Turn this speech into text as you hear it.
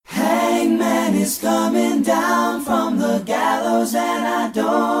is coming down from the gallows and I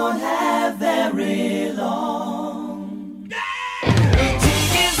don't have very long.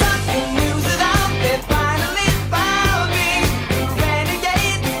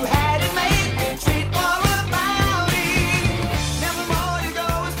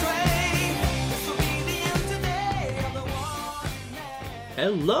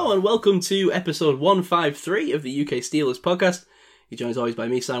 Hello and welcome to episode 153 of the UK Steelers podcast. You're joined as always by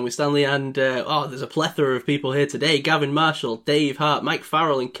me, Sam with Stanley, and there's a plethora of people here today. Gavin Marshall, Dave Hart, Mike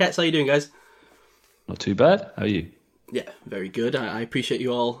Farrell and Ketz. How you doing, guys? Not too bad. How are you? Yeah, very good. I appreciate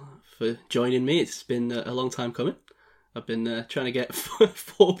you all for joining me. It's been a long time coming. I've been trying to get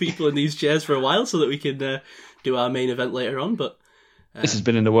 4 people in these chairs for a while so that we can do our main event later on, but this has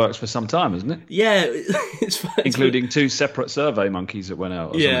been in the works for some time, hasn't it? Yeah, it's including 2 separate survey monkeys that went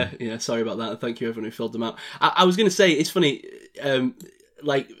out. Yeah. Sorry about that. Thank you, everyone who filled them out. I was going to say, it's funny.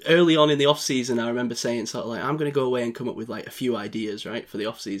 Like early on in the off season, I remember saying sort of like, I'm going to go away and come up with like a few ideas, right, for the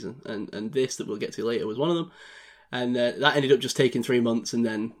off season, and this that we'll get to later was one of them. And that ended up just taking 3 months, and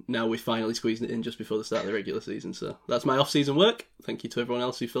then now we're finally squeezing it in just before the start of the regular season. So that's my off season work. Thank you to everyone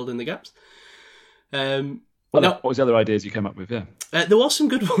else who filled in the gaps. What was the other ideas you came up with? Yeah, there was some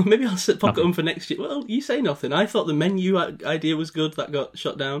good ones. Maybe I'll pocket them for next year. Well, you say nothing. I thought the menu idea was good. That got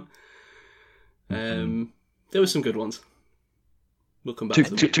shut down. There were some good ones. We'll come back to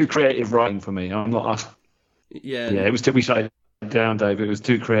them. Too creative writing for me. I'm not. Yeah. It was. We shut it down, Dave. It was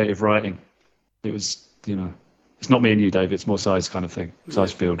too creative writing. It was, it's not me and you, Dave. It's more size kind of thing.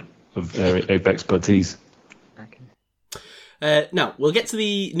 Size field of expertise. Now, we'll get to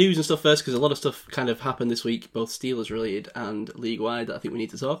the news and stuff first, because a lot of stuff kind of happened this week, both Steelers related and league-wide, that I think we need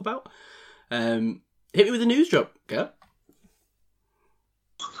to talk about. Hit me with the news drop, Gav.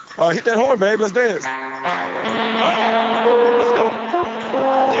 Hit that horn, babe. Let's dance. Let's go.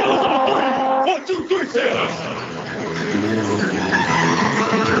 1, 2, 3,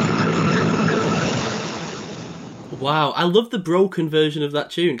 Wow, I love the broken version of that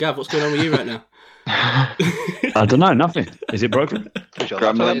tune. Gav, what's going on with you right now? I don't know, nothing. Is it broken?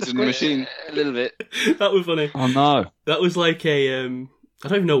 Grab my hands in the machine. A little bit. That was funny. Oh no. That was like a, I don't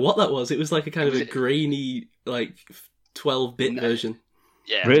even know what that was. It was like a kind of a grainy, like 12-bit version.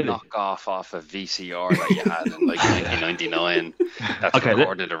 Yeah, really? It's a knockoff off a VCR that you had in like 1999. That's okay,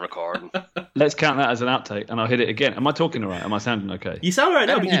 recorded a recording. Let's count that as an outtake, and I'll hit it again. Am I talking all right? Am I sounding okay? You sound all right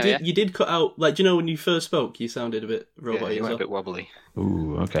now, but Yeah. you did cut out, like, do you know when you first spoke, you sounded a bit robot-y You as went well. a bit wobbly.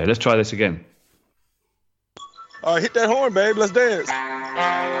 Ooh, okay. Let's try this again. hit that horn, babe. Let's dance. All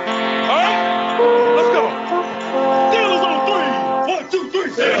right, let's go. Steelers on 3. 1, 2,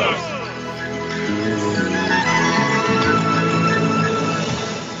 3, Steelers.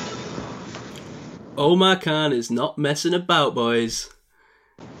 Omar Khan is not messing about, boys.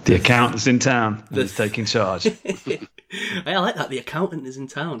 The accountant's in town. He's taking charge. Hey, I like that. The accountant is in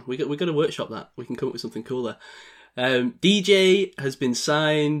town. We got to workshop that. We can come up with something cooler. DJ has been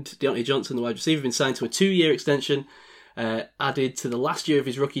signed. Deontay Johnson, the wide receiver, been signed to a 2-year extension. Added to the last year of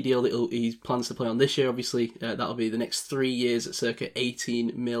his rookie deal that he plans to play on this year, obviously. That'll be the next 3 years at circa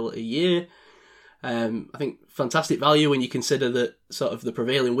 18 mil a year. I think fantastic value when you consider that sort of the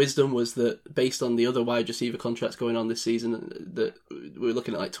prevailing wisdom was that based on the other wide receiver contracts going on this season, that we're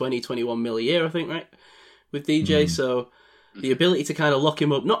looking at like 20, 21 mil a year, I think, right? With DJ. So the ability to kind of lock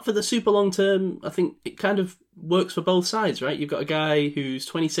him up, not for the super long term, I think it kind of works for both sides, right? You've got a guy who's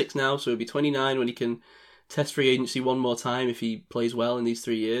 26 now, so he'll be 29 when he can test free agency one more time if he plays well in these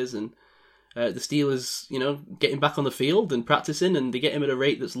 3 years. And the Steelers, getting back on the field and practicing, and they get him at a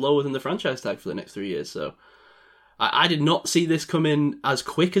rate that's lower than the franchise tag for the next 3 years. So I did not see this come in as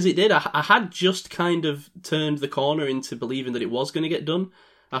quick as it did. I had just kind of turned the corner into believing that it was going to get done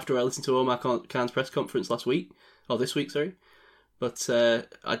after I listened to Omar Khan's press conference this week. But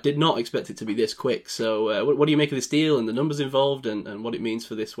I did not expect it to be this quick. So what do you make of this deal and the numbers involved and what it means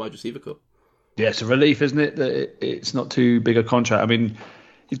for this wide receiver core? Yeah, it's a relief, isn't it, that it's not too big a contract. I mean,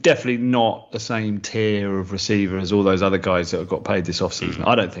 he's definitely not the same tier of receiver as all those other guys that have got paid this offseason.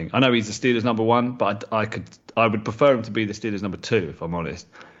 I don't think. I know he's the Steelers' number 1, but I would prefer him to be the Steelers' number 2, if I'm honest.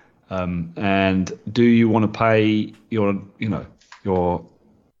 And do you want to pay your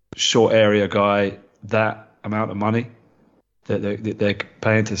short area guy that amount of money that they're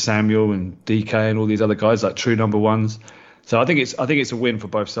paying to Samuel and DK and all these other guys, like true number 1s? So I think it's a win for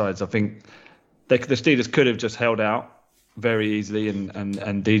both sides. I think the Steelers could have just held out very easily,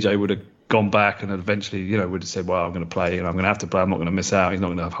 and DJ would have gone back and eventually, would have said, well, I'm going to play, I'm going to have to play, I'm not going to miss out, he's not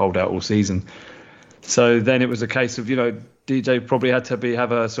going to hold out all season. So then it was a case of, DJ probably had to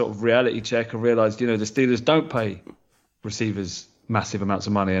have a sort of reality check and realise, the Steelers don't pay receivers massive amounts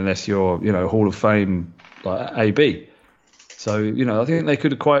of money unless you're, you know, Hall of Fame like AB. So, you know, I think they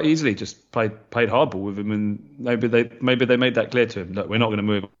could have quite easily just played hardball with him, and maybe they made that clear to him. Look, we're not going to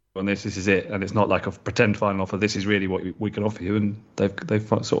move on this. This is it, and it's not like a pretend final offer. This is really what we can offer you, and they've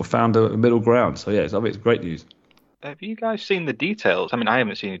sort of found a middle ground. So yeah, I think it's great news. Have you guys seen the details? I mean, I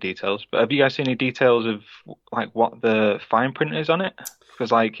haven't seen the details, but have you guys seen any details of like what the fine print is on it?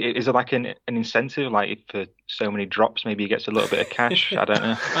 Because like, is it like an incentive? Like, if for so many drops, maybe he gets a little bit of cash. I don't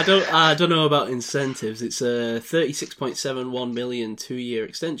know. I don't know about incentives. It's a 36.71 million 2-year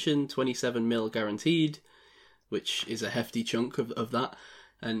extension, 27 mil guaranteed, which is a hefty chunk of that,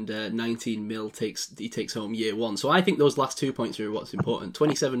 and 19 mil he takes home year one. So I think those last 2 points are what's important.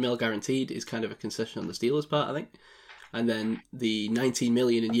 27 mil guaranteed is kind of a concession on the Steelers' part, I think. And then the 19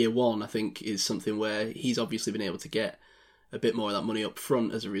 million in year one, I think, is something where he's obviously been able to get a bit more of that money up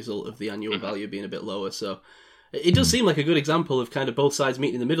front as a result of the annual value being a bit lower. So it does seem like a good example of kind of both sides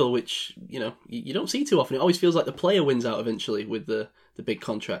meeting in the middle, which, you know, you don't see too often. It always feels like the player wins out eventually with the big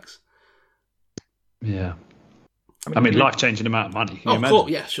contracts. Yeah. I mean, life-changing amount of money. Can you imagine? Of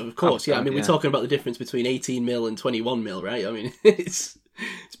course, yeah, sure, of course. Yeah, I mean, we're talking about the difference between 18 mil and 21 mil, right? I mean, it's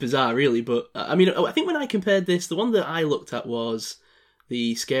bizarre, really. But, I mean, I think when I compared this, the one that I looked at was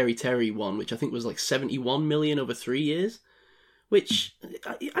the Scary Terry one, which I think was like 71 million over 3 years. Which,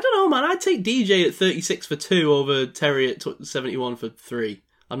 I don't know, man. I'd take DJ at 36 for 2 over Terry at 71 for 3.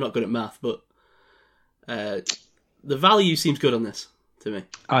 I'm not good at math, but the value seems good on this to me.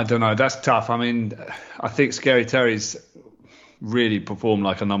 I don't know. That's tough. I mean, I think Scary Terry's really performed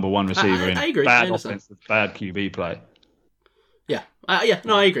like a number one receiver in I agree. bad offense, bad QB play. Yeah, I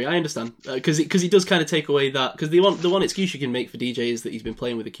agree. I understand because he does kind of take away that, because the one excuse you can make for DJ is that he's been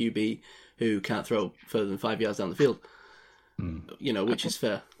playing with a QB who can't throw further than 5 yards down the field. You know, which is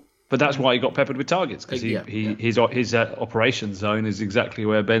fair. But that's why he got peppered with targets, because his operation zone is exactly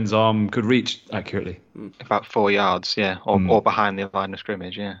where Ben's arm could reach accurately. About 4 yards, yeah, or behind the line of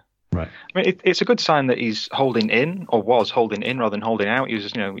scrimmage, yeah. Right. I mean, it's a good sign that he's holding in, or was holding in rather than holding out.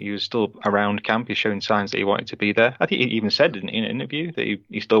 He was still around camp. He's showing signs that he wanted to be there. I think he even said in an interview that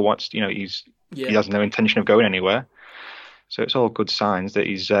he still wants. He has no intention of going anywhere. So it's all good signs that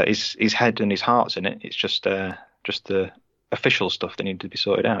his head and his heart's in it. It's just the official stuff that needs to be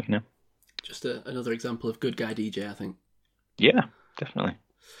sorted out, you know. Just another example of good guy DJ, I think. Yeah, definitely.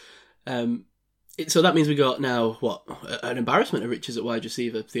 So that means we got now an embarrassment of riches at wide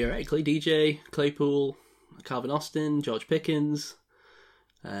receiver theoretically. DJ, Claypool, Calvin Austin, George Pickens,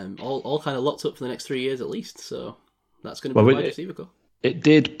 all kind of locked up for the next 3 years at least. So that's going to be a wide receiver core. It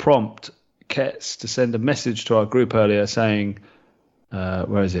did prompt Ketz to send a message to our group earlier saying,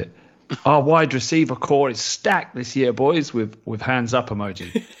 where is it? Our wide receiver core is stacked this year, boys, with hands up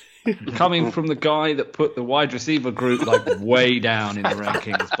emoji. Coming from the guy that put the wide receiver group like way down in the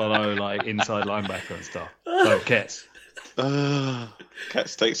rankings below like inside linebacker and stuff. So, Ketz.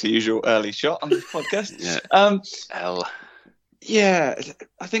 Ketz takes the usual early shot on this podcast. Yeah. Yeah,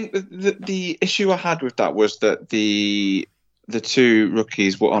 I think the issue I had with that was that the two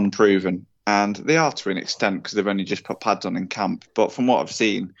rookies were unproven, and they are to an extent because they've only just put pads on in camp. But from what I've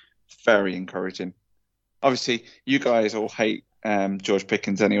seen, very encouraging. Obviously, you guys all hate George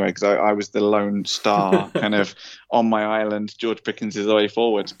Pickens anyway, because I was the lone star kind of on my island. George Pickens is the way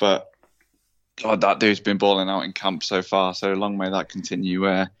forwards, but God, that dude's been balling out in camp so far, so long may that continue.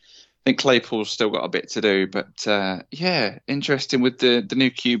 I think Claypool's still got a bit to do, but yeah, interesting with the new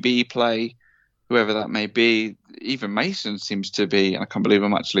QB play, whoever that may be. Even Mason seems to be, and I can't believe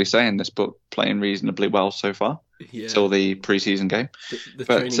I'm actually saying this, but playing reasonably well so far. Yeah. Till the preseason game.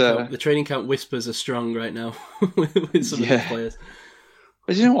 The training camp whispers are strong right now with some of these players.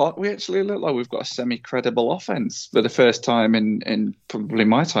 But you know what? We actually look like we've got a semi-credible offense for the first time in probably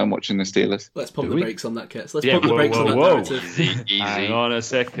my time watching the Steelers. Let's pump the brakes on that, Ketz. Let's pump the brakes on that narrative. Easy. Hang on a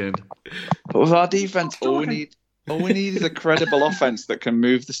second. But with our defense, all we need is a credible offense that can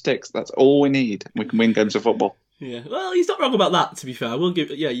move the sticks. That's all we need. We can win games of football. Yeah, well, he's not wrong about that, to be fair. We'll give.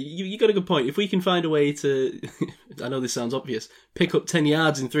 Yeah, you got a good point. If we can find a way to, I know this sounds obvious, pick up 10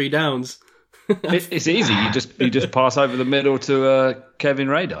 yards in 3 downs. It's easy. You just pass over the middle to Kevin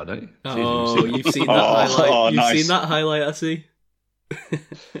Radar, don't you? Oh, you've seen that highlight. You've seen that highlight, I see.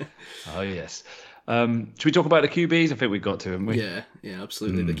 Oh, yes. Should we talk about the QBs? I think we've got to, haven't we? Yeah,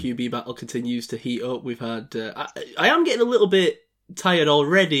 absolutely. The QB battle continues to heat up. We've had... I am getting a little bit tired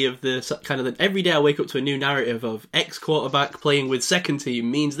already of the kind of... every day I wake up to a new narrative of ex-quarterback playing with second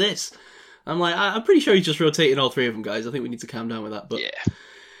team means this. I'm like, I'm pretty sure he's just rotating all 3 of them, guys. I think we need to calm down with that. But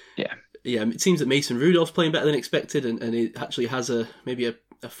yeah, it seems that Mason Rudolph's playing better than expected, and it actually has maybe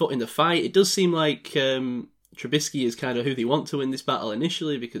a foot in the fight. It does seem like Trubisky is kind of who they want to win this battle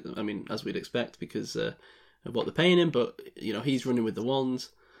initially, because, I mean, as we'd expect, because of what they're paying him, but, you know, he's running with the ones.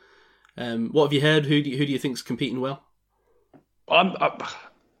 What have you heard? Who do you think's competing well? I'm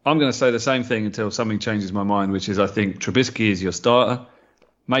going to say the same thing until something changes my mind, which is I think Trubisky is your starter,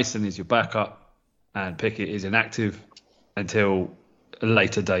 Mason is your backup, and Pickett is inactive until a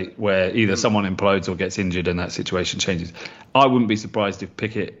later date where either someone implodes or gets injured and that situation changes. I wouldn't be surprised if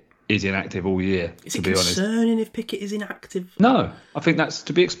Pickett is inactive all year, to be honest. Is it concerning if Pickett is inactive? No, I think that's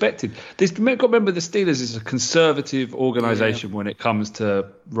to be expected. You've got to remember the Steelers is a conservative organisation when it comes to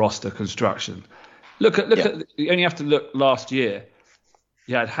roster construction. Look at you only have to look last year.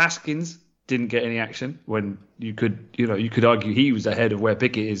 You had Haskins didn't get any action when you could argue he was ahead of where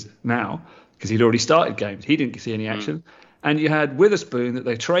Pickett is now because he'd already started games. He didn't see any action. And you had Witherspoon that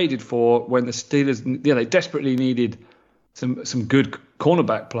they traded for when the Steelers, they desperately needed some good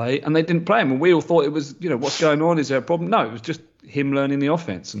cornerback play, and they didn't play him. And we all thought it was, what's going on? Is there a problem? No, it was just him learning the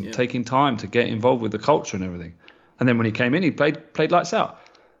offense and taking time to get involved with the culture and everything. And then when he came in, he played lights out.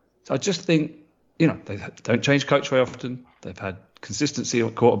 So I just think, they don't change coach very often. They've had consistency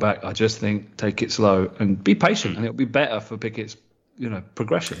at quarterback. I just think take it slow and be patient, and it'll be better for Pickett's,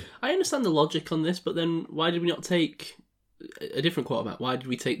 progression. I understand the logic on this, but then why did we not take a different quarterback? Why did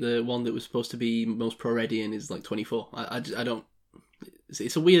we take the one that was supposed to be most pro-ready and is like 24? I don't...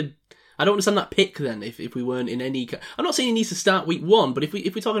 It's a weird... I don't understand that pick then, if we weren't in any... I'm not saying he needs to start week 1, but if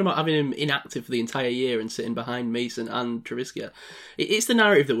we're talking about having him inactive for the entire year and sitting behind Mason and Trubisky, it's the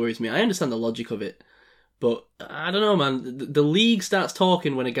narrative that worries me. I understand the logic of it, but I don't know, man. The league starts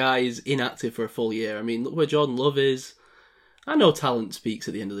talking when a guy is inactive for a full year. I mean, look where Jordan Love is. I know talent speaks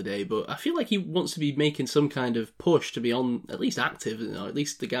at the end of the day, but I feel like he wants to be making some kind of push to be on at least active, at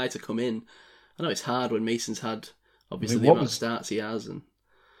least the guy to come in. I know it's hard when Mason's had, obviously, the amount of starts he has. And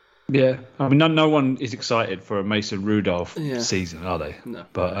yeah, I mean, no one is excited for a Mason Rudolph season, are they? No.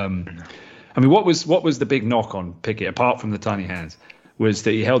 But, I mean, what was the big knock on Pickett, apart from the tiny hands, was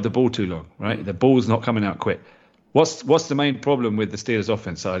that he held the ball too long, right? The ball's not coming out quick. What's the main problem with the Steelers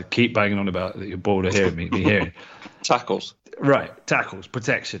offense? I keep banging on about that you're bored of hearing me hearing. Tackles. Right, tackles,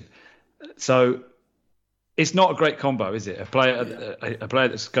 protection. So it's not a great combo, is it? A player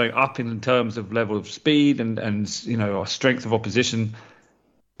that's going up in terms of level of speed and a strength of opposition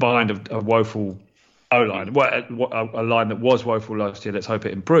behind a woeful O-line, a line that was woeful last year. Let's hope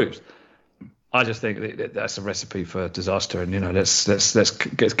it improves. I just think that's a recipe for disaster, and let's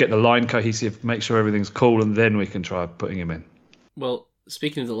get the line cohesive, make sure everything's cool, and then we can try putting him in. Well,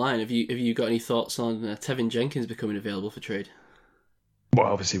 speaking of the line, have you got any thoughts on Tevin Jenkins becoming available for trade? Well,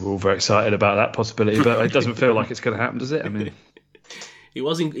 obviously we're all very excited about that possibility, but it doesn't feel like it's going to happen, does it? I mean, the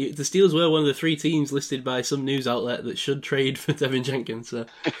Steelers were one of the 3 teams listed by some news outlet that should trade for Tevin Jenkins. So.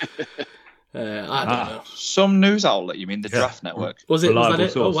 I don't know. Some news outlet, you mean the Draft Network? Was that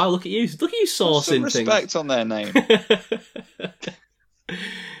it? Source. Oh wow, look at you sourcing some respect things. On their name.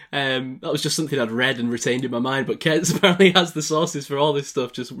 That was just something I'd read and retained in my mind, but Kent apparently has the sources for all this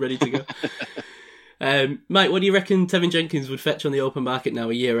stuff just ready to go. Mike, what do you reckon Tevin Jenkins would fetch on the open market now,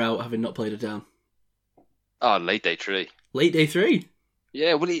 a year out, having not played it down? Oh, late day 3. Late day 3?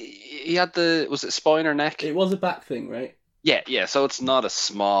 Yeah, well, he had was it spine or neck? It was a back thing, right? Yeah, so it's not a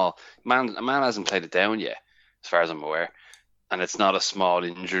small... A man hasn't played it down yet, as far as I'm aware. And it's not a small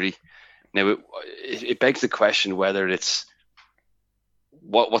injury. Now, it begs the question whether it's...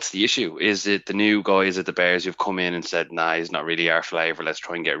 What's the issue? Is it the new guys at the Bears who've come in and said, nah, he's not really our flavour, let's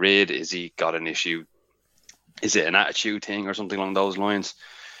try and get rid? Is he got an issue? Is it an attitude thing or something along those lines?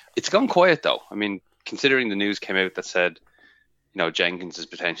 It's gone quiet, though. I mean, considering the news came out that said, Jenkins is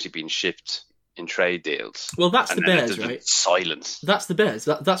potentially being shipped in trade deals. Well, that's the Bears, right? Silence. That's the Bears.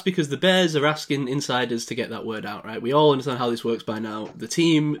 That's because the Bears are asking insiders to get that word out, right? We all understand how this works by now. The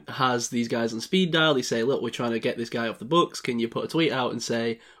team has these guys on speed dial. They say, look, we're trying to get this guy off the books. Can you put a tweet out and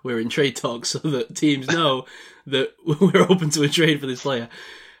say we're in trade talks so that teams know that we're open to a trade for this player?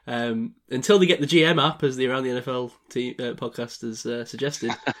 Until they get the GM app, as the Around the NFL team, podcast has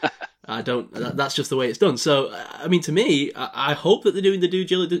suggested, that's just the way it's done. So, I mean, to me, I hope that they're doing the due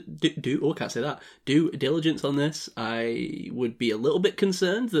diligence on this. I would be a little bit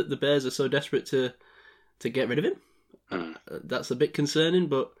concerned that the Bears are so desperate to get rid of him. That's a bit concerning,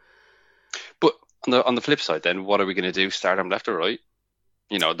 but on the flip side, then what are we going to do? Start him left or right?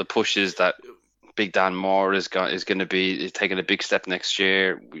 The push is that Big Dan Moore is going to be taking a big step next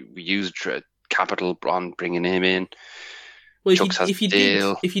year. We used capital on bringing him in. Well, if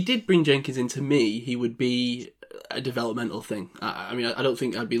you did bring Jenkins in, to me, he would be a developmental thing. I mean, I don't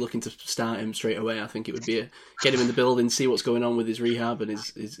think I'd be looking to start him straight away. I think it would be get him in the building, see what's going on with his rehab and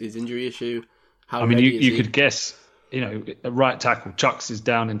his injury issue, how I mean, ready is you he? could guess, a right tackle. Chucks is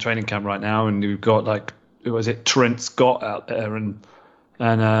down in training camp right now, and you've got who was it? Trent Scott out there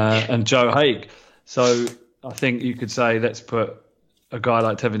and Joe Haig. So I think you could say let's put a guy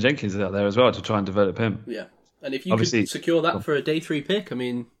like Tevin Jenkins out there as well to try and develop him. Yeah, and if you Obviously- could secure that for a day 3 pick, I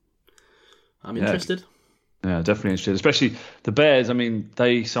mean, I'm interested. Yeah, definitely interested. Especially the Bears. I mean,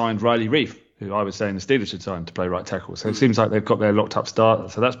 they signed Riley Reef, who I was saying the Steelers should sign to play right tackle. So it seems like they've got their locked up starter.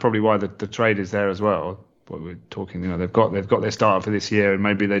 So that's probably why the trade is there as well. What we're talking, they've got their starter for this year, and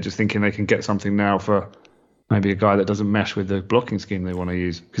maybe they're just thinking they can get something now for maybe a guy that doesn't mesh with the blocking scheme they want to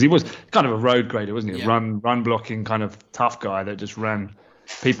use. Because he was kind of a road grader, wasn't he? Yeah. Run blocking kind of tough guy that just ran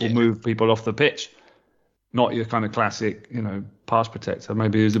people, moved people off the pitch. Not your kind of classic, pass protector.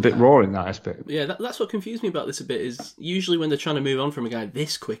 Maybe he was a bit raw in that aspect. Yeah, that's what confused me about this a bit. Is usually when they're trying to move on from a guy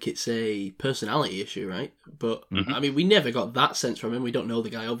this quick, it's a personality issue, right? But I mean, we never got that sense from him. We don't know the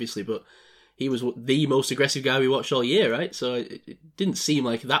guy, obviously, but he was the most aggressive guy we watched all year, right? So it didn't seem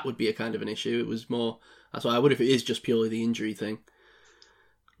like that would be a kind of an issue. It was more. That's why I wonder if it is just purely the injury thing.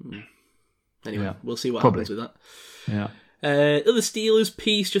 Anyway, we'll see what happens with that. Yeah. Other Steelers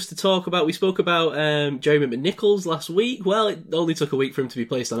piece just to talk about. We spoke about Jeremy McNichols last week. Well, it only took a week for him to be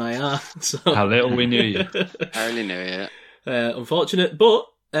placed on IR. So How little we knew you. Hardly knew it. unfortunate. But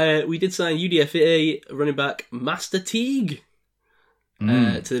we did sign UDFA running back Master Teague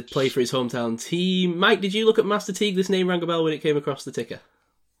to play for his hometown team. Mike, did you look at Master Teague? This name rang a bell when it came across the ticker.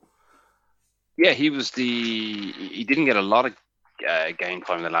 Yeah, he didn't get a lot of game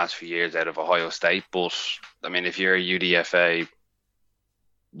time in the last few years out of Ohio State, but I mean, if you're a UDFA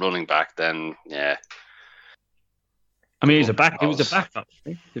running back, then yeah. I mean, he was a backup. He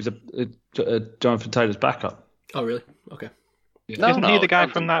was a Jonathan Taylor's backup. Oh, really? Okay. Isn't he the guy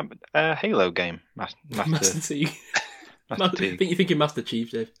from that Halo game? Master Teague. Master I Teague. think you're thinking Master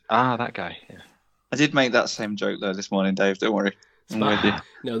Chief, Dave. Ah, that guy. Yeah. I did make that same joke there this morning, Dave. Don't worry. I'm with you.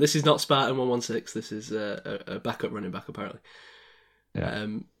 No, this is not Spartan 116. This is a backup running back, apparently. Yeah.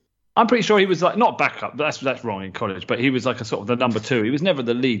 I'm pretty sure he was not backup. That's wrong in college, but he was like a sort of the number 2. He was never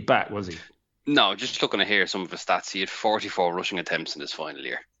the lead back, was he? No, just looking at here some of his stats, he had 44 rushing attempts in his final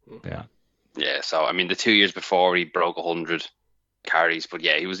year. Yeah. Yeah, so I mean, the 2 years before he broke 100 carries, but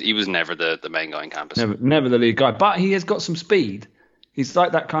yeah, he was never the main guy on campus. Never the lead guy, but he has got some speed. He's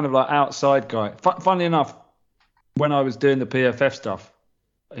like that kind of outside guy. Funnily enough, when I was doing the PFF stuff,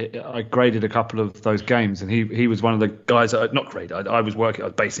 I graded a couple of those games, and he was one of the guys that not graded. I was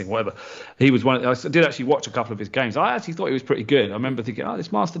basing whatever. He was one. I did actually watch a couple of his games. I actually thought he was pretty good. I remember thinking,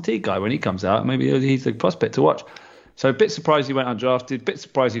 this Master T guy, when he comes out, maybe he's a prospect to watch. So a bit surprised he went undrafted. A bit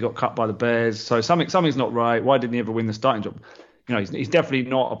surprised he got cut by the Bears. So something's not right. Why didn't he ever win the starting job? He's definitely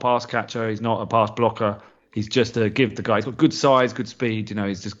not a pass catcher. He's not a pass blocker. He's just a give the guy. He's got good size, good speed.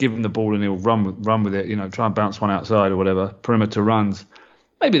 He's just give him the ball and he'll run with it. Try and bounce one outside or whatever. Perimeter runs.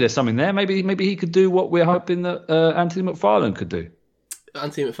 Maybe there's something there. Maybe he could do what we're hoping that Anthony McFarland could do.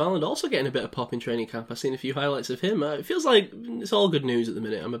 Anthony McFarland also getting a bit of pop in training camp. I've seen a few highlights of him. It feels like it's all good news at the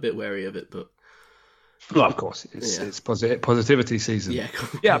minute. I'm a bit wary of it, but well, of course, it's positivity season.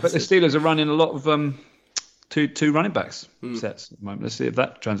 Yeah, but the Steelers are running a lot of two running backs sets at the moment. Let's see if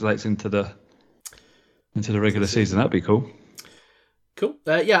that translates into the regular season. That'd be cool. Cool.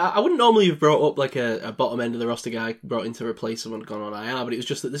 I wouldn't normally have brought up like a bottom end of the roster guy brought in to replace someone gone on IR, but it was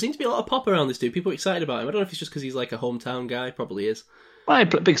just that there seems to be a lot of pop around this dude. People are excited about him. I don't know if it's just because he's like a hometown guy. Probably is. Well,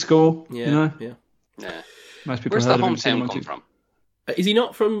 big school. Yeah. Most people Where's heard the of him, hometown come from? Is he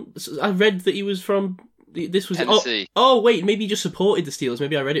not from? I read that he was from. This was Tennessee. Oh wait, maybe he just supported the Steelers.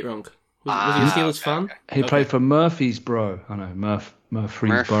 Maybe I read it wrong. Was he a Steelers fan? Okay. He played for Murfreesboro. I know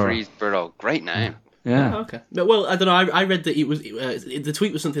Murfreesboro. Murfreesboro, great name. Yeah. Oh, okay. Well, I don't know. I read that it was the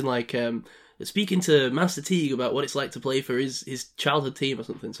tweet was something like speaking to Master Teague about what it's like to play for his childhood team or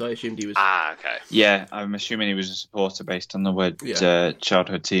something. So I assumed he was. Okay. Yeah, I'm assuming he was a supporter based on the word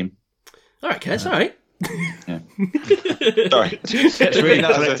childhood team. All right, Kes. All right. Yeah. Sorry. It's really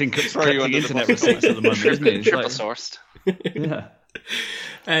That's collecting throw you internet under the bus. receipts at the moment, isn't it? It's Triple like- sourced. yeah.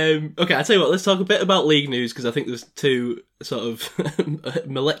 Okay, I'll tell you what, let's talk a bit about league news, because I think there's two sort of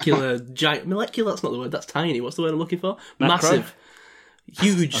molecular, that's not the word, that's tiny, what's the word I'm looking for? Macro? Massive,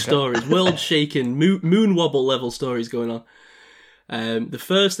 huge stories, world-shaking, moon wobble level stories going on. The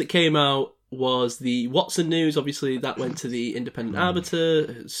first that came out was the Watson news. Obviously, that went to the independent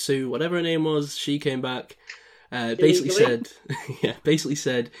arbiter, Sue, whatever her name was, she came back. Basically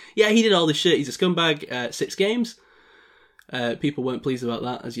said, yeah, he did all this shit, he's a scumbag, 6 games. People weren't pleased about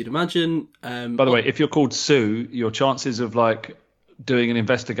that, as you'd imagine. By the way, if you're called Sue, your chances of doing an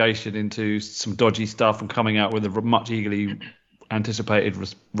investigation into some dodgy stuff and coming out with a much anticipated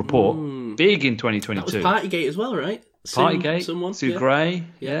report. Big in That was 2022. Partygate as well, right? Partygate, Sue Gray.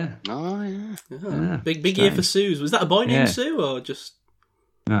 Yeah. Oh, yeah. Big year for Sue's. Was that a boy named Sue or just...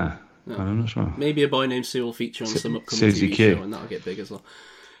 No, I'm not sure. Maybe a boy named Sue will feature on some upcoming Susie TV Q. show and that'll get big as well.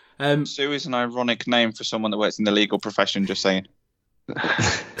 Sue is an ironic name for someone that works in the legal profession, just saying.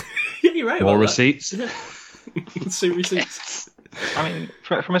 Yeah, you're right. Or about receipts. that. Sue receipts. I mean,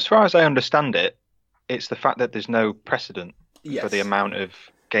 from as far as I understand it, it's the fact that there's no precedent for the amount of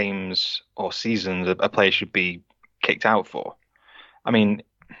games or seasons a player should be kicked out for. I mean,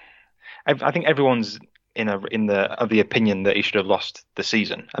 I think everyone's of the opinion that he should have lost the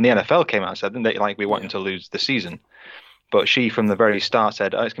season, and the NFL came out and said that we want him to lose the season, but she from the very start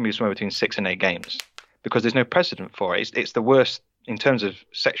said it's going to be somewhere between 6 and 8 games because there's no precedent for it. It's the worst in terms of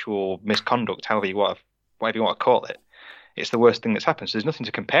sexual misconduct, whatever you want to call it. It's the worst thing that's happened. So there's nothing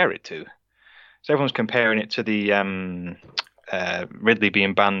to compare it to. So everyone's comparing it to the Ridley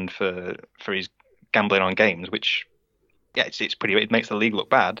being banned for his gambling on games, which it makes the league look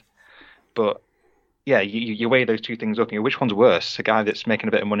bad. But yeah, you weigh those two things up and which one's worse? A guy that's making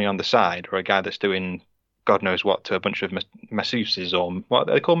a bit of money on the side, or a guy that's doing God knows what to a bunch of masseuses, or what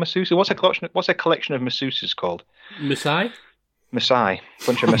are they called, masseuses? What's a collection of masseuses called? Maasai? Maasai.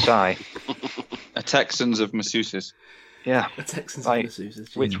 Bunch of Maasai. A Texans of masseuses. Yeah. The Texans Like, and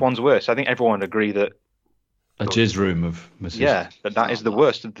masseuses. which one's worse? I think everyone would agree that A jizz room of masseuses. yeah, that is the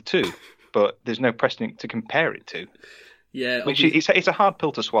worst of the two. But there's no precedent to compare it to. Yeah, Which it's a hard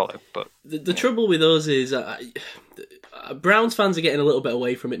pill to swallow, but the trouble with us is Browns fans are getting a little bit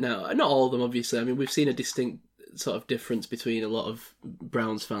away from it now. Not all of them, obviously. I mean, we've seen a distinct sort of difference between a lot of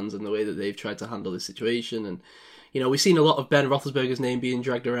Browns fans and the way that they've tried to handle this situation. And, you know, we've seen a lot of Ben Roethlisberger's name being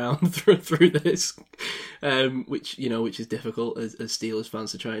dragged around through this, which is difficult as Steelers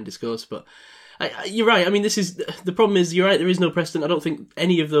fans to try and discuss. But you're right. I mean, the problem is, you're right, there is no precedent. I don't think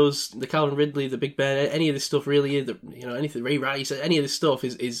any of those, the Calvin Ridley, the Big Ben, any of this stuff really, anything, Ray Rice, any of this stuff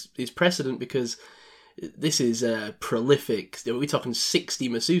is precedent, because this is prolific. We're talking 60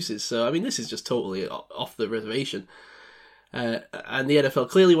 masseuses. So, I mean, this is just totally off the reservation. And the NFL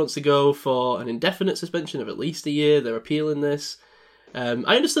clearly wants to go for an indefinite suspension of at least a year. They're appealing this.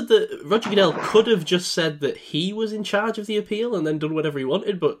 I understood that Roger Goodell could have just said that he was in charge of the appeal and then done whatever he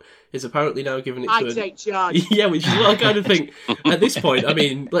wanted, but is apparently now giving it to I take charge. Yeah, which is what I kind of think at this point. I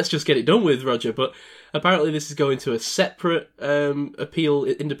mean, let's just get it done with, Roger. But apparently this is going to a separate appeal,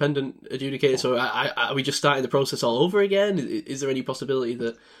 independent adjudicator. So are we just starting the process all over again? Is there any possibility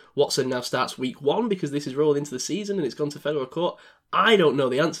that Watson now starts week 1 because this is rolling into the season and it's gone to federal court? I don't know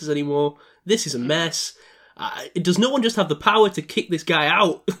the answers anymore. This is a mess. Does no one just have the power to kick this guy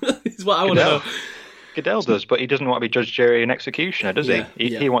out? Is what I want to know. Goodell does, but he doesn't want to be judge, jury, and executioner, does he?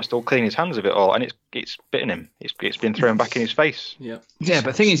 He wants to all clean his hands of it all, and it's bitten him. It's been thrown back in his face. Yeah. Yeah,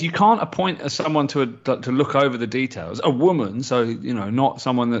 but the thing is, you can't appoint someone to look over the details. A woman, so not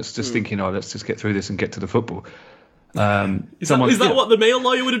someone that's just thinking, let's just get through this and get to the football. Is that what the male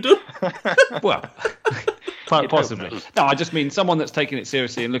lawyer would have done? Well, quite possibly. No, I just mean someone that's taking it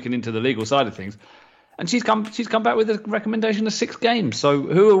seriously and looking into the legal side of things. And she's come back with a recommendation of 6 games. So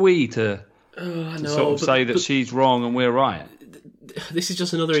who are we to say that she's wrong and we're right? This is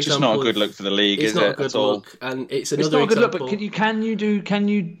just another example. It's just not a good look for the league, is it? It's not a good look, and it's another It's not a good example. look, but can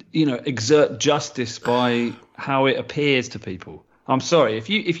you exert justice by how it appears to people? I'm sorry, if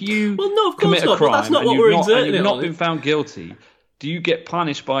you well, no, of course commit a not, crime but that's not and what we're you've exerting it not on. been found guilty, do you get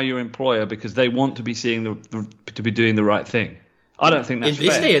punished by your employer because they want to be to be doing the right thing? I don't think that's in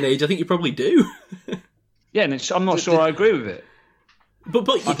this fair. day and age. I think you probably do. Yeah, and I'm not sure I agree with it. But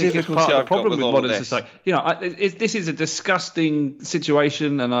I think it's part of the problem with modern society. This is a disgusting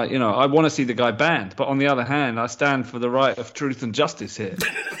situation, and I want to see the guy banned. But on the other hand, I stand for the right of truth and justice here.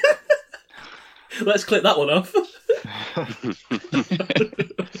 Let's clip that one off.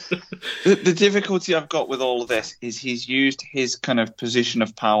 The difficulty I've got with all of this is he's used his kind of position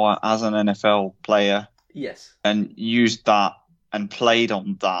of power as an NFL player, yes, and used that and played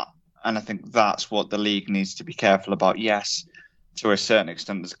on that. And I think that's what the league needs to be careful about. Yes, to a certain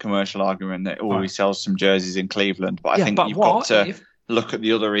extent, there's a commercial argument that he sells some jerseys in Cleveland. But I think you've got to look at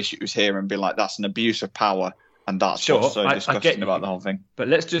the other issues here and be like, that's an abuse of power. And that's what's so disgusting about the whole thing. But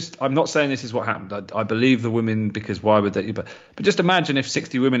I'm not saying this is what happened. I believe the women, because why would they? But just imagine if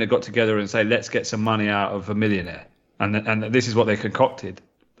 60 women had got together and say, let's get some money out of a millionaire. And this is what they concocted.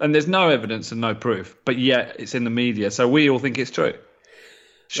 And there's no evidence and no proof. But yet it's in the media. So we all think it's true.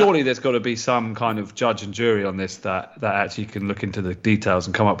 Surely there's got to be some kind of judge and jury on this that actually can look into the details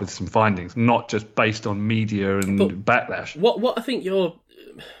and come up with some findings, not just based on media and backlash. What I think you're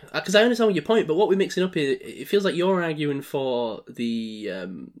because I understand your point, but what we're mixing up here, it feels like you're arguing for the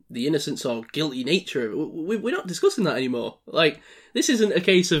innocence or guilty nature. We're not discussing that anymore. Like, this isn't a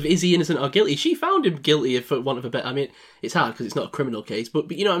case of is he innocent or guilty. She found him guilty, for want of a better. I mean, it's hard because it's not a criminal case,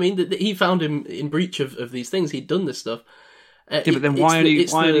 but you know what I mean. That he found him in breach of these things. He'd done this stuff. But then why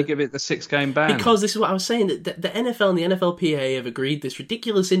only give it the 6-game ban? Because this is what I was saying, that the NFL and the NFLPA have agreed this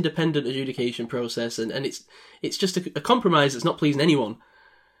ridiculous independent adjudication process, and it's just a compromise that's not pleasing anyone.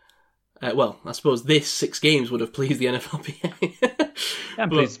 Well, I suppose this 6 games would have pleased the NFLPA.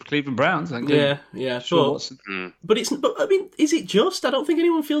 And pleased Cleveland Browns. Yeah. Sure. But I mean, is it just? I don't think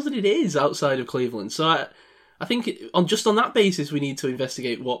anyone feels that it is outside of Cleveland. So I think on that basis, we need to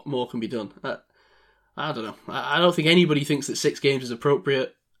investigate what more can be done. I don't know. I don't think anybody thinks that 6 games is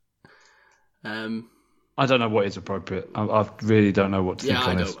appropriate. I don't know what is appropriate. I really don't know what to think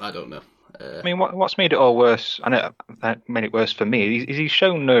on this. I don't know. I mean, what's made it all worse, and that made it worse for me, is he's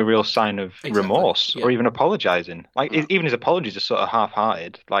shown no real sign of remorse or even apologising. Like, even his apologies are sort of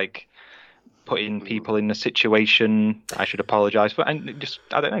half-hearted. Like, putting people in a situation I should apologise for, and just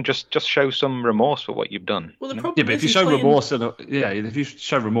show some remorse for what you've done. Well, the problem but if you show remorse, if you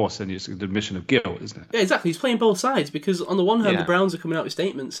show remorse, then it's an admission of guilt, isn't it? Yeah, exactly. He's playing both sides, because on the one hand, the Browns are coming out with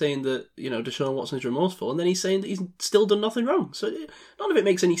statements saying that, you know, Deshaun Watson is remorseful, and then he's saying that he's still done nothing wrong. So none of it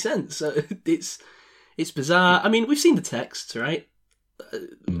makes any sense. It's bizarre. I mean, we've seen the texts, right?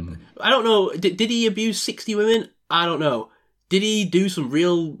 I don't know. Did he abuse 60 women? I don't know. Did he do some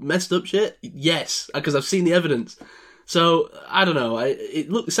real messed up shit? Yes, because I've seen the evidence. So, I don't know.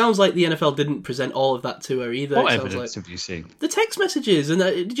 It sounds like the NFL didn't present all of that to her either. What evidence have you seen? The text messages. And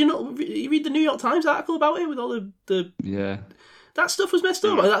did you not read the New York Times article about it with all the... Yeah. That stuff was messed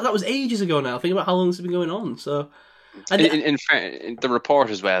up. That was ages ago now. Think about how long this has been going on. So... In the report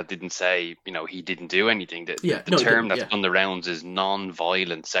as well didn't say, you know, he didn't do anything. The term that's on the rounds is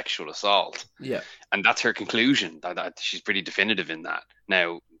non-violent sexual assault. Yeah. And that's her conclusion. That she's pretty definitive in that.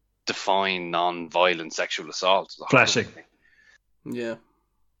 Now, define non-violent sexual assault. Flashing. Yeah.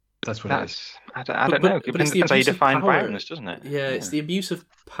 That's what it is. I don't know. It depends how you define violence, doesn't it? Yeah, it's the abuse of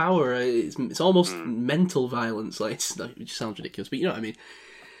power. It's almost mental violence. Like, it just sounds ridiculous, but you know what I mean.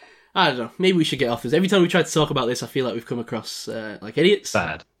 I don't know. Maybe we should get off this. Every time we try to talk about this, I feel like we've come across like idiots.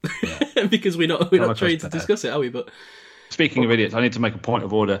 Bad. Yeah. Because we're not trained to discuss it, are we? But speaking of idiots, I need to make a point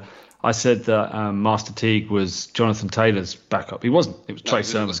of order. I said that Master Teague was Jonathan Taylor's backup. He wasn't. It was Trey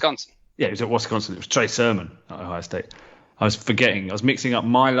Sermon. Wisconsin. Yeah, he was at Wisconsin. It was Trey Sermon at Ohio State. I was forgetting. I was mixing up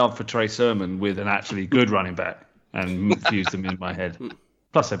my love for Trey Sermon with an actually good running back and confused them in my head.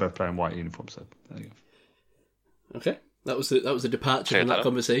 Plus, they both play in white uniforms. So there you go. Okay. That was the departure from that that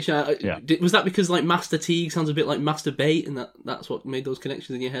conversation. Was that because like Master Teague sounds a bit like Master Bait, and that's what made those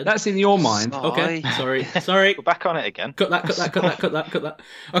connections in your head? That's in your mind. Okay, sorry. Go back on it again. Cut that.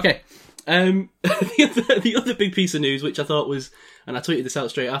 Okay. The other big piece of news, which I thought was, and I tweeted this out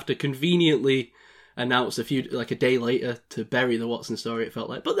straight after, conveniently announced a day later to bury the Watson story. It felt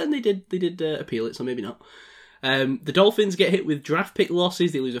like, but then they did appeal it, so maybe not. The Dolphins get hit with draft pick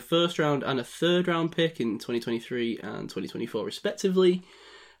losses. They lose a first round and a third round pick in 2023 and 2024 respectively.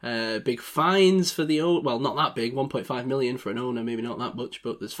 Big fines for the owner. Well, not that big, 1.5 million for an owner, maybe not that much,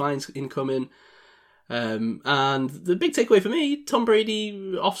 but there's fines incoming. And the big takeaway for me, Tom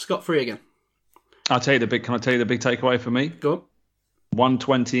Brady off scot-free again. Can I tell you the big takeaway for me? Go on.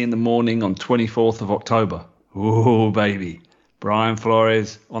 1:20 in the morning on 24th of October. Ooh, baby. Brian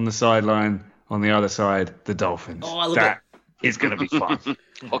Flores on the sideline. On the other side, the Dolphins. Oh, I love that is going to be fun.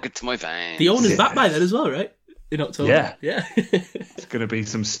 Hook it to my veins. The owner's back by then as well, right? In October. Yeah. It's going to be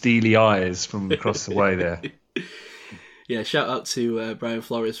some steely eyes from across the way there. Yeah, shout out to Brian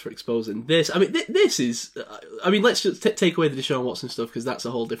Flores for exposing this. I mean, this is... let's just take away the Deshaun Watson stuff, because that's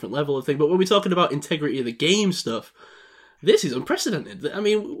a whole different level of thing. But when we're talking about integrity of the game stuff, this is unprecedented. I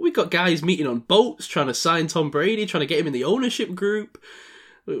mean, we've got guys meeting on boats, trying to sign Tom Brady, trying to get him in the ownership group.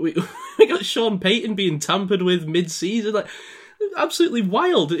 We got Sean Payton being tampered with mid-season. Like, absolutely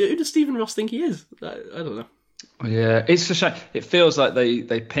wild. Who does Stephen Ross think he is? I don't know. Yeah, it's a shame. It feels like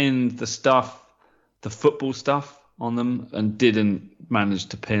they pinned the football stuff on them, and didn't manage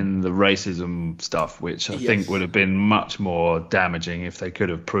to pin the racism stuff, which I think would have been much more damaging if they could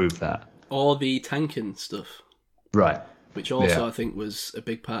have proved that. Or the tanking stuff. Right. Which also I think was a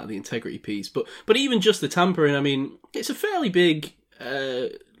big part of the integrity piece. But even just the tampering, I mean, it's a fairly big... a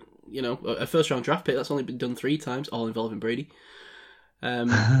first-round draft pick that's only been done 3 times, all involving Brady.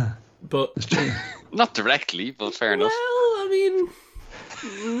 But not directly, but fair enough. Well, I mean,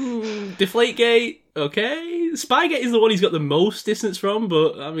 Deflategate, okay. Spygate is the one he's got the most distance from,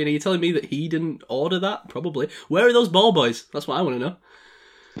 but I mean, are you telling me that he didn't order that? Probably. Where are those ball boys? That's what I want to know.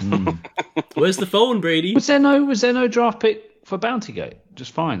 Where's the phone, Brady? Was there no draft pick for Bountygate?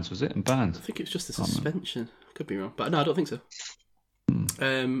 Just fines, was it, and bans? I think it was just a suspension. Could be wrong, but no, I don't think so.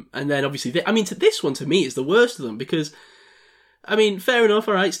 And then obviously, this one to me is the worst of them because, I mean, fair enough,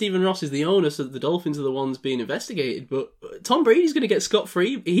 all right. Stephen Ross is the owner, so the Dolphins are the ones being investigated. But Tom Brady's going to get scot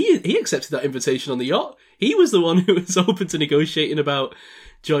free. He accepted that invitation on the yacht. He was the one who was open to negotiating about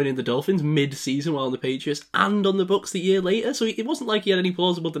joining the Dolphins mid-season while on the Patriots and on the Bucs the year later. So it wasn't like he had any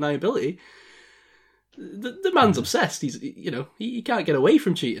plausible deniability. The man's obsessed. He can't get away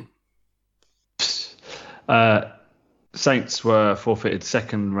from cheating. Saints were forfeited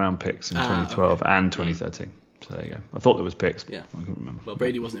second-round picks in 2012 and 2013. So there you go. I thought there was picks. Yeah. I couldn't remember. Well,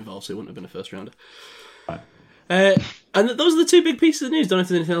 Brady wasn't involved, so it wouldn't have been a first-rounder. Right. And those are the two big pieces of news. Don't know if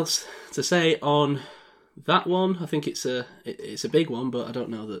there's anything else to say on that one. I think it's a big one, but I don't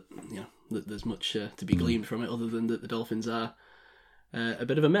know that that there's much to be gleaned from it other than that the Dolphins are a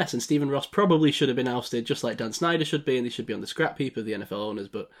bit of a mess. And Stephen Ross probably should have been ousted, just like Dan Snyder should be, and they should be on the scrap heap of the NFL owners.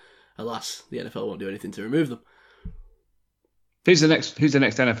 But alas, the NFL won't do anything to remove them. Who's the next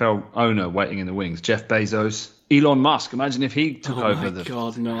NFL owner waiting in the wings? Jeff Bezos, Elon Musk. Imagine if he took over the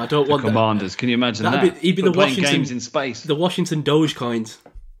God, no, I don't want Commanders. That. Can you imagine that? He'd be the playing Washington games in space. The Washington Dogecoins.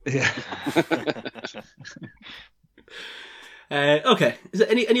 Yeah. Okay. Is there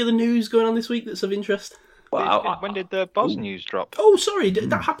any other news going on this week that's of interest? Well, when did the Boz news drop? Oh, sorry,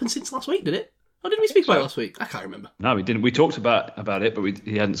 that happened since last week, did it? Or did we speak about it last week? I can't remember. No, we didn't. We talked about it, but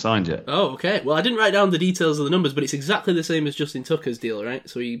he hadn't signed yet. Oh, okay. Well, I didn't write down the details of the numbers, but it's exactly the same as Justin Tucker's deal, right?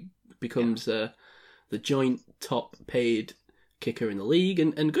 So he becomes the joint top-paid kicker in the league,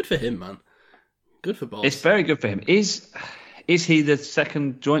 and good for him, man. Good for Boz. It's very good for him. Is he the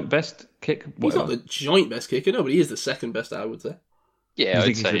second joint best kicker? He's not the joint best kicker, no, but he is the second best, I would say. Yeah,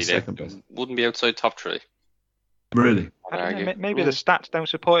 I'd say he's the second best. Wouldn't be outside top 3. Really? I don't know, maybe the stats don't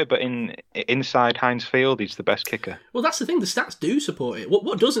support it, but inside Heinz Field, he's the best kicker. Well, that's the thing. The stats do support it.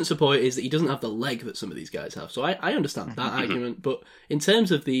 What doesn't support it is that he doesn't have the leg that some of these guys have. So I understand that argument. But in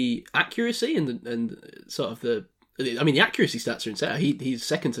terms of the accuracy and sort of the accuracy stats are insane. He's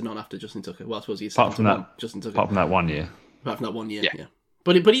second to none after Justin Tucker. Well, I suppose he's second to none. Justin Tucker. Apart from that 1 year. Apart from that 1 year, yeah.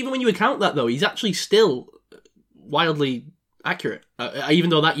 But even when you account that, though, he's actually still wildly accurate. Even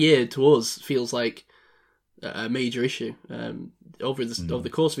though that year to us feels like a major issue. Over the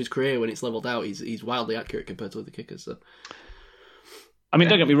course of his career, when it's leveled out, he's wildly accurate compared to other kickers. So. I mean,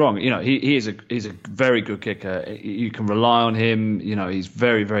 don't get me wrong. He is a very good kicker. You can rely on him. He's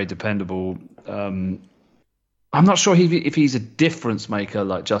very, very dependable. I'm not sure if he's a difference maker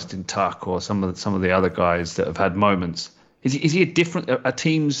like Justin Tuck or some of the other guys that have had moments. Is he a different? Are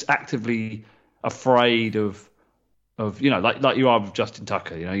teams actively afraid of like you are with Justin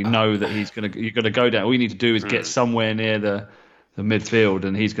Tucker? You know that you're gonna go down. All you need to do is get somewhere near the midfield,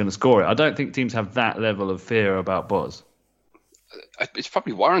 and he's going to score it. I don't think teams have that level of fear about Boz. It's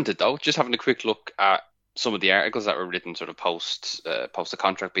probably warranted though. Just having a quick look at some of the articles that were written sort of post the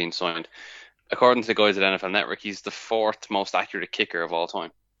contract being signed. According to the guys at NFL Network, he's the 4th most accurate kicker of all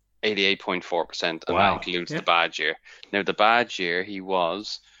time, 88.4%, and that includes the bad year. Now the bad year he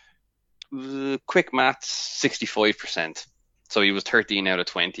was. Quick maths, 65%. So he was 13 out of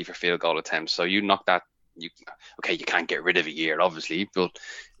 20 for field goal attempts. So you knock that. You can't get rid of a year, obviously, but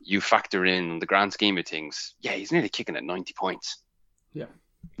you factor in the grand scheme of things. Yeah, he's nearly kicking at 90 points. Yeah,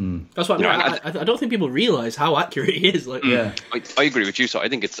 that's what I don't think people realise how accurate he is. Like, I agree with you. So I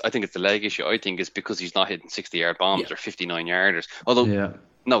think it's the leg issue. I think it's because he's not hitting 60-yard bombs or 59-yarders. Although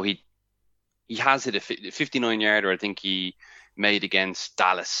no, he has hit a 59-yarder. I think he made against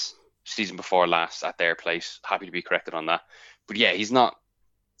Dallas season before last at their place. Happy to be corrected on that. But yeah, he's not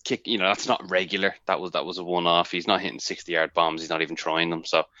kick. That's not regular. That was a one-off. He's not hitting 60-yard bombs. He's not even trying them.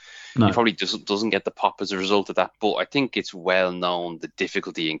 So he probably doesn't get the pop as a result of that. But I think it's well known the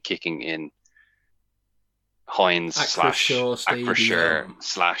difficulty in kicking in Heinz / Acrisure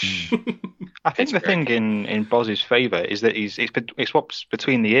 / I think the thing in Boz's favour is that it's what's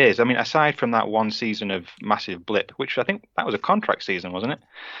between the ears. I mean, aside from that one season of massive blip, which I think that was a contract season, wasn't it?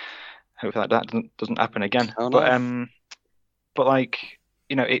 Hopefully that doesn't happen again. Oh, no. But like,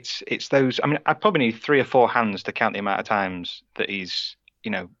 it's those. I mean, I probably need 3 or 4 hands to count the amount of times that he's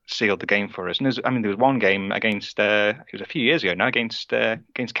sealed the game for us. And there was one game against it was a few years ago now against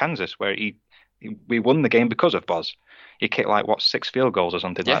Kansas where we won the game because of Boz. He kicked 6 field goals or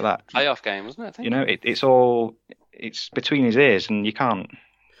something like that. Playoff game, wasn't it? I think? It's between his ears, and you can't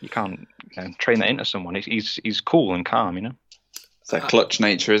train that into someone. He's cool and calm, It's that clutch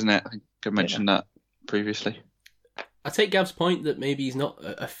nature, isn't it? I think I mentioned that previously. I take Gav's point that maybe he's not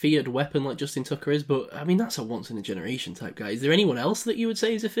a feared weapon like Justin Tucker is, but I mean that's a once in a generation type guy. Is there anyone else that you would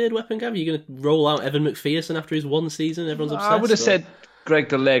say is a feared weapon, Gav? Are you going to roll out Evan McPherson after his one season? Everyone's obsessed. I would have said Greg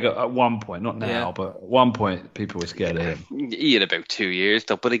DeLeg at one point, not now, but at one point people were scared of him. He had about 2 years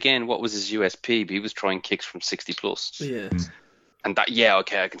though. But again, what was his USP? He was throwing kicks from 60 plus. Yeah. And that,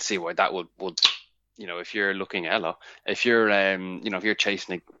 I can see why that would if you're looking at if you're if you're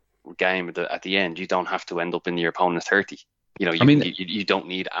chasing a game at the end, you don't have to end up in your opponent's 30. You don't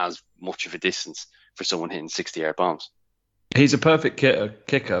need as much of a distance for someone hitting 60-yard bombs. He's a perfect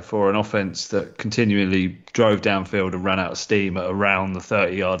kicker for an offense that continually drove downfield and ran out of steam at around the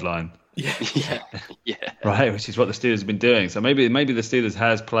 30-yard line. Yeah. Right, which is what the Steelers have been doing. So maybe the Steelers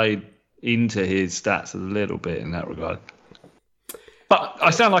has played into his stats a little bit in that regard. But I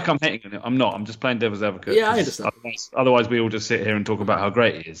sound like I'm hating on it. I'm not. I'm just playing devil's advocate. Yeah, I understand. Otherwise, we all just sit here and talk about how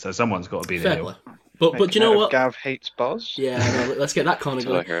great he is. So someone's got to be there. Fair play. But you know what? Gav hates Boz. Yeah, no, let's get that corner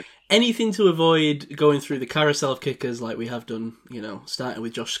going. Heard. Anything to avoid going through the carousel of kickers like we have done, starting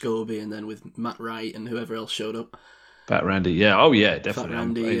with Josh Scobie and then with Matt Wright and whoever else showed up. Fat Randy, yeah. Oh, yeah,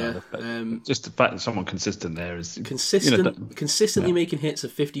 definitely. Fat Randy, just the fact that someone consistent there is... Consistently making hits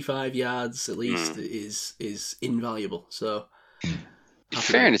of 55 yards at least is invaluable. So... In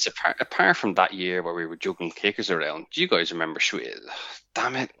fairness, apart from that year where we were juggling kickers around, do you guys remember Swisham?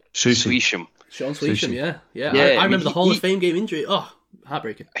 Sean Swisham, yeah. I remember the Hall of Fame game injury. Oh,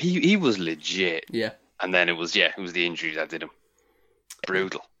 heartbreaking. He was legit. Yeah. And then it was the injury that did him.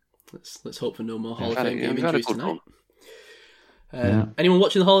 Brutal. Let's hope for no more Hall of Fame game injuries tonight. Yeah. Anyone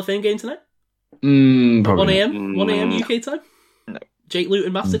watching the Hall of Fame game tonight? Probably 1 a.m. UK time? No. Jake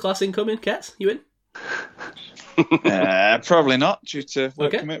Luton Masterclass incoming. Kets, you in? Probably not due to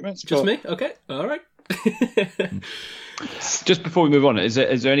work commitments. Just me? Okay, all right. Just before we move on, is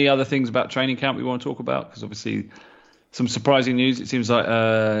there any other things about training camp we want to talk about? Because obviously some surprising news. It seems like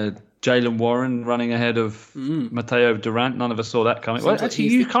Jaylen Warren running ahead of Mateo Durant. None of us saw that coming. Well, actually,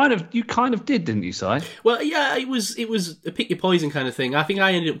 you kind of did, didn't you, Si? Well, yeah, it was a pick your poison kind of thing. I think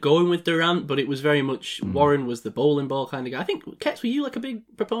I ended up going with Durant, but it was very much Warren was the bowling ball kind of guy. I think, Kets, were you like a big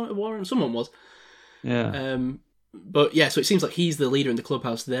proponent of Warren? Someone was. Yeah. But yeah, so it seems like he's the leader in the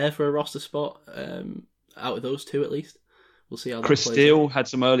clubhouse there for a roster spot. Out of those two, at least, we'll see how. Chris Steele had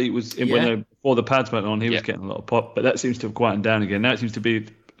some early. Before the pads went on, he was getting a lot of pop, but that seems to have quietened down again. Now it seems to be.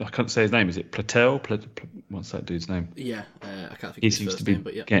 I can't say his name. Is it Platel? What's that dude's name? Yeah, I can't think. He of his seems first to be name,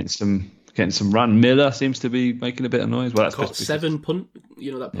 but yeah. getting some run. Miller seems to be making a bit of noise. Well, that's caught 7 punt.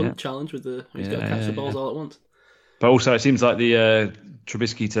 That punt challenge with he's got to catch the balls all at once. But also, it seems like the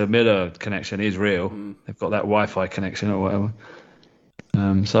Trubisky to Miller connection is real. They've got that Wi-Fi connection or whatever.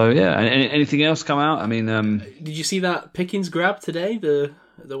 So yeah, anything else come out? I mean, did you see that Pickens grab today?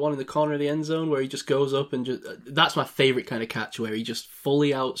 The one in the corner of the end zone where he just goes up and that's my favourite kind of catch, where he just fully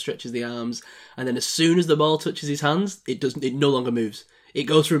outstretches the arms, and then as soon as the ball touches his hands, it no longer moves. It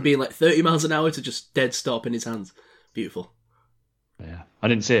goes from being like 30 miles an hour to just dead stop in his hands. Beautiful. Yeah, I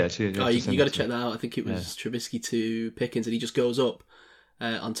didn't see it actually. You got to check that out. I think it was Trubisky to Pickens, and he just goes up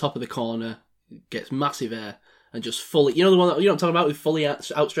on top of the corner, gets massive air, and just fully, the one that I'm talking about, with fully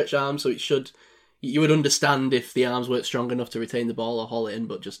outstretched arms. So you would understand if the arms weren't strong enough to retain the ball or haul it in,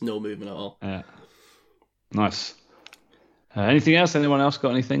 but just no movement at all. Yeah, nice. Anything else? Anyone else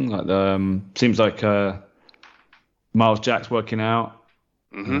got anything? Like seems like Miles Jack's working out.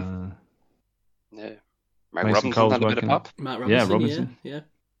 Yeah. Matt Mason Robinson Cole's had a bit of pop. Matt Robinson, Robinson. Yeah.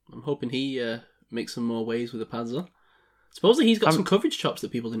 I'm hoping he makes some more waves with the pads on. Supposedly he's got some coverage chops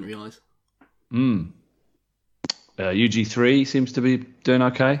that people didn't realise. UG3 seems to be doing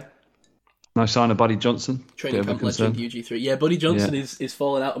okay. No sign of Buddy Johnson. Training camp legend UG3. Yeah, Buddy Johnson is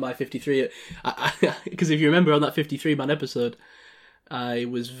falling out of my 53. Because if you remember on that 53-man episode, I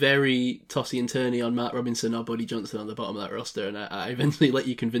was very tossy and turny on Matt Robinson or Buddy Johnson on the bottom of that roster, and I eventually let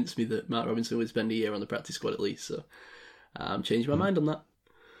you convince me that Matt Robinson would spend a year on the practice squad at least. So I'm changing my mind on that.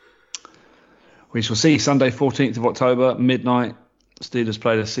 We shall see. Sunday, 14th of October, midnight. Steelers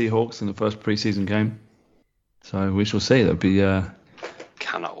play the Seahawks in the first preseason game. So we shall see. That'll be.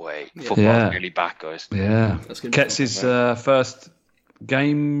 Cannot wait. Football nearly back, guys. Yeah. Ketz's first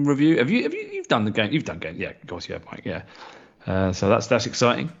game review. You've done the game? You've done game. Yeah, of course you have, Mike. Yeah. So that's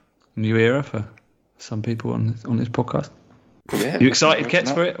exciting. New era for some people on this podcast. Yeah. You excited,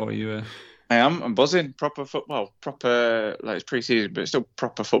 Ketz, for it, or are you? I am. I'm buzzing. Proper football. Proper, like it's pre-season, but it's still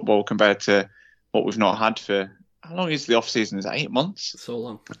proper football compared to what we've not had for How long is the off season? Is it 8 months? So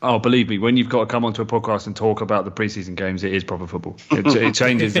long. Oh, believe me, when you've got to come onto a podcast and talk about the preseason games, it is proper football. It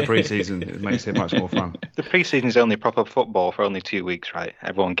changes the preseason. It makes it much more fun. The preseason is only proper football for only 2 weeks, right?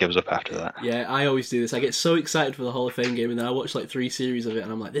 Everyone gives up after that. Yeah, I always do this. I get so excited for the Hall of Fame game, and then I watch like 3 series of it,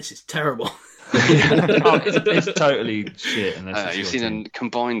 and I'm like, this is terrible. It's totally shit. You've seen a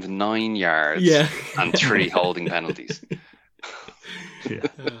combined 9 yards Yeah. and 3 holding penalties. Yeah.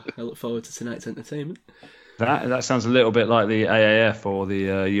 I look forward to tonight's entertainment. That sounds a little bit like the AAF or the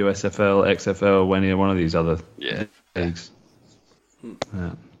USFL, XFL, or any one of these other leagues.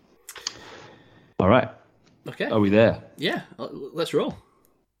 Yeah. All right. Okay. Are we there? Yeah, let's roll.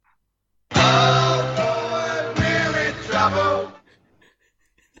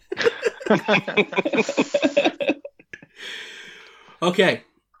 Okay.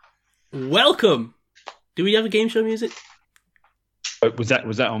 Welcome. Do we have a game show music? Was that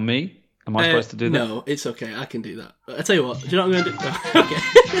on me? Am I supposed to do that? No, it's okay. I can do that. I tell you what. Do you know what I'm going to do? Okay.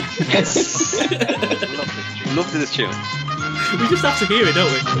 Yes. Love this tune. We just have to hear it,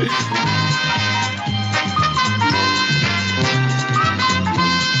 don't we?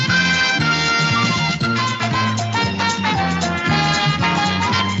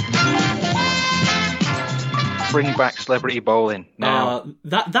 Bring back celebrity bowling now.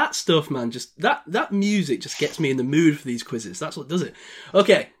 That stuff, man. Just that music just gets me in the mood for these quizzes. That's what does it.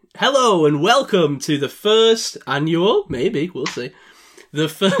 Okay. Hello and welcome to the first annual, maybe we'll see, the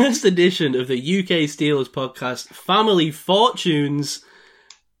first edition of the UK Steelers podcast, Family Fortunes.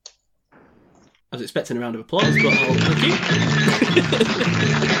 I was expecting a round of applause, but thank you.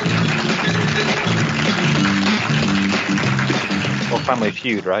 Or Family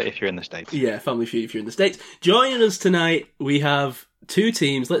Feud, right, if you're in the States. Yeah, Family Feud if you're in the States. Joining us tonight, we have 2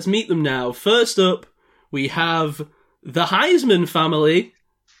 teams. Let's meet them now. First up, we have the Heisman family,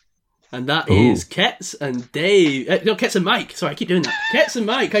 and that is Ketz and Dave. No, Ketz and Mike. Sorry, I keep doing that. Ketz and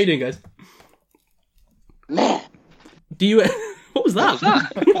Mike. How you doing, guys? Do you... What was that?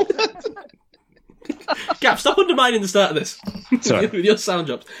 Gav, stop undermining the start of this. Sorry. With your sound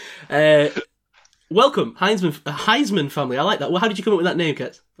drops. Welcome, Heisman family. I like that. Well, how did you come up with that name,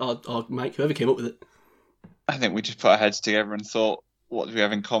 Ketz? Or Mike, whoever came up with it. I think we just put our heads together and thought, what do we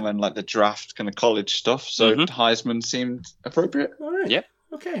have in common? Like the draft kind of college stuff. So Heisman seemed appropriate. All right. Yep.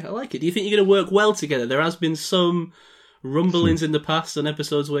 Okay, I like it. Do you think you're going to work well together? There has been some rumblings in the past on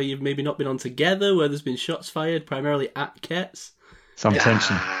episodes where you've maybe not been on together, where there's been shots fired, primarily at Ketz. Some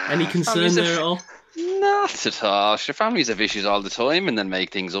tension. Any concern there at all? Not at all. Your families have issues all the time and then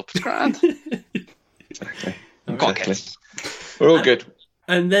make things up. It's grand. Exactly. Okay. We're all good.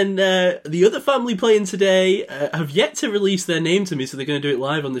 And then the other family playing today have yet to release their name to me, so they're going to do it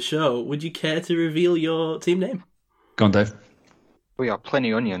live on the show. Would you care to reveal your team name? Go on, Dave. We are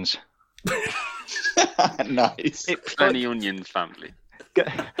Plenty Onions. Nice. Plenty Onion family.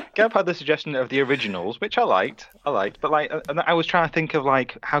 Gav had the suggestion of the originals, which I liked, but like, I was trying to think of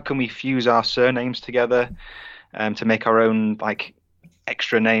like, how can we fuse our surnames together, to make our own like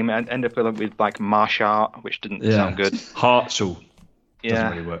extra name, and end up with like Marshart, which didn't sound good. Hartshaw. Doesn't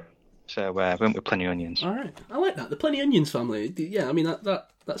really work. So we went with Plenty Onions. All right, I like that. The Plenty Onions family. Yeah, I mean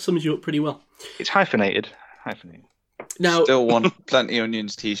that sums you up pretty well. It's hyphenated. Now, still want Plenty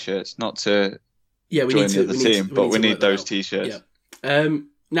Onions t-shirts, not to we join need to the other team, but we need those out. t-shirts. Yeah.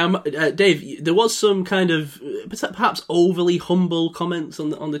 Now, Dave, there was some kind of perhaps overly humble comments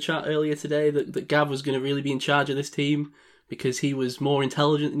on the chat earlier today that Gav was going to really be in charge of this team because he was more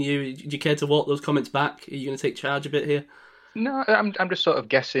intelligent than you. Do you care to walk those comments back? Are you going to take charge a bit here? No, I'm just sort of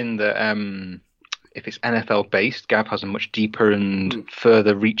guessing that if it's NFL based, Gav has a much deeper and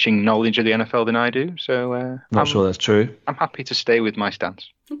further reaching knowledge of the NFL than I do. So Not sure that's true. I'm happy to stay with my stance.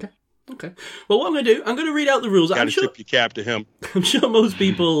 Okay. Well, what I'm going to do, I'm going to read out the rules. Got to tip your cap to him. I'm sure most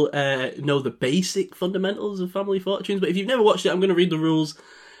people know the basic fundamentals of Family Fortunes, but if you've never watched it, I'm going to read the rules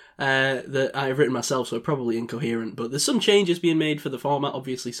that I've written myself, so probably incoherent. But there's some changes being made for the format,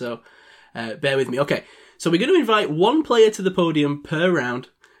 obviously, so bear with me. Okay, so we're going to invite one player to the podium per round.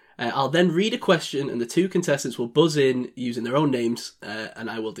 I'll then read a question, and the 2 contestants will buzz in using their own names, and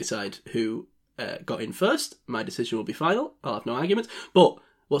I will decide who got in first. My decision will be final. I'll have no arguments. But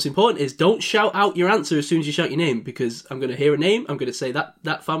what's important is don't shout out your answer as soon as you shout your name, because I'm going to hear a name, I'm going to say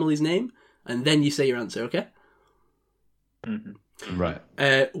that family's name, and then you say your answer, okay? Mm-hmm. Right.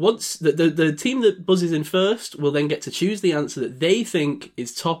 Once the team that buzzes in first will then get to choose the answer that they think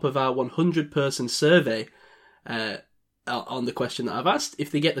is top of our 100-person survey on the question that I've asked.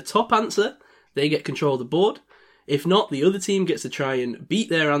 If they get the top answer, they get control of the board. If not, the other team gets to try and beat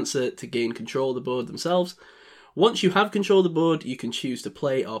their answer to gain control of the board themselves. Once you have control of the board, you can choose to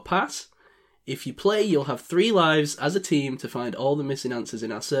play or pass. If you play, you'll have 3 lives as a team to find all the missing answers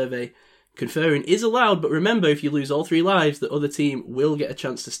in our survey. Conferring is allowed, but remember, if you lose all 3 lives, the other team will get a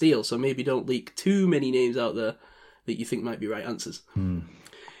chance to steal, so maybe don't leak too many names out there that you think might be right answers.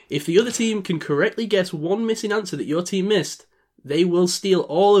 If the other team can correctly guess one missing answer that your team missed, they will steal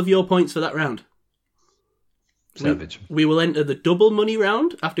all of your points for that round. Savage. We will enter the double money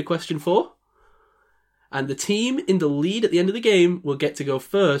round after question 4, and the team in the lead at the end of the game will get to go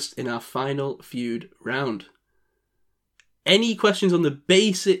first in our final feud round. Any questions on the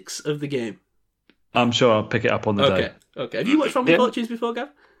basics of the game? I'm sure I'll pick it up on the day. Okay. Have you watched Family Fortunes before, Gav?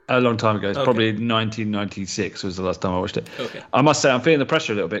 A long time ago. It's probably 1996 was the last time I watched it. Okay. I must say I'm feeling the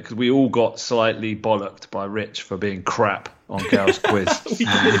pressure a little bit because we all got slightly bollocked by Rich for being crap on Gal's quiz. We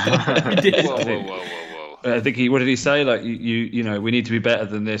did. Whoa. I think what did he say? Like you know, we need to be better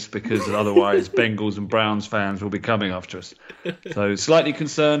than this because otherwise Bengals and Browns fans will be coming after us. So slightly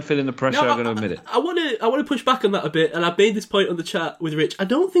concerned, feeling the pressure. I'm going to admit it. I want to push back on that a bit, and I made this point on the chat with Rich. I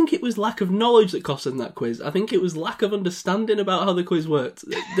don't think it was lack of knowledge that cost us that quiz. I think it was lack of understanding about how the quiz worked.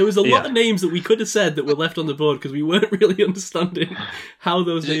 There was a lot of names that we could have said that were left on the board because we weren't really understanding how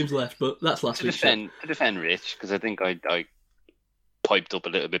those names left. But that's last week's show. To defend Rich, because I think I piped up a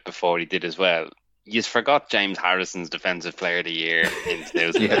little bit before he did as well. You forgot James Harrison's Defensive Player of the Year in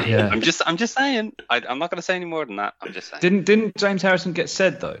 2008. Yeah. I'm just saying. I'm not going to say any more than that. I'm just saying. Didn't James Harrison get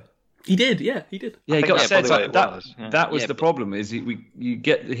said though? He did, yeah, he did. Yeah, he got said. That That was the problem. Is you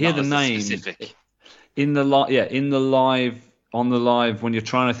hear the name specific. in the live on the live when you're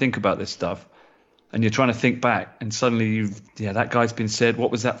trying to think about this stuff, and you're trying to think back, and suddenly that guy's been said. What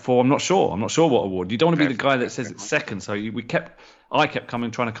was that for? I'm not sure what award. You don't want to be the guy that says it's second. So I kept trying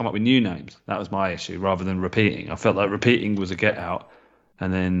to come up with new names. That was my issue, rather than repeating. I felt like repeating was a get out,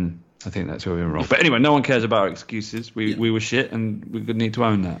 and then I think that's where we were wrong. But anyway, no one cares about our excuses. We were shit, and we need to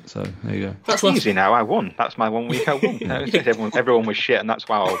own that. So there you go. That's easy now. I won. That's my 1 week. I won. Everyone was shit, and that's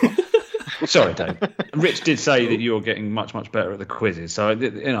why I won. Sorry, Dave. Rich did say that you're getting much better at the quizzes. So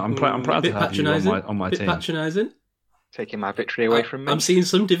I'm proud to have you on my team. Patronising. Taking my victory away from me. I'm seeing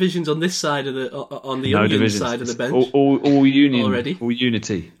some divisions on this side of the onion side of the bench. All union already. All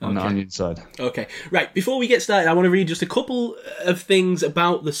unity on the onion side. Okay, right. Before we get started, I want to read just a couple of things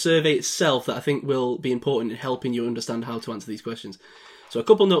about the survey itself that I think will be important in helping you understand how to answer these questions. So a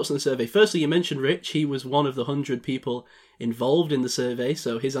couple notes on the survey. Firstly, you mentioned Rich. He was one of the 100 people involved in the survey,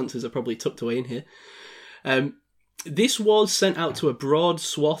 so his answers are probably tucked away in here. This was sent out to a broad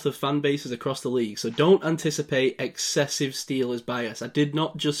swath of fan bases across the league, so don't anticipate excessive Steelers bias. I did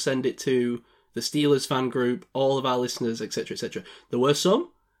not just send it to the Steelers fan group, all of our listeners, etc., etc. There were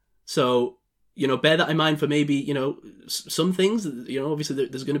some, so bear that in mind for maybe some things. Obviously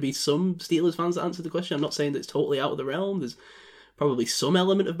there's going to be some Steelers fans that answer the question. I'm not saying that it's totally out of the realm. There's probably some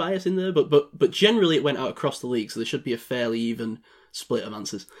element of bias in there, but generally it went out across the league, so there should be a fairly even split of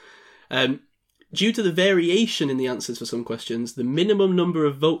answers. Due to the variation in the answers for some questions, the minimum number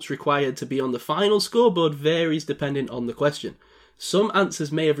of votes required to be on the final scoreboard varies depending on the question. Some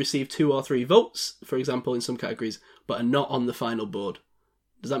answers may have received 2 or 3 votes, for example, in some categories, but are not on the final board.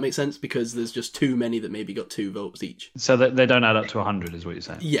 Does that make sense? Because there's just too many that maybe got 2 votes each. So they don't add up to 100, is what you're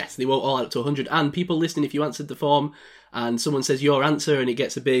saying? Yes, they won't all add up to 100. And people listening, if you answered the form and someone says your answer and it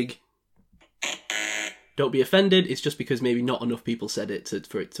gets a big... Don't be offended. It's just because maybe not enough people said it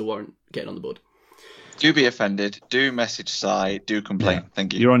for it to warrant getting on the board. Do be offended. Do message Si. Do complain. Yeah.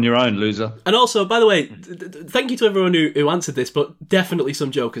 Thank you. You're on your own, loser. And also, by the way, thank you to everyone who answered this, but definitely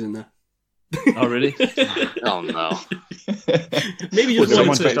some jokers in there. Oh, really? Oh, no. Maybe just someone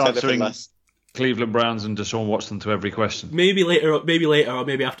one just answering Cleveland Browns and Deshaun Watson to every question. Maybe later, or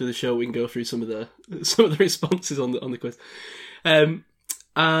maybe after the show, we can go through some of the responses on the quiz.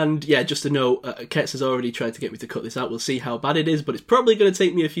 And yeah, just to note, Ketz has already tried to get me to cut this out. We'll see how bad it is, but it's probably going to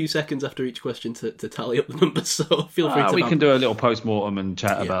take me a few seconds after each question to tally up the numbers. So feel free to. We can do a little post-mortem and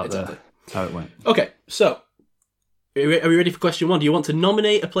chat about how it went. Okay, so are we ready for question 1? Do you want to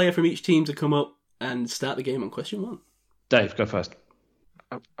nominate a player from each team to come up and start the game on question 1? Dave, go first.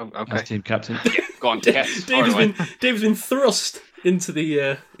 Okay. As team captain. Go on, Ketz. Dave's been thrust into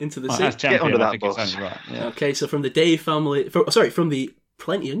the seat. As champion, Get under that I think it's bus. only right. Yeah. Okay, so from the Dave family, from the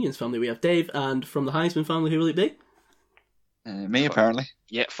Plenty Onions family, we have Dave, and from the Heisman family, who will it be? Me, apparently.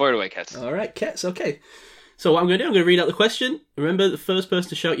 Yeah, fire it away, Ketz. All right, Ketz, okay. So what I'm going to do, I'm going to read out the question. Remember, the first person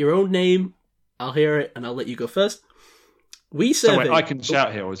to shout your own name, I'll hear it, and I'll let you go first. We surveyed... So wait, I can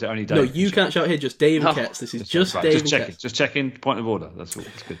shout here, or is it only Dave? No, you can't shout here, just Dave and Ketz. This is just Dave and Ketz. Just checking, point of order. That's all.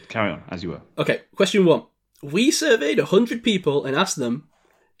 That's good. Carry on, as you were. Okay, question 1. We surveyed 100 people and asked them,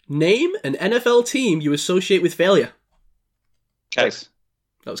 name an NFL team you associate with failure. Case.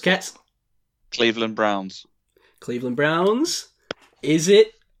 That was Ketz. Cleveland Browns. Cleveland Browns. Is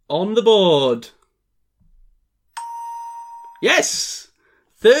it on the board? Yes!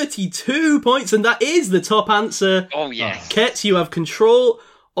 32 points, and that is the top answer. Oh, yes. Kets, you have control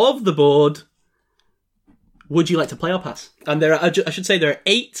of the board. Would you like to play or pass? And there are, I should say there are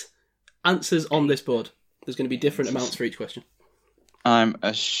 8 answers on this board. There's going to be different amounts for each question. I'm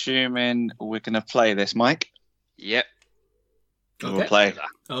assuming we're going to play this, Mike. Yep. We'll play.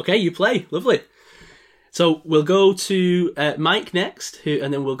 Okay, you play. Lovely. So we'll go to Mike next,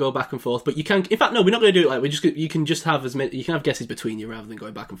 and then we'll go back and forth. But you can, in fact, no, we're not going to do it like you can just have as many. You can have guesses between you rather than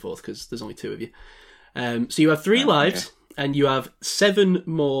going back and forth because there's only 2 of you. So you have 3 lives, and you have 7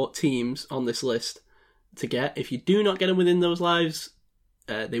 more teams on this list to get. If you do not get them within those lives,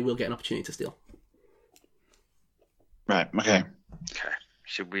 they will get an opportunity to steal. Right. Okay.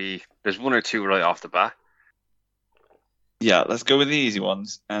 Should we? There's 1 or 2 right off the bat. Yeah, let's go with the easy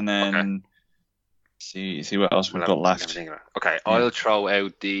ones, and then see what else we've got left. Okay, I'll throw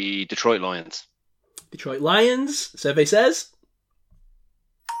out the Detroit Lions. Detroit Lions, survey says.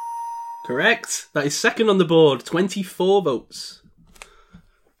 Correct. That is second on the board, 24 votes.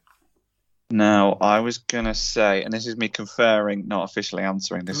 Now, I was going to say, and this is me conferring, not officially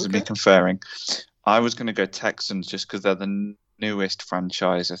answering, this is me conferring. I was going to go Texans just because they're the newest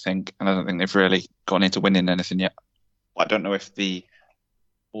franchise, I think, and I don't think they've really gone into winning anything yet. I don't know if the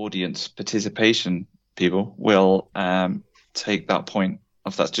audience participation people will take that point,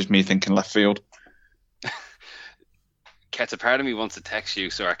 if that's just me thinking left field. Kets, a part of me wants to text you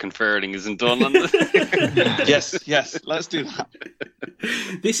so our conferring isn't done on this. Yes, let's do that.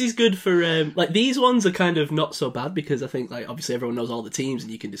 This is good for, like, these ones are kind of not so bad because I think, like, obviously everyone knows all the teams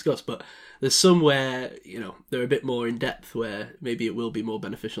and you can discuss, but there's some where, you know, they're a bit more in depth where maybe it will be more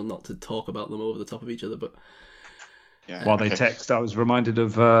beneficial not to talk about them over the top of each other, but... Yeah, while they text, I was reminded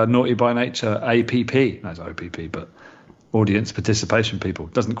of Naughty by Nature APP. That's OPP, but audience participation people.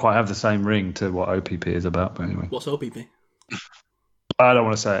 Doesn't quite have the same ring to what OPP is about, but anyway. What's OPP? I don't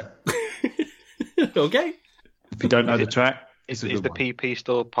want to say it. Okay. If you don't know the track, is the PP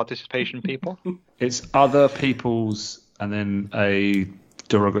still participation people? It's other people's and then a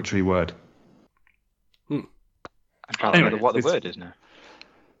derogatory word. I'm trying to remember what the word is now.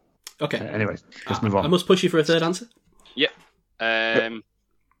 Okay. Anyway, let's move on. I must push you for a third answer. Yep. Are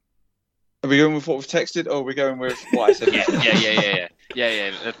we going with what we've texted, or are we going with what I said?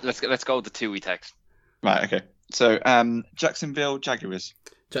 Yeah. Let's go with the 2 we text. Right. Okay. So, Jacksonville Jaguars.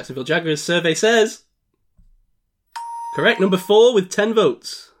 Jacksonville Jaguars survey says correct. Number 4 with 10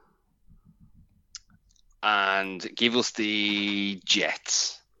 votes. And give us the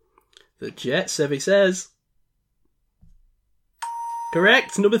Jets. The Jets survey says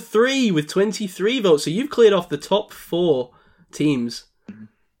correct. Number 3 with 23 votes. So you've cleared off the top 4 teams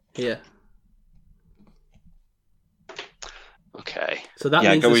here. Okay. So that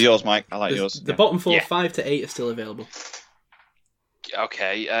means go with yours, Mike. I like yours. The bottom 4, 5 to 8 are still available.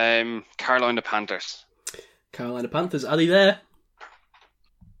 Okay. Carolina Panthers. Carolina Panthers. Are they there?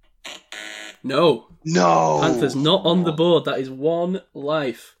 No. Panthers not on the board. That is 1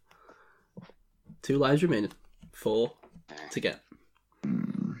 life. 2 lives remaining. 4 to get.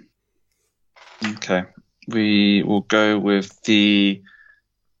 Okay. We will go with the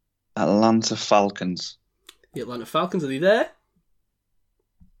Atlanta Falcons. The Atlanta Falcons, are they there?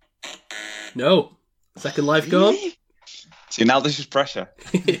 No. Second life gone. See, now this is pressure.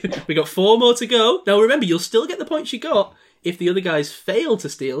 We got 4 more to go. Now remember, you'll still get the points you got if the other guys fail to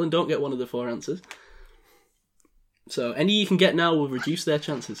steal and don't get one of the 4 answers. So any you can get now will reduce their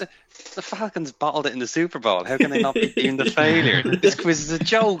chances. The Falcons bottled it in the Super Bowl. How can they not be deemed a failure? This quiz is a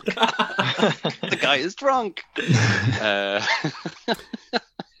joke. The guy is drunk.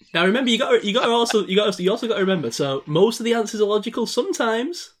 Now remember, you also got to remember. So most of the answers are logical.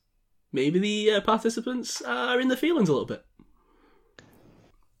 Sometimes, maybe the participants are in the feelings a little bit.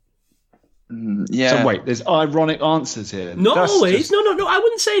 Yeah. So wait, there's ironic answers here. Not always. No. I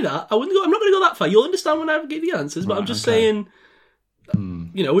wouldn't say that. I'm not going to go that far. You'll understand when I give the answers. But I'm just saying.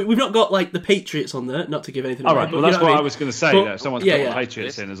 You know, we've not got like the Patriots on there. Not to give anything. All right. Well, that's what I was going to say. But, that someone's put the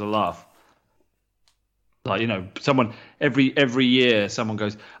Patriots in as a laugh. Like, you know, someone every year someone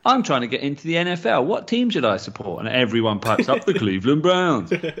goes, I'm trying to get into the NFL. What team should I support? And everyone pipes up the Cleveland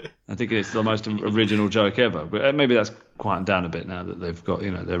Browns. I think it's the most original joke ever. But maybe that's quieting down a bit now that they've got,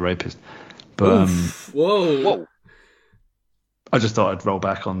 you know, they're rapists. But whoa! I just thought I'd roll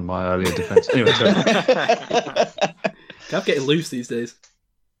back on my earlier defense. Anyway, sorry. I'm getting loose these days.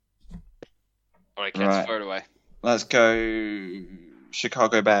 All right, Kets, fire away. Let's go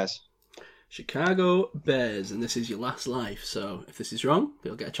Chicago Bears. Chicago Bears, and this is your last life. So if this is wrong,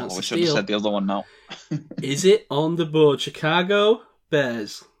 you'll get a chance I to wish I'd have steal. said the other one now. Is it on the board? Chicago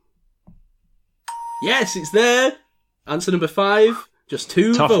Bears. Yes, it's there. Answer number 5. Just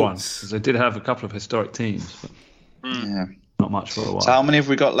 2 Tough one, votes. because they did have a couple of historic teams, but Yeah. not much for a while. So how many have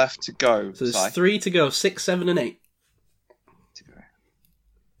we got left to go? So there's Si? 3 to go. 6, 7, and 8. To go.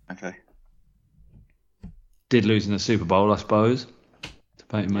 Okay. Did lose in the Super Bowl, I suppose.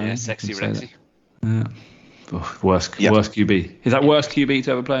 Debate man. Yeah, you sexy can say Rexy. that. Yeah. Oh, worst Yeah. QB. Is that worst QB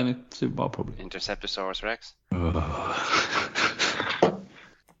to ever play in a Super Bowl? Probably. Interceptosaurus Rex. Oh.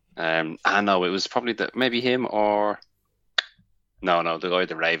 I know it was probably maybe him or no, the guy at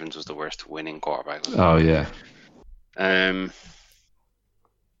the Ravens was the worst winning quarterback. Oh yeah.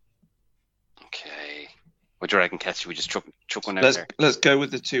 Okay. What do you reckon, Ketch? Should we just chuck one out there? Let's go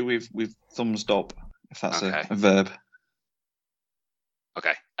with the 2 we've thumbs up, if that's Okay. a verb.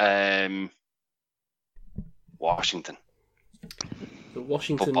 Okay. Washington The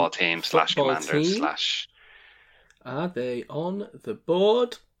Washington football team / football Commanders team. / Are they on the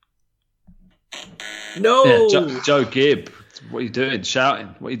board? No! Yeah, Joe Gibb. What are you doing? Shouting.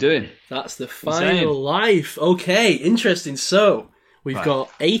 What are you doing? That's the Insane. final life. Okay, interesting. So, we've Right. got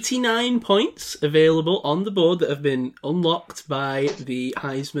 89 points available on the board that have been unlocked by the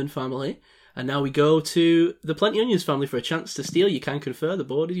Heisman family. And now we go to the Plenty Onions family for a chance to steal. You can confer. The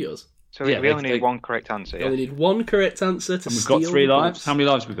board is yours. So Yeah, we only they- need one correct answer. You Yeah? only need one correct answer to And we've steal. got 3 the lives. points. How many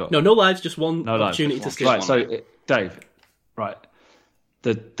lives we got? No lives, just one No lives. opportunity to steal. Right. So, Dave. Right.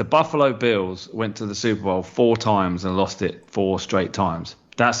 The Buffalo Bills went to the Super Bowl 4 times and lost it 4 straight times.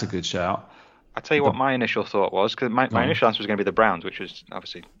 That's a good shout. I'll tell you what my initial thought was, because my Go on. initial answer was going to be the Browns, which was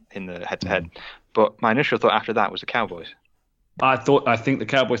obviously in the head-to-head. But my initial thought after that was the Cowboys. I think the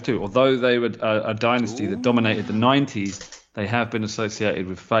Cowboys too. Although they were a dynasty that dominated the 90s, they have been associated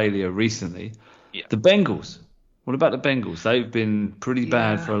with failure recently. Yeah. The Bengals. What about the Bengals? They've been pretty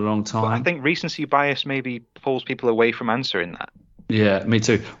bad Yeah, for a long time. But I think recency bias maybe pulls people away from answering that. Yeah, me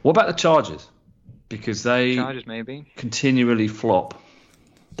too. What about the Chargers? Because they Chargers maybe. continually flop.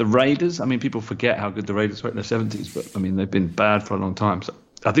 The Raiders, I mean, people forget how good the Raiders were in the 70s, but I mean, they've been bad for a long time. So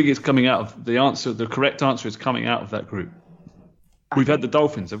I think it's coming out of the correct answer is coming out of that group. We've had the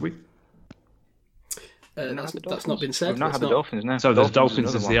Dolphins, have we? That's not been said. We've not That's had the Dolphins now. So there's Dolphins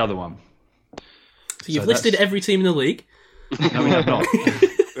another as one. the other one. So you've So listed that's- every team in the league. No, we have not.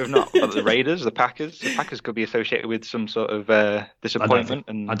 We've not. But the Raiders, the Packers. The Packers could be associated with some sort of disappointment.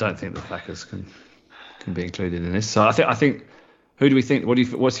 I don't think the Packers can be included in this. So I think. Who do we think?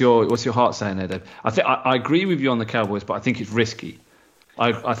 What's your heart saying there, Dave? I agree with you on the Cowboys, but I think it's risky.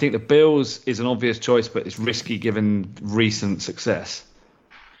 I think the Bills is an obvious choice, but it's risky given recent success.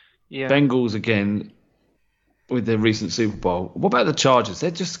 Yeah. Bengals again with their recent Super Bowl. What about the Chargers? They're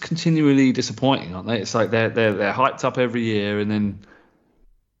just continually disappointing, aren't they? It's like they're hyped up every year and then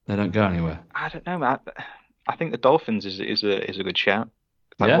they don't go anywhere. I don't know, Matt. I think the Dolphins is a good shout.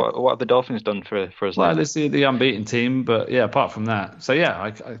 Like, Yeah? what have the Dolphins done for us? Well, lately? it's the unbeaten team, but yeah, apart from that. So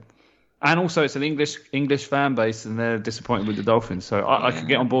yeah, and also it's an English fan base, and they're disappointed with the Dolphins. So I could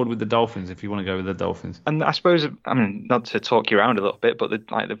get on board with the Dolphins if you want to go with the Dolphins. And I suppose, I mean, not to talk you around a little bit, but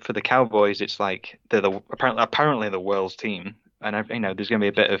for the Cowboys, it's like they're apparently the world's team, and there's going to be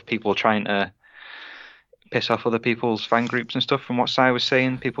a bit of people trying to piss off other people's fan groups and stuff. From what Si was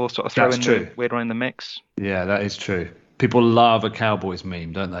saying, people sort of throwing the weird one in the mix. Yeah, that is true. People love a Cowboys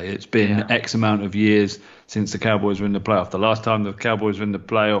meme, don't they? It's been X amount of years since the Cowboys were in the playoff. The last time the Cowboys were in the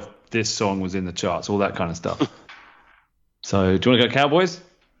playoff, this song was in the charts, all that kind of stuff. So, do you want to go Cowboys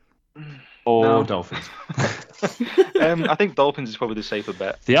or No. Dolphins? I think Dolphins is probably the safer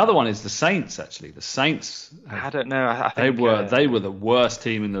bet. The other one is the Saints. Actually, the Saints. I don't know. I They think, they were the worst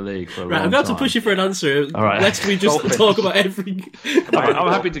team in the league for a Right, long I'm going to time. push you for an answer. All right. Lest we just Dolphins. talk about every. I'm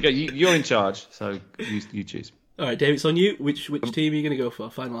happy to go. You're in charge, so you choose. All right, Dave, it's on you. Which team are you going to go for?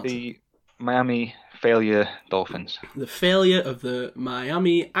 Final answer. the Miami failure Dolphins. The failure of the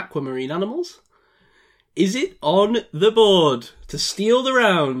Miami Aquamarine Animals. Is it on the board to steal the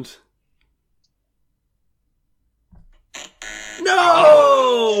round?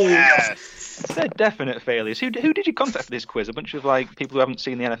 No! They're definite failures. Who did you contact for this quiz? A bunch of people who haven't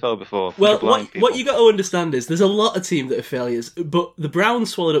seen the NFL before. Well, blind what people. you got to understand is there's a lot of teams that are failures, but the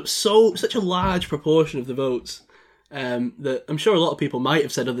Browns swallowed up such a large proportion of the votes that I'm sure a lot of people might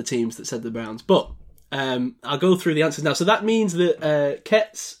have said other teams that said the Browns. But I'll go through the answers now. So that means that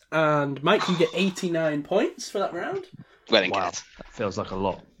Ketz and Mike, you get 89 points for that round. Well, in Wow, Kent. that feels like a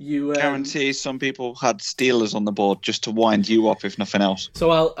lot. You Guarantee some people had Steelers on the board just to wind you up, if nothing else.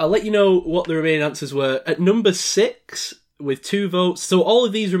 So I'll let you know what the remaining answers were. At number 6, with 2 votes. So all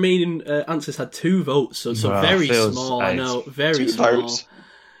of these remaining answers had 2 votes. So Wow, very feels small. I eight. know, very 2 small. votes.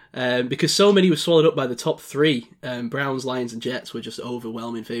 Because so many were swallowed up by the top 3. Browns, Lions, and Jets were just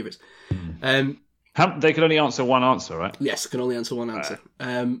overwhelming favourites. They could only answer one answer, right? Yes, I can only answer one answer.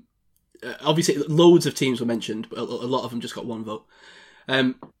 Obviously, loads of teams were mentioned, but a lot of them just got 1 vote.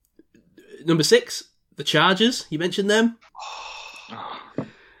 Number 6, the Chargers. You mentioned them.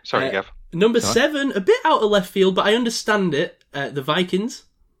 Sorry, Gav. Number 7, a bit out of left field, but I understand it. The Vikings.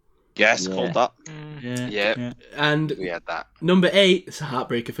 Yes, called that. Yeah. And We had that. number 8, it's a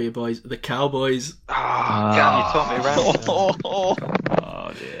heartbreaker for you boys, the Cowboys. Gav, you taught me around.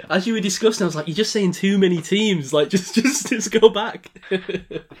 Oh dear. As you were discussing, I was like, you're just saying too many teams. Like, just go back. I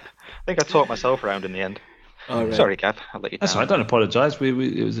think I taught myself around in the end. All right. Sorry, Gav. I'll let you down. That's all right. Don't apologise.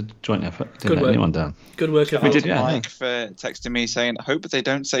 It was a joint effort. Didn't Good let work. anyone down. Good work, We everyone. did, yeah. Mike for texting me saying, I hope they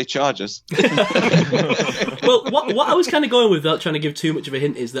don't say Chargers. Well, what I was kind of going with, without trying to give too much of a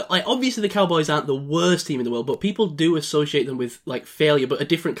hint, is that like obviously the Cowboys aren't the worst team in the world, but people do associate them with like failure, but a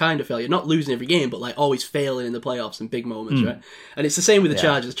different kind of failure. Not losing every game, but like always failing in the playoffs in big moments, right? And it's the same with the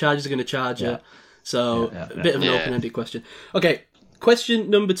Chargers. The Chargers are going to charge you. So a bit of an open-ended question. Okay, question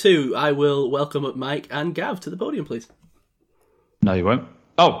number 2. I will welcome up Mike and Gav to the podium, please. No, you won't.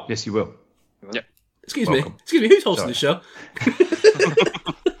 Oh, yes, you will. Excuse Welcome. me. Excuse me. Who's hosting the show?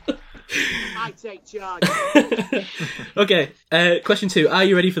 I take charge. Okay. Question 2. Are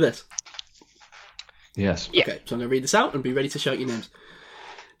you ready for this? Yes. Okay, so I'm going to read this out and be ready to shout your names.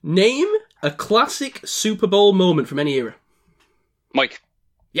 Name a classic Super Bowl moment from any era. Mike.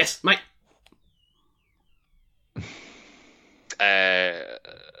 Yes, Mike.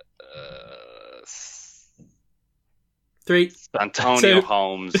 3. Antonio Two.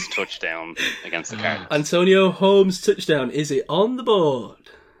 Holmes touchdown against the Cardinals. Antonio Holmes touchdown. Is it on the board?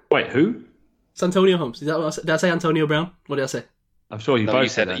 Wait, who? It's Antonio Holmes. Is that what I said? Did I say Antonio Brown? What did I say? I'm sure you No, both you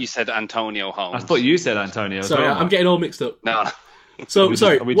said that. you said Antonio Holmes. I thought you said Antonio. as Sorry, well, I'm Mike. getting all mixed up. No. So, we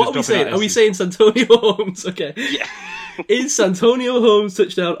sorry, just- are we what just are we dropping saying? out Are we S's? saying Santonio Holmes? Okay. Yeah. Is Santonio Holmes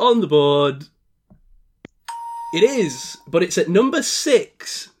touchdown on the board? It is, but it's at number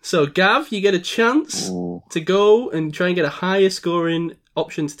 6. So, Gav, you get a chance to go and try and get a higher scoring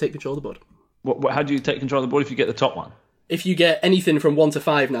option to take control of the board. How do you take control of the board if you get the top one? If you get anything from 1 to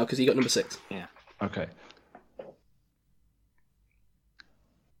 5 now, because you got number 6. Okay.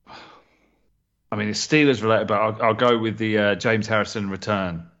 I mean, it's Steelers related, but I'll go with the James Harrison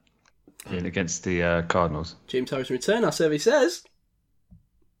return in against the Cardinals. James Harrison return, our survey says.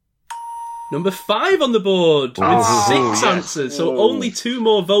 Number 5 on the board with 6 answers. So only 2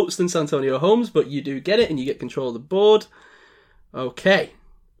 more votes than Santonio Holmes, but you do get it and you get control of the board. Okay.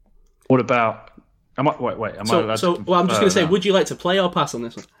 What about? Am I allowed So to I'm just going to confirm say, now? would you like to play or pass on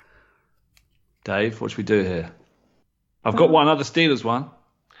this one? Dave, what should we do here? I've got one other Steelers one.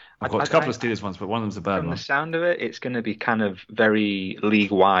 I've got a couple of Steelers ones, but one of them's a bad From one. the sound of it, it's going to be kind of very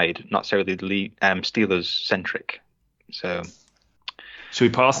league-wide, not necessarily Steelers-centric. So, Should we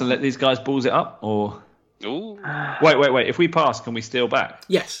pass and let these guys balls it up, or Ooh. wait? If we pass, can we steal back?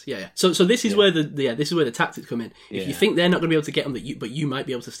 Yes, yeah. So this is where this is where the tactics come in. If you think they're not going to be able to get them, but you might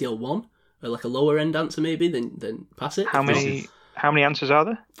be able to steal one, or like a lower end answer maybe, then pass it. how many answers are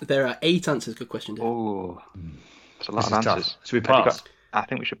there? There are 8 answers. Good question, Dave. Oh, that's a lot This of is tough. answers. Should we Have you pass? I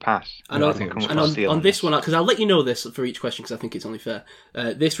think we should pass. And I on, think we should and pass. on this one, because I'll let you know this for each question because I think it's only fair.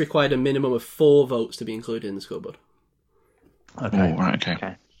 This required a minimum of 4 votes to be included in the scoreboard. Okay. Right,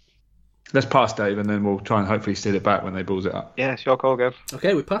 okay. Let's pass, Dave, and then we'll try and hopefully steal it back when they balls it up. Yeah, it's your call, Gav.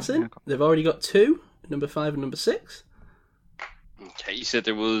 Okay, we're passing. They've already got 2, number 5 and number 6. Okay, you said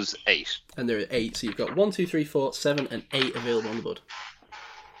there was 8. And there are 8, so you've got 1, 2, 3, 4, 7, and 8 available on the board.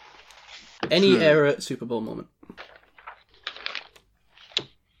 Any era Super Bowl moment.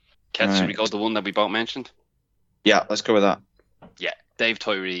 Kat, should we Right. go with the one that we both mentioned? Yeah, let's go with that. Yeah, Dave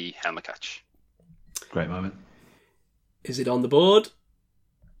Tyree, helmet catch. Great moment. Is it on the board?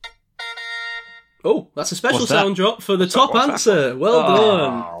 Oh, that's a special What's that? sound drop for the top answer. Well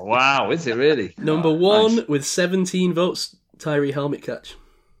done. Oh, wow. Is it really? Number 1 with 17 votes, Tyree helmet catch.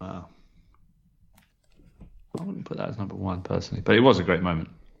 Wow. I wouldn't put that as number 1 personally, but it was a great moment.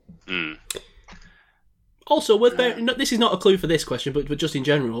 Also, worth bearing, this is not a clue for this question, but just in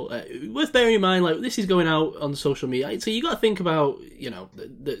general, worth bearing in mind, like this is going out on social media, so you got to think about,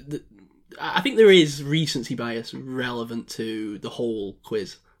 I think there is recency bias relevant to the whole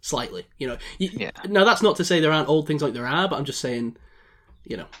quiz, slightly. Now that's not to say there aren't old things like there are, but I'm just saying,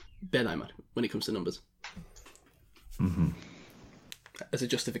 bear that in mind when it comes to numbers. Mm-hmm. As a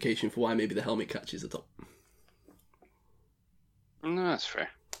justification for why maybe the helmet catch is the top. No, that's fair.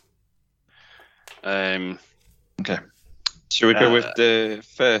 Okay. Should we go with the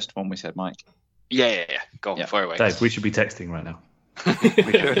first one we said, Mike? Yeah. Go fire away. Dave, we should be texting right now.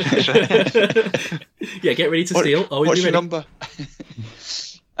 We should. Yeah, get ready to steal. Always What's be your ready. number?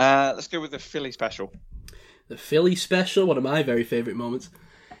 Let's go with the Philly special. The Philly special, one of my very favourite moments.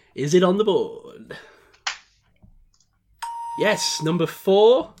 Is it on the board? Yes, number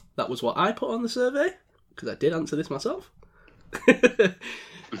 4. That was what I put on the survey, because I did answer this myself.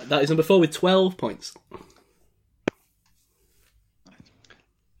 That is number 4 with 12 points.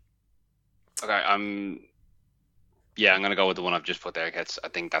 Okay, I'm going to go with the one I've just put there. I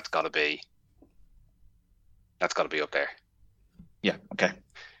think that's got to be up there. Yeah, okay.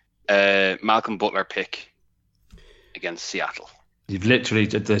 Malcolm Butler pick against Seattle. You've literally,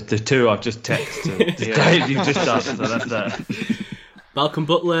 the two I've just texted. Dave, you've just done, so that's that. Malcolm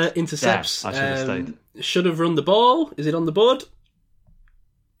Butler intercepts. Damn, I should have stayed. Should have run the ball. Is it on the board?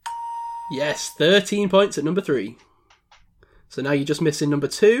 Yes, 13 points at number 3. So now you're just missing number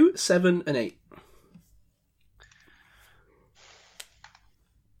 2, 7, and 8.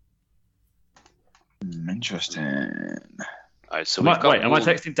 Interesting. All right, so am I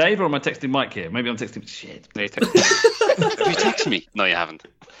texting Dave or am I texting Mike here? Maybe I'm texting... Shit. Have you texted me? No, you haven't.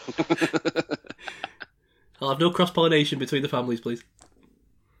 I'll have no cross-pollination between the families, please.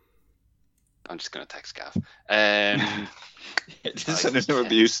 I'm just going to text Gav. This is no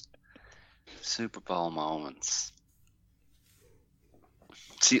abuse. Super Bowl moments.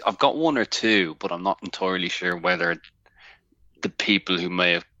 See, I've got 1 or 2, but I'm not entirely sure whether the people who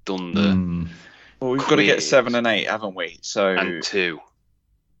may have done the... Well, we've got to get 7 and 8, haven't we? So And 2.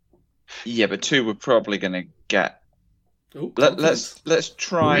 Yeah, but 2 we're probably going to get. Oh, Let's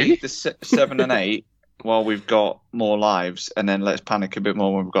try Really? the 7 and 8 while we've got more lives, and then let's panic a bit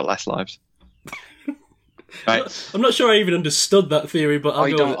more when we've got less lives. Right. I'm not sure I even understood that theory, but I'll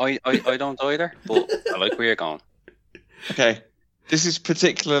I go don't. with it. I don't either. But I like where you're going. Okay. This is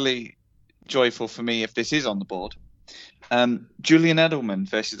particularly joyful for me if this is on the board. Julian Edelman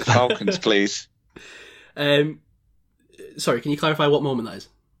versus the Falcons, please. Sorry, can you clarify what moment that is?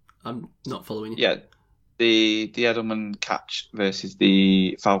 I'm not following you. Yeah. The Edelman catch versus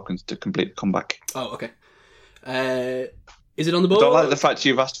the Falcons to complete the comeback. Oh, okay. Is it on the I board? don't like the fact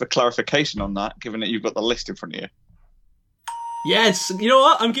you've asked for clarification on that, given that you've got the list in front of you. Yes, you know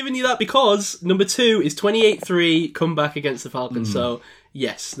what? I'm giving you that because number 2 is 28-3 comeback against the Falcons. So,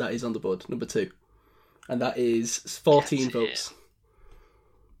 yes, that is on the board, number 2. And that is 14 votes.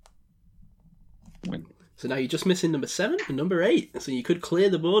 Win. So now you're just missing number 7 and number 8. So you could clear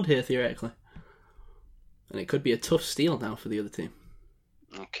the board here, theoretically. And it could be a tough steal now for the other team.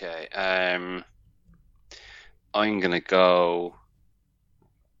 Okay. I'm gonna go.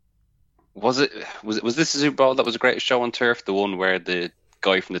 Was this the Super Bowl that was the greatest show on turf? The one where the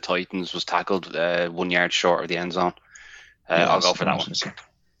guy from the Titans was tackled 1 yard short of the end zone. I'll go for that one.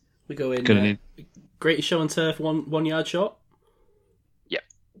 We go in. Greatest show on turf, 1 yard short. Yep.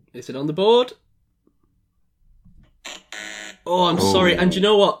 Is it on the board? Oh, I'm sorry. And you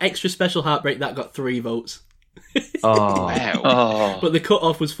know what? Extra special heartbreak, that got 3 votes. Oh. Wow. Oh. But the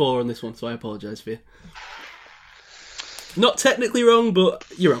cut-off was 4 on this one, so I apologise for you. Not technically wrong, but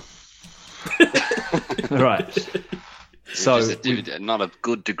you're wrong. Right. So Not a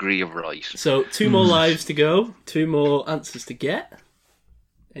good degree of right. So 2 more lives to go. 2 more answers to get.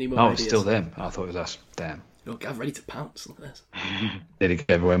 Any more it's ideas? still them. I thought it was us. Damn. Oh, I'm ready to pounce. Look at this. Nearly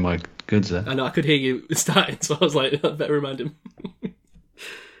gave away my goods there. I know, I could hear you starting, so I was like, I better remind him.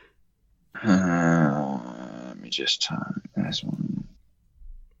 Let me just type this one.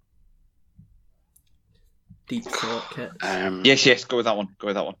 Deep thought, Kit. Yes, go with that one.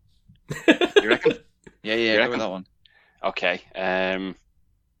 You reckon? Yeah, go with that one. Okay.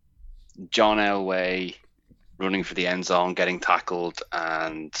 John Elway running for the end zone, getting tackled,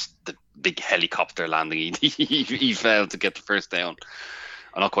 and the big helicopter landing. He failed to get the first down.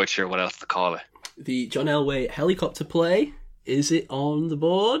 I'm not quite sure what else to call it. The John Elway helicopter play. Is it on the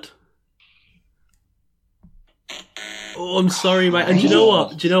board? Oh, I'm sorry, mate. And do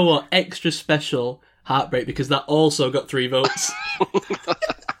you know what? Extra special heartbreak, because that also got 3 votes.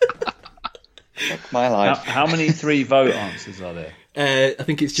 My life. How many 3 vote answers are there? I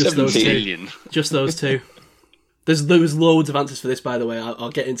think it's just those 2. Million. Just those 2. There's loads of answers for this, by the way. I'll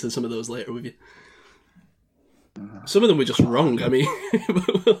get into some of those later with you. Some of them were just wrong. I mean,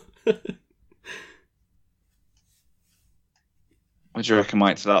 what do you reckon,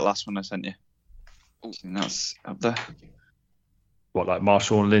 Mike, to that last one I sent you? I think that's up there. What, like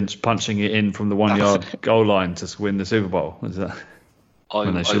Marshawn Lynch punching it in from the 1 yard goal line to win the Super Bowl? Is that? I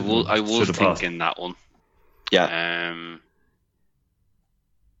was thinking that one. Yeah.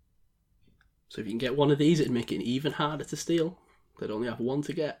 So if you can get one of these, it'd make it even harder to steal. They'd only have one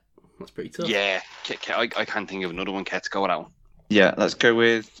to get. That's pretty tough. Yeah, I can't think of another one. Let's go with that one. Yeah, let's go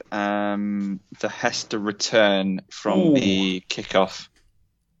with the Hester return from the kickoff.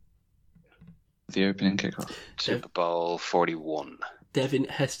 The opening kickoff. Super Bowl 41. Devin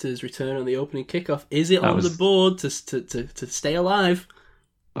Hester's return on the opening kickoff. Is it on the board to stay alive?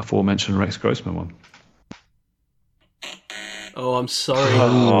 Aforementioned Rex Grossman one. Oh, I'm sorry.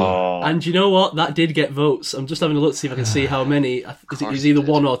 And you know what? That did get votes. I'm just having a look to see if I can see how many. It was either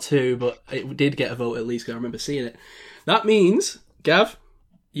one or two, but it did get a vote at least, because I remember seeing it. That means, Gav,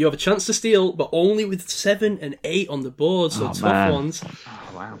 you have a chance to steal, but only with 7 and 8 on the board, so tough ones.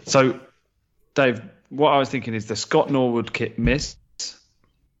 Oh, wow. So, Dave, what I was thinking is the Scott Norwood kit miss,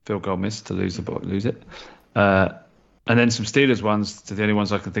 field goal miss to lose it. And then some Steelers ones, to the only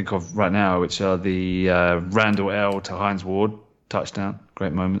ones I can think of right now, which are the Randall L to Hines Ward touchdown,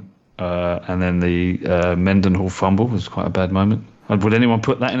 great moment. And then the Mendenhall fumble was quite a bad moment. Would anyone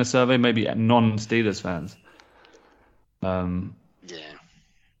put that in a survey? Maybe non-Steelers fans. Yeah.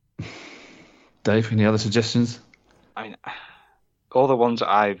 Dave, any other suggestions? I mean, all the ones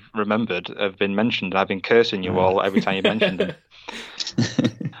I've remembered have been mentioned. I've been cursing you all every time you mentioned them.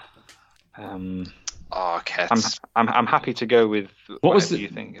 Kets. I'm happy to go with what was you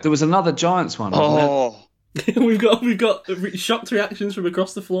think. There was another Giants one. Wasn't we've got shocked reactions from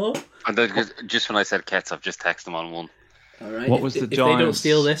across the floor. And just when I said Kets, I've just texted them on one. All right. What was the If Giants? they don't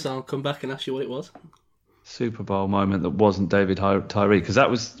steal this, I'll come back and ask you what it was. Super Bowl moment that wasn't David Tyree, because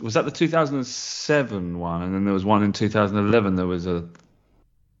that was that the 2007 one, and then there was one in 2011. There was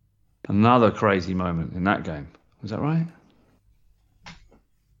another crazy moment in that game. Was that right?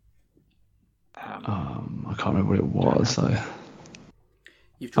 I can't remember what it was. So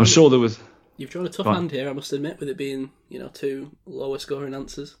I'm sure there was. You've drawn a tough hand here, I must admit, with it being 2 lower scoring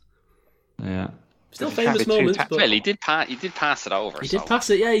answers. Yeah. Still famous moments, but well, he did pass it over. He did pass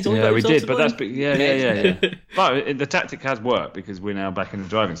it, yeah. He's only we did, but that's yeah. But the tactic has worked because we're now back in the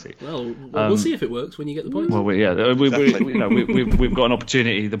driving seat. Well, we'll see if it works when you get the points. Well, we've got an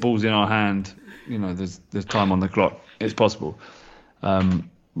opportunity. The ball's in our hand. There's time on the clock. It's possible.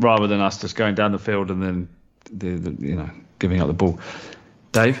 Rather than us just going down the field and then giving up the ball.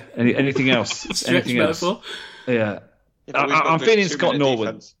 Dave, anything else? Anything else? Yeah. I'm feeling Scott Norwood.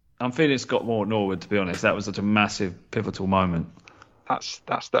 Defense. I'm feeling Scott Norwood, to be honest. That was such a massive, pivotal moment. That's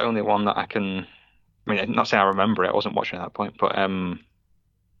the only one that I can. I mean, not saying I remember it. I wasn't watching at that point, but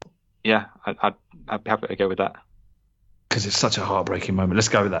yeah, I'd be happy to go with that. Because it's such a heartbreaking moment. Let's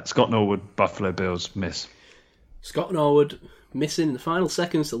go with that. Scott Norwood, Buffalo Bills miss. Scott Norwood missing in the final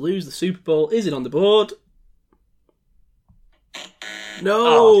seconds to lose the Super Bowl. Is it on the board?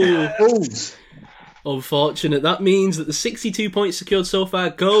 No. Unfortunate. That means that the 62 points secured so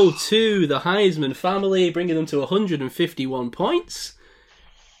far go to the Heisman family, bringing them to 151 points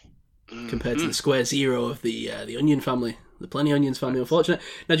compared to the square zero of the Onion family, the Plenty Onions family. Unfortunate.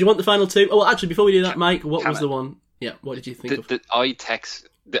 Now, do you want the final two? Oh, well, actually, before we do that, Mike, what was the one? Yeah, what did you think of?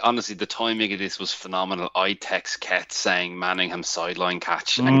 Honestly, the timing of this was phenomenal. I text Ket saying Manningham sideline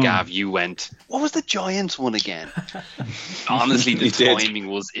catch, and Gav, you went, what was the Giants one again? Honestly, the timing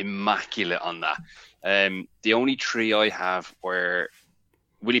was immaculate on that. The only three I have were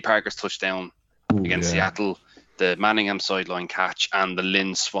Willie Parker's touchdown against Seattle, the Manningham sideline catch, and the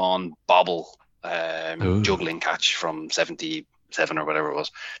Lynn Swan bobble juggling catch from 77 or whatever it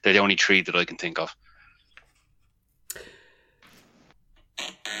was. They're the only three that I can think of.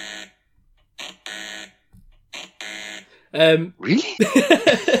 Really?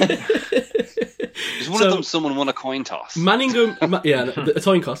 Is one of them someone won a coin toss? Manningham, a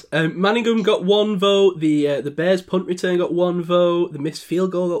coin toss. Manningham got 1 vote. The Bears punt return got 1 vote. The missed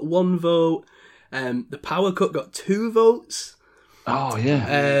field goal got 1 vote. The power cut got 2 votes. Oh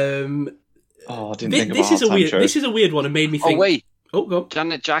yeah. I didn't think this is a weird. This is a weird one. It made me think. Oh wait. Oh, go on.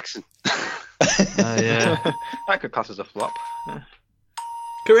 Janet Jackson. Yeah. That could class as a flop.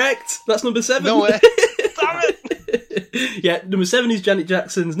 Correct. That's number 7. No way. Damn it. Yeah, number 7 is Janet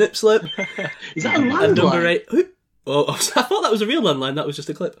Jackson's Nip Slip. Is that a landline? And number 8. Oh, I thought that was a real landline. That was just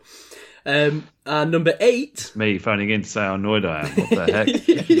a clip. And number 8. Me phoning in to say how annoyed I am. What the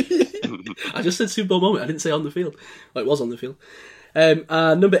heck? I just said Super Bowl moment. I didn't say on the field. Well, it was on the field. And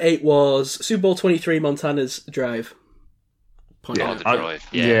number 8 was Super Bowl 23, Montana's drive. The drive.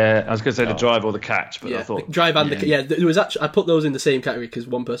 I was going to say the drive or the catch, but I thought the drive and the there was actually I put those in the same category because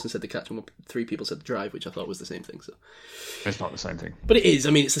one person said the catch and 3 people said the drive, which I thought was the same thing. So it's not the same thing, but it is. I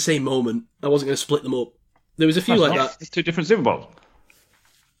mean, it's the same moment. I wasn't going to split them up. There was a few like that. It's 2 different Super Bowls.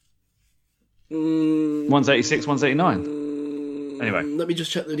 One's 86, one's 89. Anyway. Let me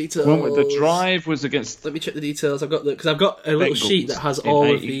just check the details. Well, the drive was against. Let me check the details. I've got a little sheet that has in all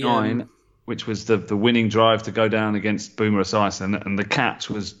 89, of the. which was the winning drive to go down against Boomer Esiason, and the catch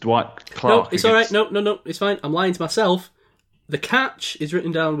was Dwight No, Clark. it's all right. No, it's fine. I'm lying to myself. The catch is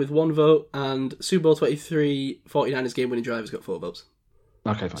written down with 1 vote, and Super Bowl 23 49ers game-winning drive has got 4 votes.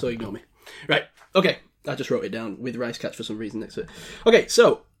 Okay, fine. So ignore me. Right. Okay. I just wrote it down with Rice Catch for some reason next to it. Okay,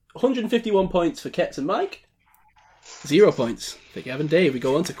 so 151 points for Ketz and Mike. 0 points for Gavin Dave. We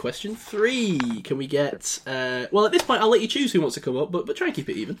go on to question 3. Can we get... well, at this point, I'll let you choose who wants to come up, but try and keep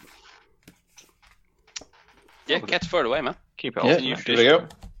it even. Yeah, Ket's further away, man. Keep it Yeah, all. here we go.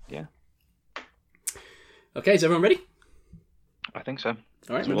 Yeah, Okay, is everyone ready? I think so.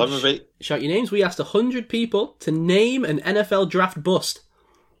 All right. 11 of 8. Shout your names. We asked 100 people to name an NFL draft bust.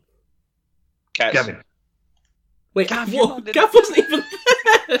 Cats. Gavin. Wait, Gav, you're what? not- Gav wasn't even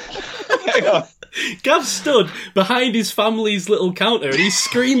there. Hang on. Gav stood behind his family's little counter and he's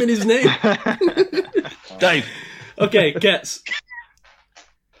screaming his name. Dave. Okay, Ketz.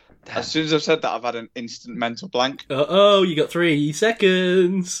 As soon as I've said that, I've had an instant mental blank. Uh-oh, you got 3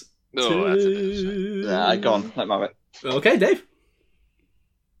 seconds. No, that's a bit Nah, go on. Let me have it. Okay, Dave.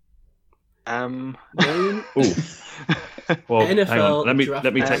 Ooh. Well, hang NFL on. draft-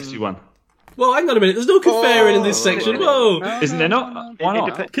 Let me text you one. Well, hang on a minute. There's no conferring in this section. Whoa. Isn't there not? Why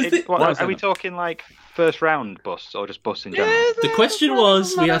not? Why is Are we that? talking like first round busts or just busts in general? The question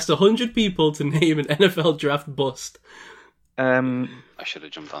was, we asked 100 people to name an NFL draft bust. Um, I should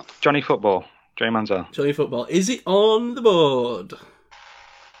have jumped on. Johnny Football, Johnny Manziel. Johnny Football. Is it on the board?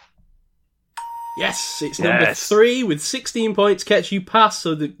 Yes, it's number Yes. 3 with 16 points. Catch, you pass,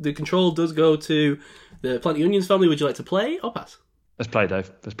 so the control does go to the Plenty Onions family. Would you like to play or pass? Let's play,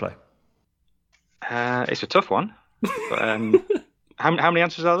 Dave. Let's play. It's a tough one. But, how many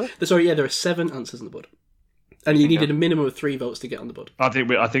answers are there? Sorry, yeah, there are 7 answers on the board. And you needed a minimum of 3 votes to get on the board. I think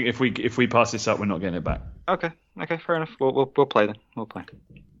if we pass this up, we're not getting it back. Okay, fair enough. We'll play then. We'll play.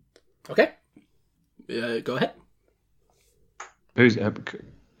 Okay. Go ahead. Who's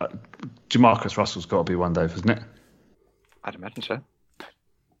Jamarcus Russell's got to be one, Dave, isn't it? I'd imagine so.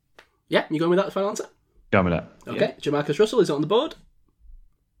 Yeah, you going with that the final answer? Go with that. Okay, Jamarcus Russell is on the board.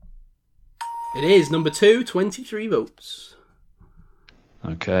 It is number 2, 23 votes.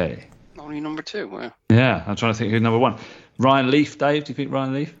 Okay. Only number 2. Wow. Yeah, I'm trying to think who's number 1. Ryan Leaf, Dave. Do you think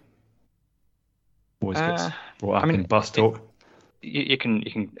Ryan Leaf? Always gets brought up in bus talk. You can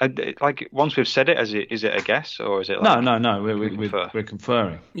like once we've said it, is it a guess or is it? No. Like, We're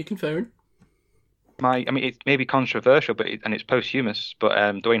conferring. You conferring? It may be controversial, but it's posthumous. But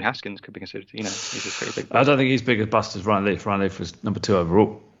Dwayne Haskins could be considered. He's a pretty big. I don't think he's big as bust as Ryan Leaf. Ryan Leaf was number 2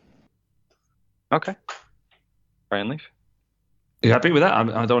 overall. Okay. Ryan Leaf. Are you happy with that?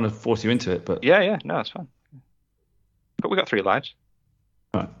 I don't want to force you into it, but Yeah, no, that's fine. But we got 3 lives.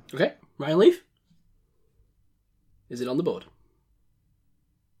 right. Okay, Ryan Leaf. Is it on the board?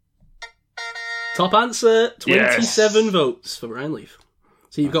 Top answer, 27 votes for Ryan Leaf.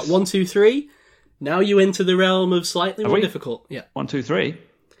 So you've got 1, 2, 3. Now you enter the realm of slightly more we? difficult. Yeah. 1, 2, 3.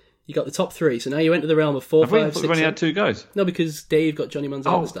 You got the top 3, so now you enter the realm of 4, Have we? 5, I thought 6, we've only 7. had 2 goes. No, because Dave got Johnny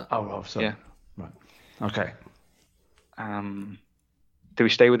Manziel as that. Sorry. Yeah. Right. Okay. Do we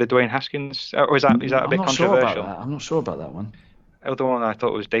stay with the Dwayne Haskins? Or is that a bit I'm not sure controversial? about that. I'm not sure about that one. The other one I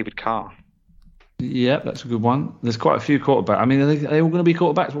thought was David Carr. Yeah, that's a good one. There's quite a few quarterbacks. I mean, are they all going to be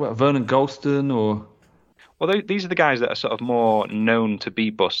quarterbacks? What about Vernon Golston or? Well, these are the guys that are sort of more known to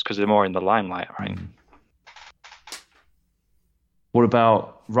be busts because they're more in the limelight, right? What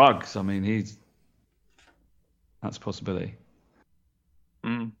about Ruggs? I mean, that's a possibility.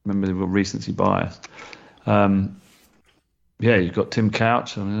 Remember, they've got recency bias. Yeah, you've got Tim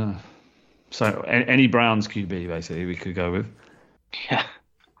Couch. I mean, so any Browns QB basically we could go with. Yeah.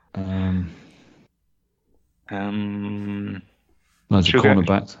 Loads of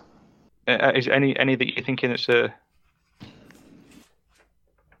cornerbacks. Is any that you're thinking it's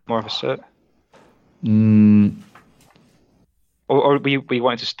more of a cert? Or we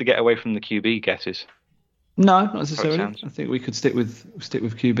wanted to get away from the QB guesses? No, not necessarily. I think we could stick with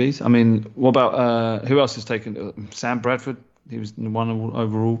QBs. I mean, what about who else has taken Sam Bradford? He was the one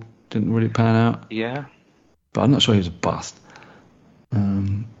overall. Didn't really pan out. Yeah, but I'm not sure he was a bust. All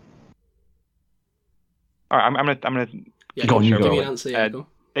right, I'm gonna. Yeah, go on, you give go. me an answer. Yeah, go.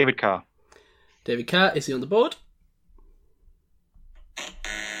 David Carr. David Carr, is he on the board?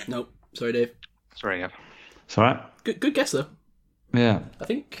 Nope. Sorry, Dave. Sorry, Gav. It's all right. Good guess though. Yeah. I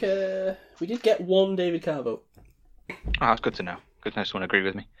think we did get 1 David Carr vote. Oh, that's good to know. Good to know someone agreed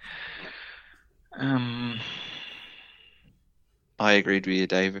with me. I agreed with you,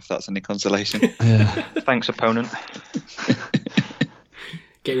 Dave, if that's any consolation. Yeah. Thanks, opponent.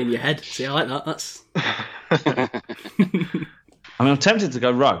 getting in your head. See, I like that. That's. I mean, I'm tempted to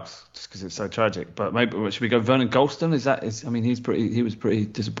go Ruggs just because it's so tragic. But maybe should we go Vernon Golston? I mean, he was pretty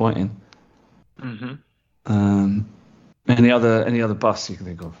disappointing. Mm-hmm. Any other busts you can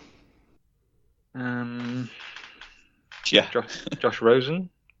think of? Yeah. Josh Rosen.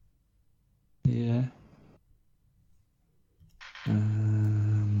 Yeah. A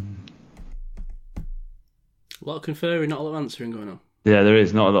lot of conferring, not a lot of answering going on. Yeah, there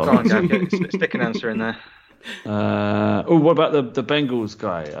is not a lot. Come on, Gav, stick an answer in there. What about the Bengals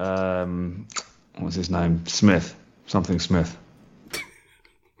guy? What's his name? Smith. Something Smith.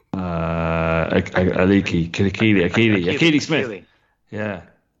 Akili Smith. Yeah,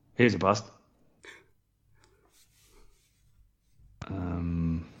 here's a bust.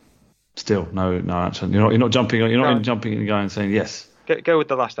 Still, no answer. You're not jumping. You're not jumping and going and saying yes. Go with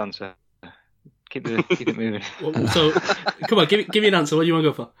the last answer. Keep it moving. So, come on, give me an answer. What do you want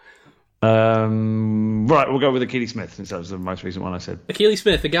to go for? Right, we'll go with Akili Smith since that was the most recent one I said. Akili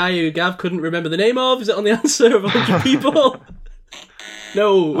Smith, the guy who Gav couldn't remember the name of. Is it on the answer of 100 people?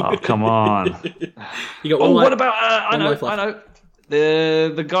 No. Oh, come on. You got one. What about? I know.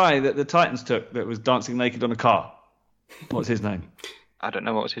 The guy that the Titans took that was dancing naked on a car. What's his name? I don't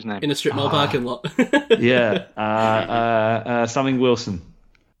know what's his name. In a strip mall parking lot. Yeah. Something Wilson.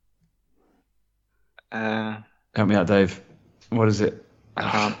 Help me out, Dave. What is it?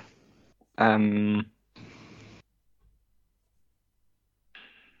 I can't.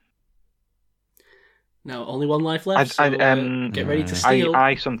 Now, only one life left. So get ready to steal.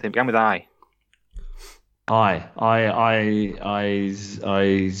 I something. Began with I.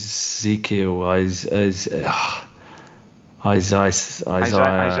 Ezekiel. Isaiah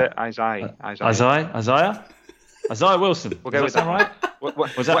Wilson. We'll go with that, right?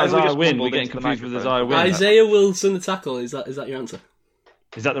 Was that Isaiah Wynn? We're getting confused with Isaiah Wynn. Isaiah Wilson, the tackle. Is that your answer?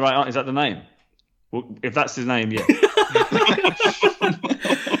 Is that the right? Is that the name? Well, if that's his name, yeah.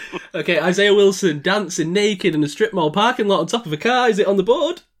 Okay, Isaiah Wilson dancing naked in a strip mall parking lot on top of a car. Is it on the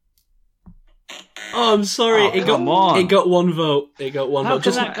board? Oh, I'm sorry. It got one vote. How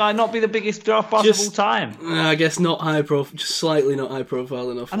can that guy not be the biggest draft bust of all time? I guess not high profile, just slightly not high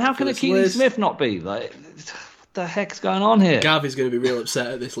profile enough. And how can Akili Smith not be? Like, what the heck's going on here? Gav is going to be real upset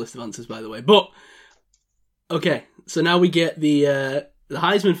at this list of answers, by the way. But okay, so now we get the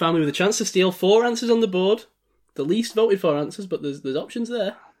Heisman family with a chance to steal 4 answers on the board. The least voted for answers, but there's options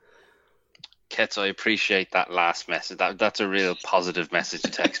there. Ketz, I appreciate that last message. That's a real positive message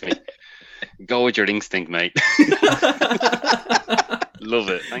to text me. Go with your instinct, mate. Love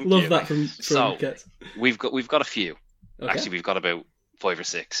it. Thank you. Love that from Ketz. We've got a few. Okay. Actually, we've got about 5 or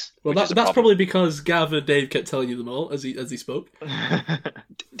 6. Well, that's probably because Gav and Dave kept telling you them all as he spoke.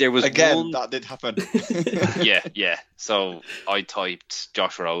 There was one... that did happen. Yeah. So I typed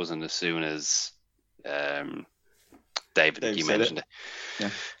Josh Rosen as soon as David you mentioned it. Yeah.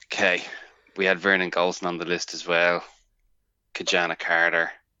 Okay. We had Vernon Golston on the list as well. Kajana Carter.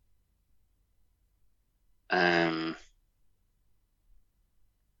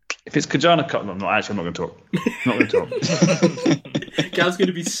 If it's Kajana Carter, I'm not going to talk. Gav's going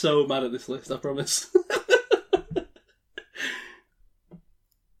to be so mad at this list, I promise.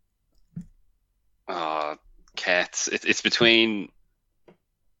 Ketz. It's between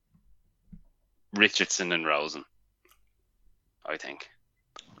Richardson and Rosen, I think.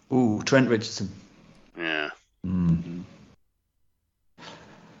 Ooh, Trent Richardson. Yeah. Mm.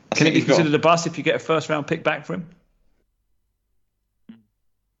 Can it be considered a bust if you get a first round pick back for him?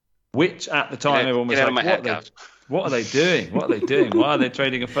 Which at the time everyone was like, what are they doing? What are they doing? Why are they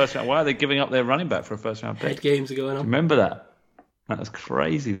trading a first round? Why are they giving up their running back for a first round pick? Head games are going on. Remember that? That was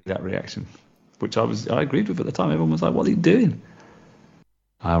crazy, that reaction. Which I agreed with at the time. Everyone was like, what are you doing?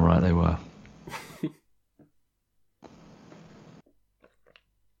 Ah, right, they were.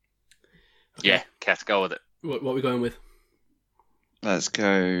 Yeah, Ketz, go with it. What are we going with? Let's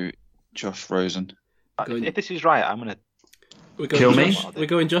go Josh Rosen. If this is right, I'm going to... Kill me? We're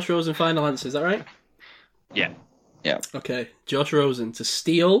going Josh Rosen final answer, is that right? Yeah. Okay, Josh Rosen to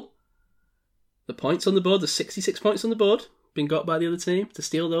steal the points on the board, the 66 points on the board, being got by the other team, to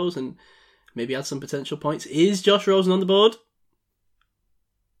steal those and maybe add some potential points. Is Josh Rosen on the board?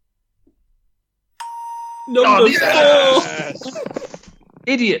 Number 4!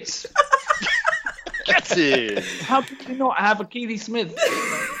 Idiots! Get it! How could you not have Akili Smith?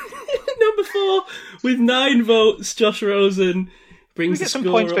 Number 4, with 9 votes, Josh Rosen brings the score. We get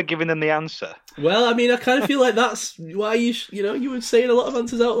some points for giving them the answer. Well, I mean, I kind of feel like that's why you were saying a lot of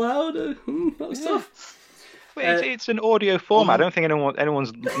answers out loud. That was tough. But it's an audio format. I don't think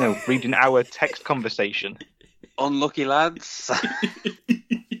anyone's reading our text conversation. Unlucky lads.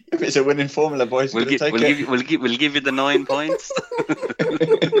 It's a winning formula, boys. We'll give you the 9 points.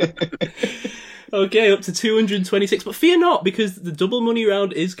 Okay, up to 226. But fear not, because the double money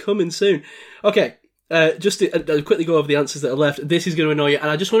round is coming soon. Okay, just to quickly go over the answers that are left. This is going to annoy you, and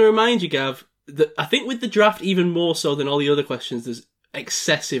I just want to remind you, Gav, that I think with the draft, even more so than all the other questions, there's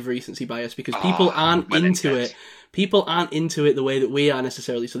excessive recency bias because people aren't into it. People aren't into it the way that we are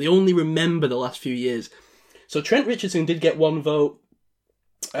necessarily, so they only remember the last few years. So Trent Richardson did get 1 vote.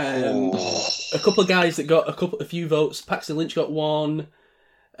 A couple of guys that got a few votes. Paxton Lynch got 1.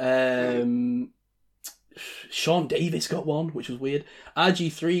 Sean Davis got 1, which was weird.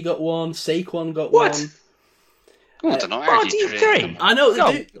 RG3 got 1. Saquon got 1. I don't know. RG3. I know.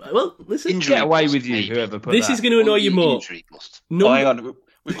 Well, listen. Get away with you, whoever put this that. is going to annoy you more. Hang on.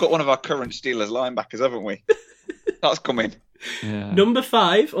 We've got one of our current Steelers linebackers, haven't we? That's coming. Yeah. Number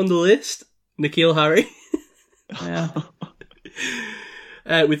 5 on the list, N'Keal Harry. Yeah.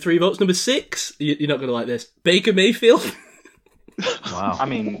 With 3 votes. Number 6, you're not going to like this, Baker Mayfield. Wow. I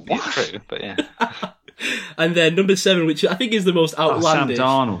mean, it's true, but yeah. And then number 7, which I think is the most outlandish.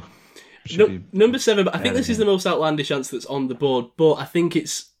 Sam Darnold. Number 7, but I think this is the most outlandish answer that's on the board. But I think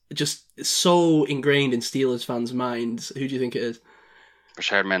it's just so ingrained in Steelers fans' minds. Who do you think it is?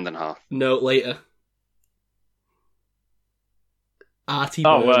 Rashard Mendenhall. No, later. Artie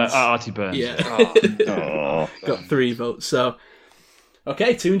Burns. Artie Burns. Yeah. Got 3 votes. So,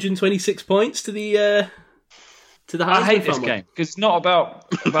 okay, 226 points to the Heisman I hate this family. game because it's not about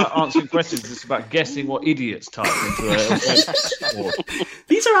answering questions. It's about guessing what idiots type into a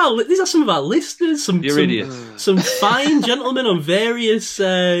These are some of our listeners. You're idiots. Some fine gentlemen on various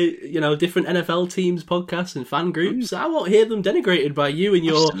different NFL teams, podcasts, and fan groups. I won't hear them denigrated by you and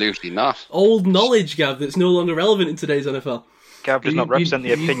your Absolutely not. old knowledge, Gav, that's no longer relevant in today's NFL. Gav does not represent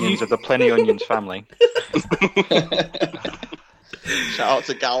the opinions of the Plenty Onions family. Shout out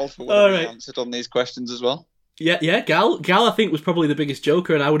to Gal for All what he right. answered on these questions as well. Yeah, Gal I think was probably the biggest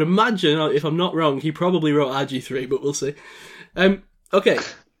joker, and I would imagine, if I'm not wrong, he probably wrote RG3, but we'll see. Okay,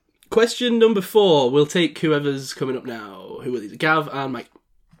 question number 4. We'll take whoever's coming up now. Who are these? Gav and Mike.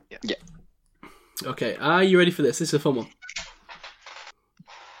 Yeah. Okay, are you ready for this? This is a fun one.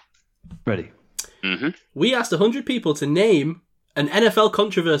 Ready. Mm-hmm. We asked 100 people to name an NFL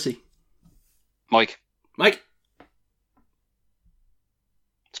controversy. Mike.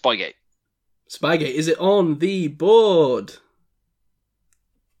 Spygate. Spygate, is it on the board?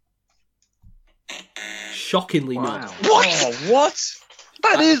 Shockingly not. What? What?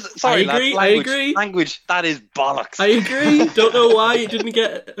 That is. Sorry, I agree, lads, I agree. Language. That is bollocks. I agree. Don't know why it didn't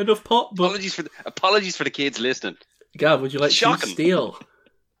get enough pop, but Apologies for the kids listening. Gav, would you like Shocking. to steal?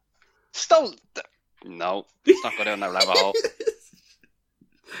 No, let's not go down that rabbit hole.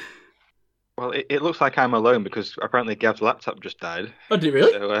 Well, it looks like I'm alone because apparently Gav's laptop just died. Oh, did it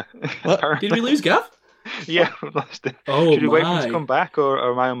really? So, Did we lose Gav? Yeah, we lost it. Oh, Should we wait for him my. to come back,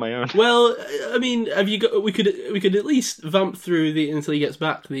 or am I on my own? Well, I mean, have you got? We could at least vamp through until he gets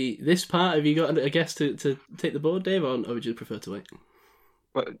back. This part. Have you got a guess to take the board, Dave, or would you prefer to wait?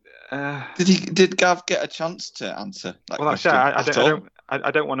 But, Did Gav get a chance to answer that well, question?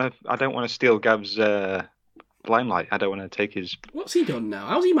 I don't want to steal Gav's limelight. I don't want to take his. What's he done now?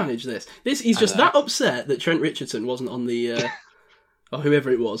 How's he managed this? He's just that upset that Trent Richardson wasn't on the or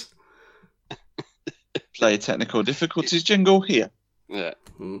whoever it was. Play technical difficulties jingle here. Yeah.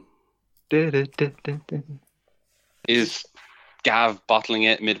 Is Gav bottling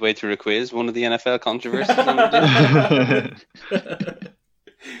it midway through a quiz one of the NFL controversies?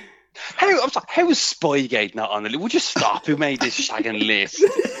 How is Spygate not on the list? Would you stop? Who made this shagging list?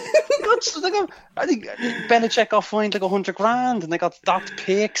 I think Belichick got fined like $100,000, and they got docked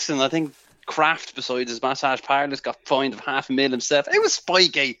picks, and I think Kraft, besides his massage parlours, got fined of $500,000 himself. It was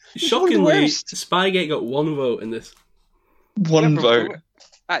Spygate. Shockingly, Spygate got 1 vote in this. One vote.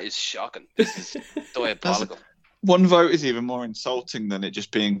 That is shocking. This is diabolical. 1 vote is even more insulting than it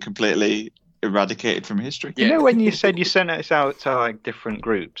just being completely eradicated from history. You know when you said you sent us out to like different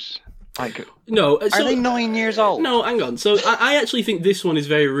groups? Like, No, Are they 9 years old? No, hang on. So I actually think this one is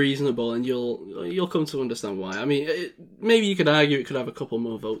very reasonable, and you'll come to understand why. I mean, maybe you could argue it could have a couple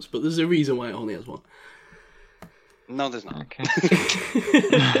more votes, but there's a reason why it only has 1. No, there's not. okay.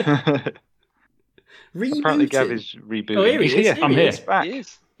 Apparently, Gav Rebooted. is rebooting. Oh, here he is. I'm here. He's back. He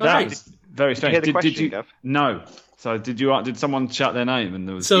is. Alright. Very Did you hear strange. the question, Gav? No. So did someone shout their name and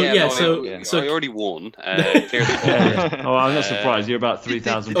there was? So I already won. Clearly. Oh, I'm not surprised. You're about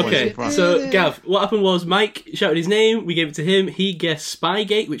 3,000 points Okay, in front. so Gav, what happened was Mike shouted his name, we gave it to him, he guessed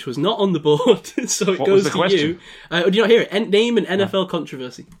Spygate, which was not on the board, so it What goes was the to question? you. Do you not hear it? Name an NFL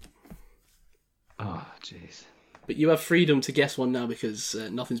controversy. Oh, jeez. But you have freedom to guess one now because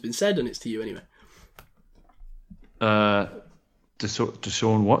nothing's been said and it's to you anyway.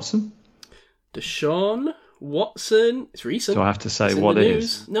 Deshaun Watson? Deshaun Watson. It's recent. Do I have to say It's in what the it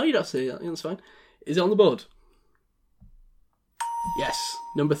news. is? No, you don't have to say that. That's fine. Is it on the board? Yes.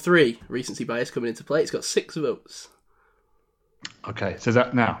 Number 3. Recency bias coming into play. It's got 6 votes. Okay, so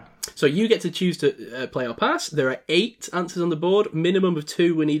that now. So you get to choose to play or pass. There are 8 answers on the board. Minimum of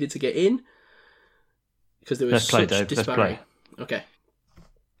 2 were needed to get in because there was Let's play, such Dave. Let's disparity. play. Okay.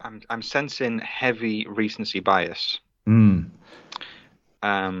 I'm sensing heavy recency bias.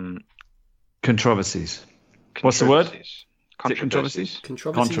 Controversies. What's the word? Controversies.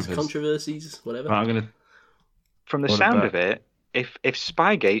 Controversies, whatever. Right, I'm gonna. From the What sound about- of it, if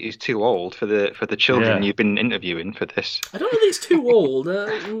Spygate is too old for the children Yeah. you've been interviewing for this, I don't know that it's too old.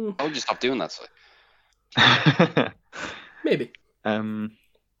 I would just stop doing that. So. Maybe. um,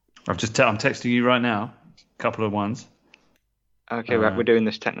 I'm texting you right now. A couple of ones. okay, right, we're doing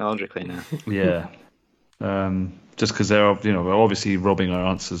this technologically now. Yeah. Just because they're, we're obviously robbing our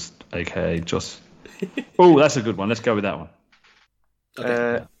answers, aka Joss. Oh, that's a good one. Let's go with that one.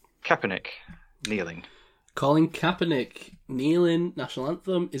 Okay. Kaepernick kneeling. Colin Kaepernick, kneeling, national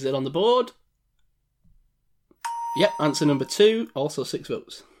anthem. Is it on the board? Yep, answer number 2, also 6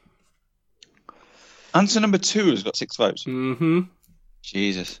 votes. Answer number 2 has got 6 votes. Mm-hmm.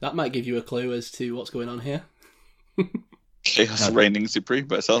 Jesus. That might give you a clue as to what's going on here. Chaos reigning supreme,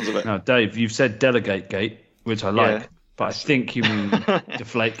 but it sounds of it. Now, Dave, you've said delegate gate, which I like, Yeah. but I think you mean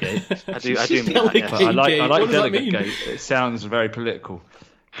deflate gate. I do mean that, yeah. But I like What does that delegate mean? gate. It sounds very political.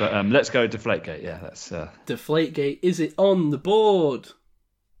 But let's go deflate gate. Yeah, that's. Deflategate, is it on the board?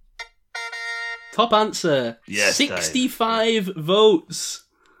 Top answer. Yes, Dave. 65 votes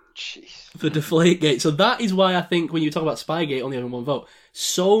Jeez. for Deflategate. So that is why I think when you talk about Spygate only having 1 vote,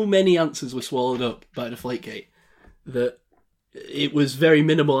 so many answers were swallowed up by Deflategate that it was very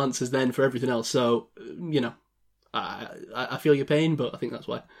minimal answers then for everything else. So, I feel your pain, but I think that's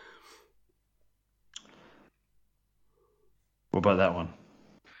why. What about that one?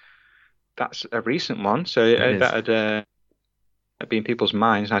 That's a recent one, so It is. that'd be in people's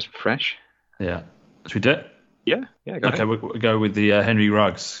minds, nice and fresh. Yeah. Should we do it? Yeah, go Okay, ahead. we'll go with the Henry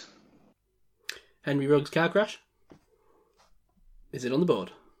Ruggs. Henry Ruggs car crash. Is it on the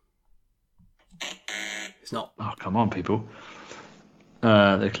board? It's not. Oh, come on, people. They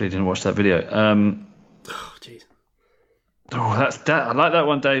clearly didn't watch that video. Oh, jeez. Oh, that's that. I like that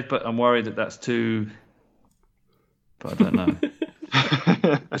one, Dave, but I'm worried that that's too. But I don't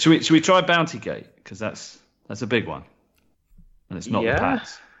know. should we try Bounty Gate? Because that's a big one, and it's not Yeah. the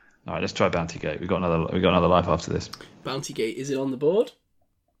Pats. All right, let's try Bounty Gate. We got another life after this. Bounty Gate, is it on the board?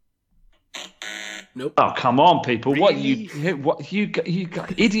 Nope. Oh, come on, people! What you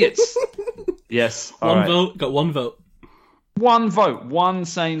got idiots? Yes. all One right. vote, got 1 vote. One vote, one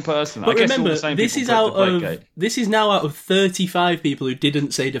sane person. But I guess all remember, the same this people is put Deflategate. this is now out of 35 people who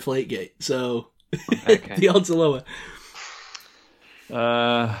didn't say Deflategate, so Okay. the odds are lower.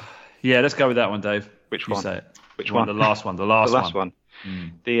 Yeah, let's go with that one, Dave. Which You one? say it. Which one? The last one. The The last, last one.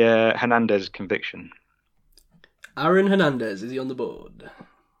 The Hernandez conviction. Aaron Hernandez, is he on the board?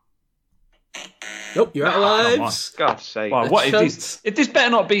 Nope, you're out of come lives. God's sake. Wow, what is chance. this? If this better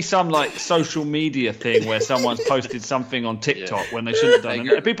not be some like social media thing where someone's posted something on TikTok when they shouldn't have done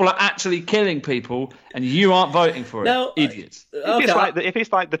it. People are actually killing people, and you aren't voting for it. No, Idiots. If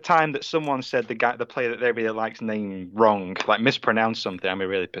it's like the time that someone said the player that they really like's name wrong, like mispronounced something, I'm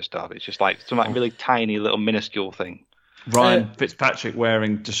really pissed off. It's just like some like really tiny little minuscule thing. Ryan Fitzpatrick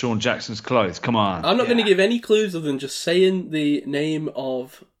wearing Deshaun Jackson's clothes. Come on. I'm not going to give any clues other than just saying the name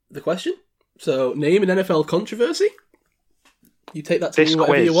of the question. So, name an NFL controversy. You take that to This mean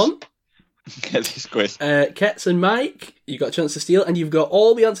whatever you quiz. want. Get this quiz. Ketz and Mike, you got a chance to steal, and you've got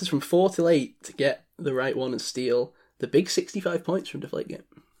all the answers from 4 till 8 to get the right one and steal the big 65 points from Deflategate.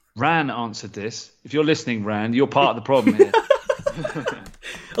 Ran answered this. If you're listening, Ran, you're part of the problem here.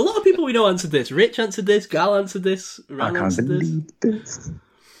 A lot of people we know answered this. Rich answered this. Gal answered this. Ran answered this.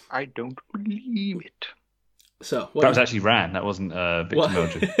 I don't believe it. So, That was actually Ran. That wasn't Victor what,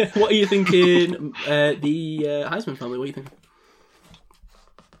 Meldrew. what are you thinking? The Heisman family. What are you thinking?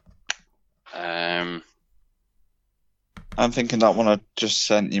 I'm thinking that one I just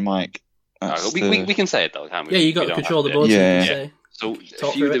sent you, Mike. That's we can say it though, can't we? Yeah, you got We to don't control have the board. Yeah. So you can say. So Talk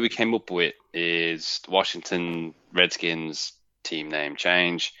a few through that it. we came up with is the Washington Redskins team name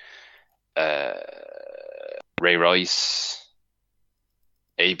change, Ray Rice,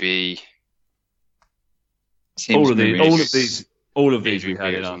 AB. Teams All of these we Adrian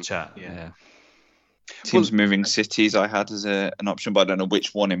had in our Peterson. chat. Yeah. Yeah. Teams moving cities I had as an option, but I don't know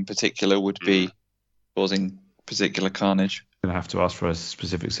which one in particular would be causing particular carnage. Gonna have to ask for a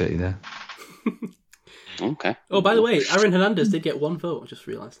specific city there. Okay. Oh, by the way, Aaron Hernandez did get 1 vote. I just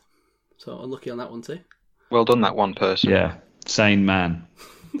realised. So unlucky on that one too. Well done, that one person. Yeah, sane man,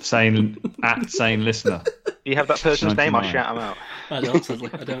 sane listener. Do you have that person's name? I'll 99. shout him out. I don't, sadly.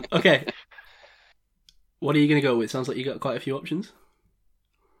 I don't. Okay. What are you going to go with? Sounds like you got quite a few options.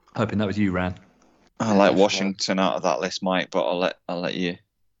 Hoping that was you, Ran. I like Washington out of that list, Mike, but I'll let you.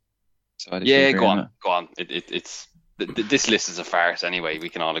 decide if you Yeah, agree go on on, go on. This list is a farce anyway. We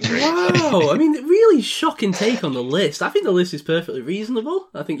can all agree. Wow, I mean, really shocking take on the list. I think the list is perfectly reasonable.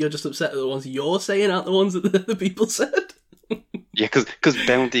 I think you're just upset at the ones you're saying aren't the ones that the people said. Yeah, because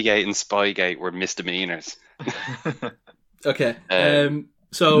Bountygate and Spygate were misdemeanors. Okay,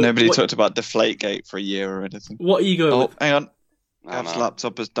 so Nobody talked about Deflategate for a year or anything. What are you going Oh, with? hang on. No, Gav's no.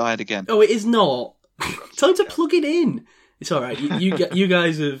 laptop has died again. Oh, it is not. Tell him to plug it in. It's all right. You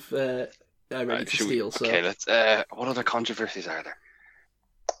guys have are ready Right, to should we- steal. So Okay, let's. What other controversies are there?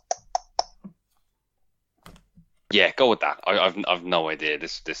 Yeah, go with that. I've no idea.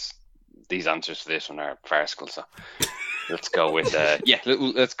 These answers for this one are farcical. So let's go with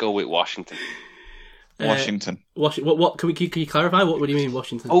let's go with Washington. Washington. What can you clarify? What do you mean,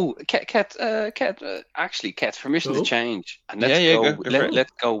 Washington? Oh, Ket, permission Oh. to change, and Yeah, go for it.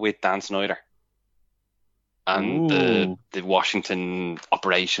 let's go with Dan Snyder and the Washington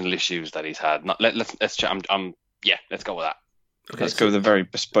operational issues that he's had. Let's go with that. Okay, Let's go with a very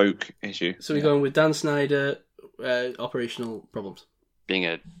bespoke issue. So we're going with Dan Snyder, operational problems. Being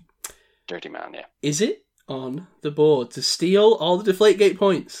a dirty man, yeah. Is it on the board to steal all the Deflategate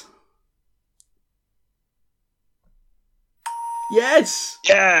points? Yes!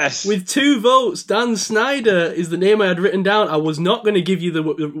 Yes! With 2 votes, Dan Snyder is the name I had written down. I was not going to give you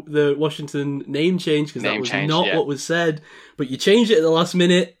the Washington name change because that Name was change, not yeah. what was said. But you changed it at the last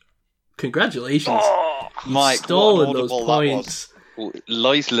minute. Congratulations. Oh, Mike, Stolen what an those audible that points.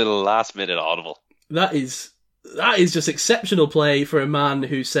 nice little last minute audible. That is just exceptional play for a man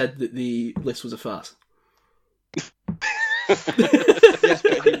who said that the list was a farce. Yes,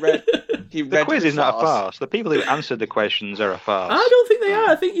 but he The read quiz the is not a farce. The people who answered the questions are a farce. I don't think they are.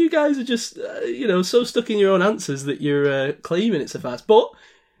 I think you guys are just, so stuck in your own answers that you're claiming it's a farce. But,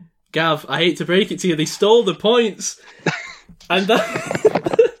 Gav, I hate to break it to you, they stole the points. And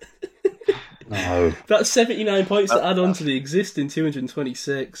No. that's 79 points to add on to the existing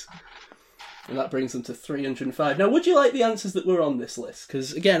 226. And that brings them to 305. Now, would you like the answers that were on this list?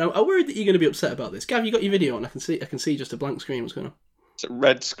 Because, again, I'm worried that you're going to be upset about this. Gav, you got your video on. I can see just a blank screen. What's going on? It's a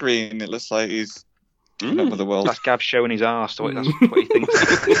red screen. It looks like he's coming up with the world. That's Gav showing his arse. That's what he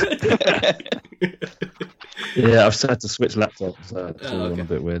thinks. Yeah, I've had to switch laptops, so it's all okay. a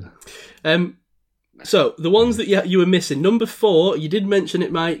bit weird. So, the ones that you were missing. Number 4, you did mention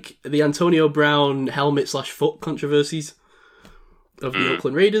it, Mike, the Antonio Brown helmet/foot controversies of the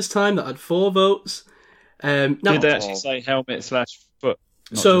Oakland Raiders time. That had 4 votes. Now, Did they actually say helmet/foot?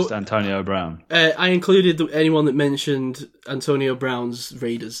 Not So- just Antonio Brown. I included anyone that mentioned Antonio Brown's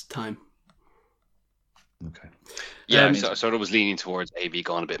Raiders time. Okay. Yeah, Um, I sort of was leaning towards AB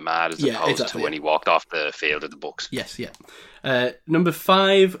going a bit mad as Yeah, opposed exactly, to when yeah. he walked off the field of the Bucks. Yes, yeah. Number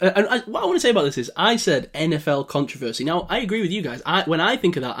 5, what I want to say about this is, I said NFL controversy. Now, I agree with you guys. When I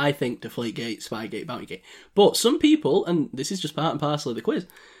think of that, I think Deflategate, Spygate, Bountygate. But some people, and this is just part and parcel of the quiz,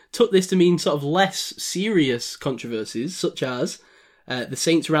 took this to mean sort of less serious controversies, such as the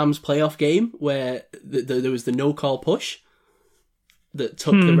Saints-Rams playoff game, where there was the no-call push that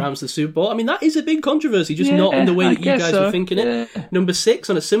took the Rams to the Super Bowl. I mean, that is a big controversy, just not in the way that you guys were thinking it. Number 6,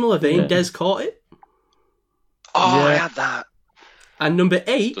 on a similar vein, Des caught it. Oh, I Yeah. had that. And number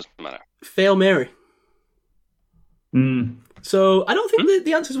 8, Doesn't matter. Fail Mary. Mm, So I don't think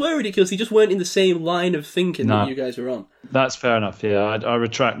the answers were ridiculous. They just weren't in the same line of thinking No. that you guys were on. that's fair enough. Yeah, I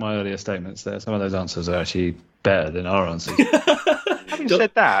retract my earlier statements there. Some of those answers are actually better than our answers. Having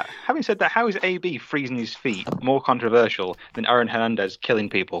said that, how is AB freezing his feet more controversial than Aaron Hernandez killing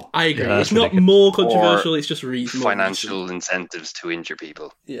people? I agree. Yeah, it's that's not ridiculous. more controversial. It's just reasonable. Financial incentives to injure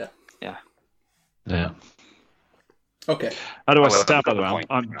people. Yeah. Yeah. Okay. How do I Oh, well, start I've got that the round?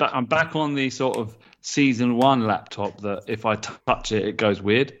 point. I'm back on the sort of season 1 laptop that if I touch it, it goes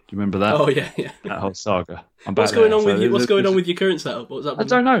weird. Do you remember that? Oh yeah. That whole saga. I'm back What's going there. on with So you? What's going on there's- with your current setup? What was that? I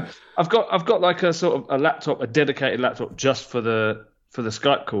don't know. I've got like a sort of a laptop, a dedicated laptop just for the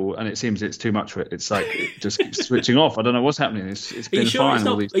Skype call, and it seems it's too much for it. It's like it just keeps switching off. I don't know what's happening. It's Are been you sure fine it's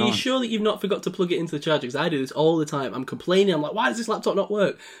all not? these Are you times. sure that you've not forgot to plug it into the charger? Because I do this all the time. I'm complaining. I'm like, why does this laptop not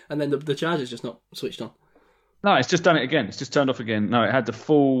work? And then the charger's just not switched on. No, it's just done it again. It's just turned off again. No, it had the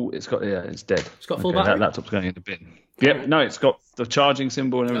full. It's dead. It's got full Okay, battery? That laptop's going in the bin. Yep. No, it's got the charging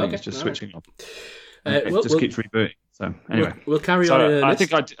symbol and everything. Okay, It's just all right. switching off. It just keeps rebooting. So anyway, we'll carry on. I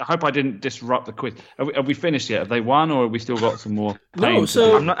hope I didn't disrupt the quiz. Have we finished yet? Have they won, or have we still got some more? No,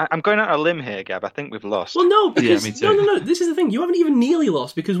 so I'm going out on a limb here, Gab. I think we've lost. Well, no, because me too. no. This is the thing. You haven't even nearly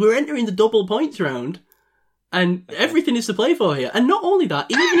lost because we're entering the double points round, and everything is to play for here. And not only that,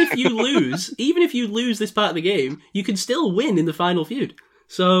 even if you lose this part of the game, you can still win in the final feud.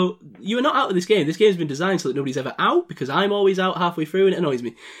 So you are not out of this game. This game's been designed so that nobody's ever out because I'm always out halfway through and it annoys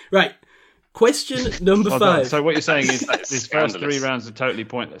me. Right. Question number 5. So what you're saying is these first 3 rounds are totally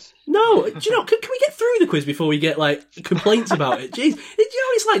pointless. No, do you know? Can we get through the quiz before we get complaints about it? Jeez, do you know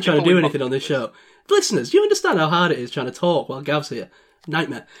what it's like trying to do anything on this show? Listeners, do you understand how hard it is trying to talk while Gav's here?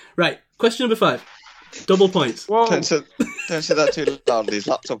 Nightmare. Right, question number 5. Double points. Don't say that too loudly. His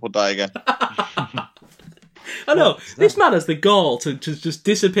laptop will die again. I know. This man has the gall to just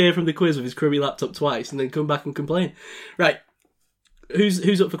disappear from the quiz with his crummy laptop twice and then come back and complain. Right.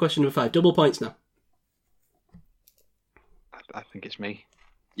 Who's up for question number 5? Double points now. I think it's me.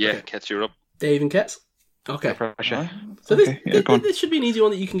 Yeah, Okay. Kets, you're up. Dave and Kets. Okay. Pressure. So go on. this should be an easy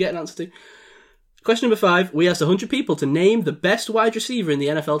one that you can get an answer to. Question number 5. We asked 100 people to name the best wide receiver in the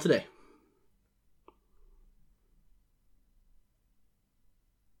NFL today.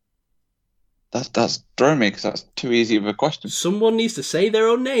 That's throwing me because that's too easy of a question. Someone needs to say their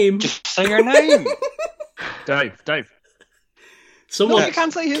own name. Just say your name. Dave. Someone. No, you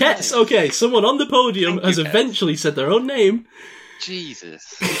can't say his Kets. name. Okay, someone on the podium Thank you, has Kets. eventually said their own name. Jesus.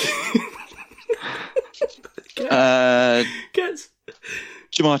 Kets.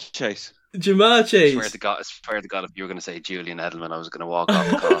 Jamar Chase. Jamar Chase. I swear to God, if you were going to say Julian Edelman, I was going to walk off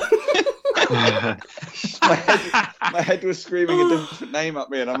the call. My head was screaming a different name at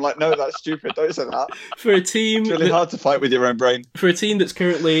me, and I'm like, no, that's stupid. Don't say that. For a team It's really hard to fight with your own brain. for a team that's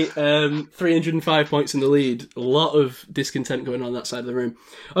currently 305 points in the lead, a lot of discontent going on that side of the room.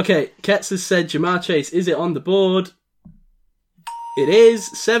 Okay, Kets has said Jamar Chase. Is it on the board? It is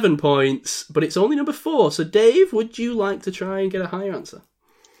 7 points, but it's only number 4. So, Dave, would you like to try and get a higher answer?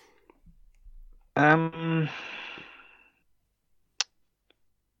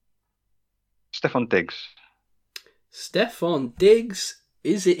 Stephon Diggs. Stephon Diggs.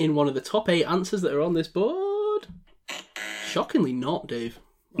 Is it in one of the top 8 answers that are on this board? Shockingly not, Dave.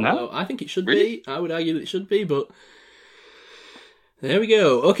 No? Although I think it should Really? be. I would argue that it should be, but there we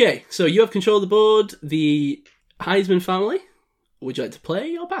go. Okay, so you have control of the board. The Heisman family. Would you like to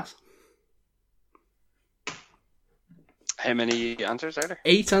play or pass? How many answers are there?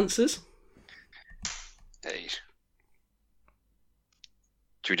 8 answers. 8.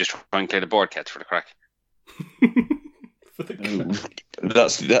 Should we just try and clear the board, Kets, for the crack? For the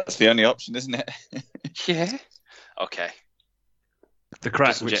That's the only option, isn't it? Yeah. Okay. The crack,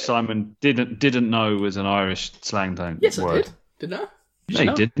 Just which jet- Simon didn't know was an Irish slang word. Yes, I did. Didn't I? No,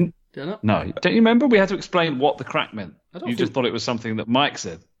 you didn't. Did I not? No, don't you remember? We had to explain what the crack meant. I don't You just thought it was something that Mike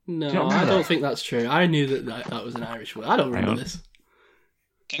said. No, Do you not I remember don't that? think that's true. I knew that was an Irish word. I don't Hang remember on. this.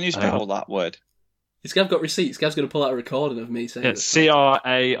 Can you spell that word? This Gav got receipts. Gav's going to pull out a recording of me saying Yeah,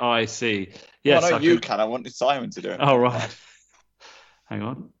 CRAIC. Yes, well, no, I you can- can. I wanted Simon to do it. Oh, right. Hang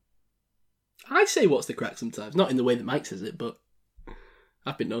on. I say what's the crack sometimes. Not in the way that Mike says it, but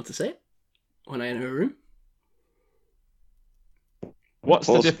I've been known to say it when I enter a room. What's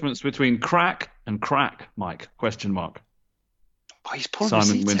Pause. the difference between crack and crack, Mike? Question mark. Oh, he's pulling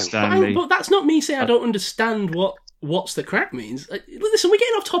Simon receipts out. Winstanley. But that's not me saying I don't understand what's the crack means. Listen, we're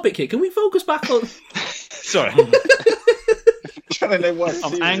getting off topic here. Can we focus back on... Sorry. Trying to know what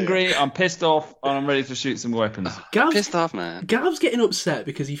I'm angry, I'm pissed off, and I'm ready to shoot some weapons. Gav's, Pissed off, man. Gav's getting upset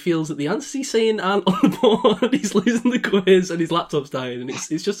because he feels that the answers he's saying aren't on the board. He's losing the quiz and his laptop's dying, and it's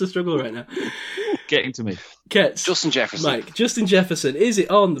just a struggle right now. Getting to me. Kets. Justin Jefferson. Mike, Justin Jefferson, is it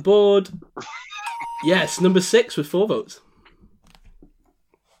on the board? Yes, number 6 with 4 votes.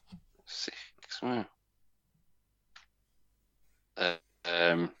 6. Wow.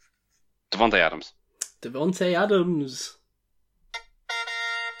 Devontae Adams. Devontae Adams.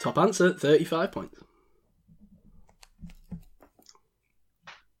 Top answer, 35 points.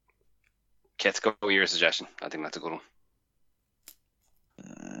 Kets, go with your suggestion. I think that's a good one.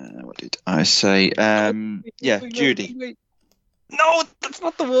 What did I say? Yeah, Judy. No, that's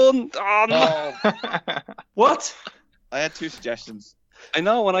not the one. Oh, no. What? I had 2 suggestions. I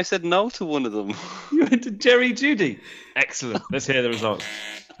know, when I said no to one of them. You went to Jerry Judy. Excellent. Let's hear the results.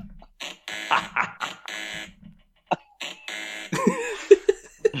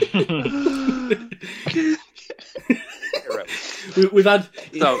 We've had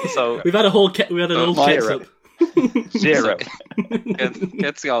So we've had a whole we had an old my Kets error. up. 0.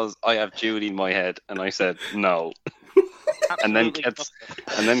 Kets goes, I have Judy in my head, and I said no. And then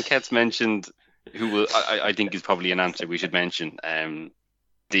Kets mentioned who will I think is probably an answer we should mention.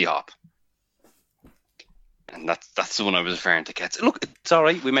 D-Hop. And that's the one I was referring to. Look, it's all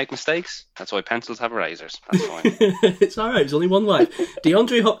right. We make mistakes. That's why pencils have erasers. That's fine. It's all right. There's only one life.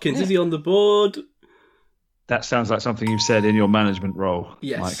 DeAndre Hopkins, is he on the board? That sounds like something you've said in your management role,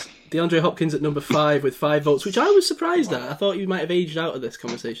 Yes. Mike. DeAndre Hopkins at number 5 with 5 votes, which I was surprised at. I thought you might have aged out of this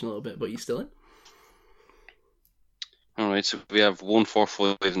conversation a little bit, but you're still in. All right, so we have 1, 4,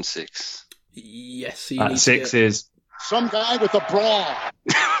 5, and 6. Yes. So you need 6 to get... is... Some guy with a bra.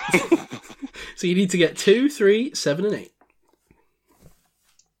 So you need to get 2, 3, 7, and 8.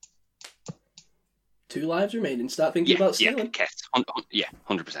 2 lives remaining. Start thinking about stealing. Kets.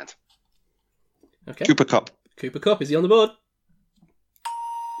 100%. Okay. Cooper Cup. Cooper Cup, is he on the board?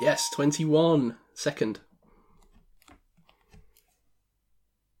 Yes, 21. Second.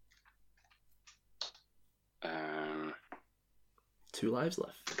 Um, 2 lives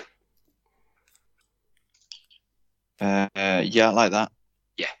left. Yeah, I like that.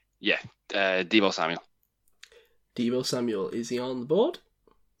 yeah. Deebo Samuel. Deebo Samuel, is he on the board?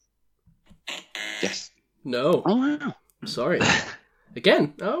 Yes. No. Oh, wow. Sorry.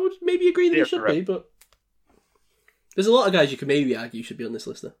 Again, I would maybe agree that he should be, but there's a lot of guys you could maybe argue should be on this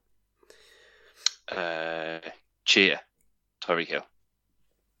list there. Chia. Tyreek Hill.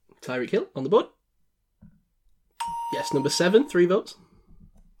 Tyreek Hill on the board. Yes, number 7, 3 votes.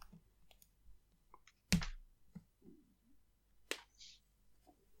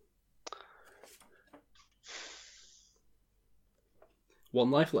 One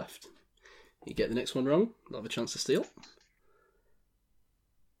life left. You get the next one wrong, you'll have a chance to steal.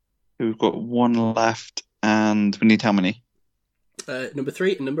 We've got 1 left, and we need how many? Number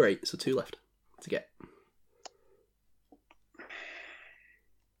 3 and number 8, so 2 left to get.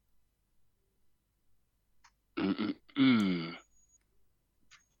 Did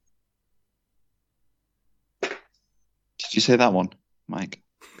you say that one, Mike?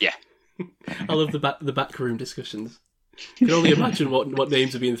 Yeah. I love the backroom discussions. You can only imagine what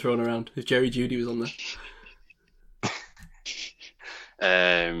names are being thrown around if Jerry Jeudy was on there.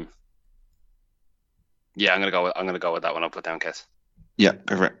 Yeah, I'm gonna go with that one. I'll put down Kes. Yeah,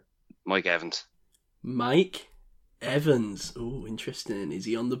 go for it. Mike Evans. Mike Evans. Oh, interesting. Is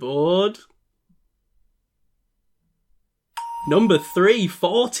he on the board? Number 3,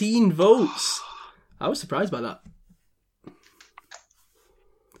 14 votes. I was surprised by that.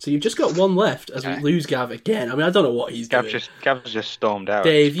 So you've just got 1 left as we lose Gav again. I mean, I don't know what he's doing. Gav's just stormed out.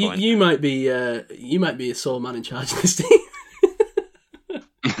 Dave, you might be a sole man in charge of this team.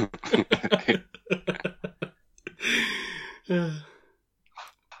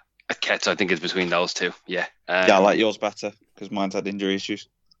 Kets, I think it's between those two. Yeah. Yeah, I like yours better because mine's had injury issues.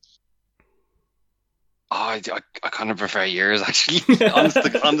 I kind of prefer yours actually. honest to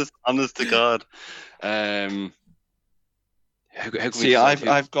God. See,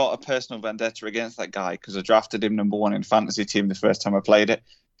 I've got a personal vendetta against that guy because I drafted him number 1 in fantasy team the first time I played it,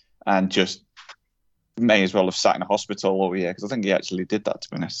 and just may as well have sat in a hospital all year because I think he actually did that, to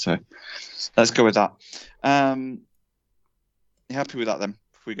be honest. So let's go with that. You happy with that then?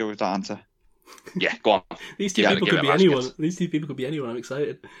 If we go with that answer, yeah, go on. These two people could be anyone. These 2 people could be anyone. I'm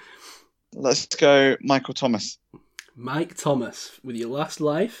excited. Let's go, Michael Thomas. Mike Thomas, with your last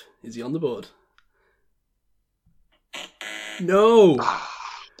life, is he on the board? No.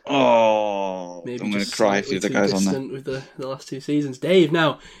 Oh, Maybe I'm going just to cry if the other guy's on there. With the last 2 seasons. Dave,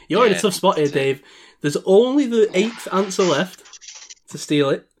 now, you're in a tough spot here, Dave. There's only the 8th answer left to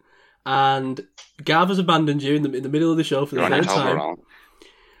steal it, and Gav has abandoned you in the middle of the show for the 3rd time.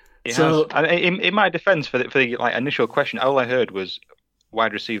 So, in my defence, for the like initial question, all I heard was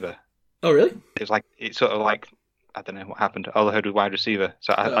wide receiver. Oh, really? It's sort of like, I don't know what happened. All I heard was wide receiver.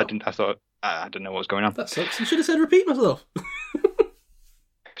 So I thought I don't know what was going on. That sucks. You should have said repeat myself.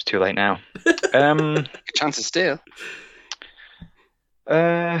 It's too late now. Chance to steal.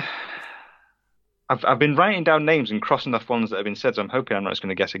 I've been writing down names and crossing off ones that have been said, so I'm hoping I'm not just going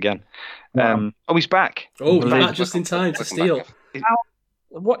to guess again. He's back. Oh, he's back just in time to steal.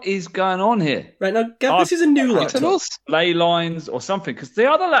 What is going on here? Right now, Gav, this is a new laptop. Ley lines or something, because the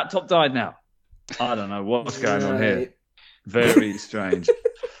other laptop died now. I don't know what's going on here. Very strange.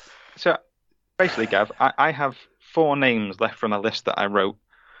 So, basically, Gav, I have 4 names left from a list that I wrote.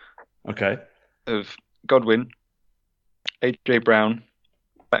 Okay. Of Godwin, AJ Brown,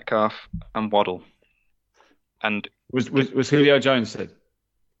 Metcalf, and Waddle. And was Julio Jones said?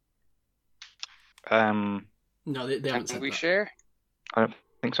 No, they haven't said we that. share? I don't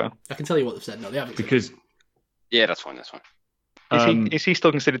think so. I can tell you what they've said. No, they haven't. Because yeah, that's fine. Is he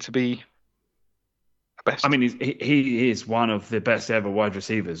still considered to be Best. I mean, he is one of the best ever wide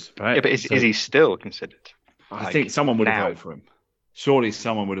receivers, right? Yeah, but is he still considered? I think someone would have voted for him. Surely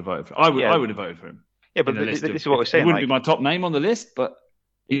someone would have voted for him. I would have voted for him. Yeah, but this is what we're saying. He wouldn't be my top name on the list, but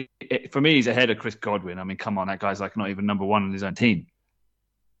for me, he's ahead of Chris Godwin. I mean, come on, that guy's like not even number one on his own team.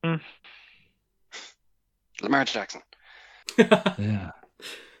 Lamar Jackson. Yeah.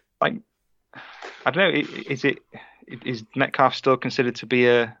 Like, I don't know. Is Metcalf still considered to be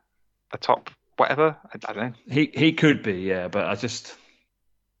a top whatever? I don't know. He could be, yeah, but I just.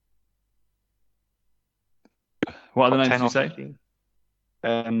 What are the names you say?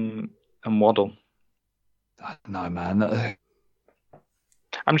 And Waddle. No, man.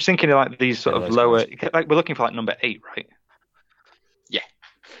 I'm just thinking of like these sort of lower. Like we're looking for like number 8, right?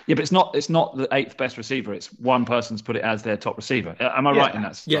 Yeah, but it's not the 8th best receiver. It's one person's put it as their top receiver. Am I right in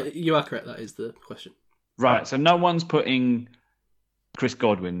that? Yeah, you are correct. That is the question. Right. So no one's putting Chris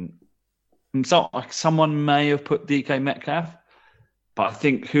Godwin. And so someone may have put DK Metcalf, but I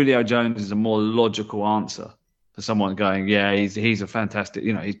think Julio Jones is a more logical answer for someone going, yeah, he's a fantastic.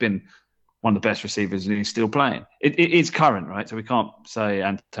 He's been one of the best receivers and he's still playing. It is current, right? So we can't say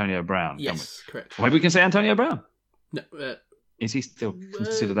Antonio Brown. Yes, correct. Maybe we can say Antonio Brown. No. Is he still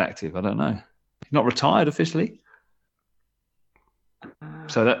considered active? I don't know. He's not retired officially.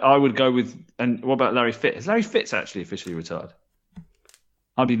 So that I would go with. And what about Larry Fitz? Is Larry Fitz actually officially retired?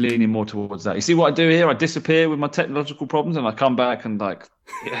 I'd be leaning more towards that. You see what I do here? I disappear with my technological problems and I come back and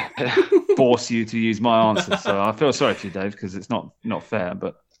force you to use my answer. So I feel sorry for you, Dave, because it's not fair.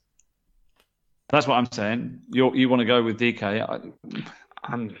 But that's what I'm saying. You want to go with DK?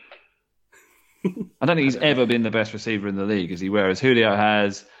 I don't think he's ever been the best receiver in the league, is he? Whereas Julio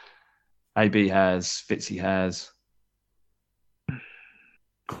has, AB has, Fitzy has,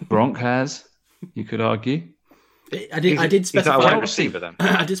 Gronk has. You could argue. I did specify wide receiver then.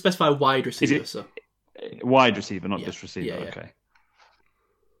 I did specify wide receiver. So wide receiver, not just receiver. Yeah. Okay.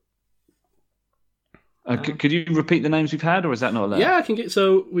 Could you repeat the names we've had, or is that not allowed? Yeah, I can get.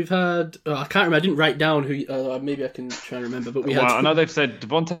 So we've had. I can't remember. I didn't write down who. Maybe I can try and remember. But we had. I know they've said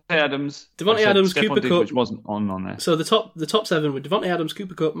Devontae Adams, Cooper Diggs, Kupp, which wasn't on there. So the top 7 were Devontae Adams,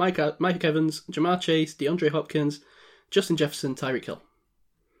 Cooper Kupp, Mike Evans, Jamar Chase, DeAndre Hopkins, Justin Jefferson, Tyreek Hill.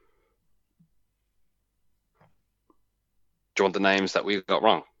 Do you want the names that we got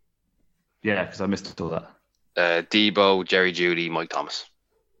wrong? Yeah, because I missed all that. Debo, Jerry Jeudy, Mike Thomas.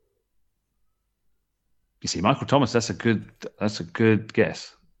 You see, Michael Thomas. That's a good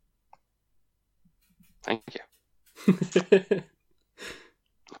guess. Thank you. Not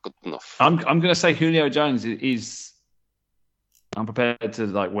good enough. I'm going to say Julio Jones is. I'm prepared to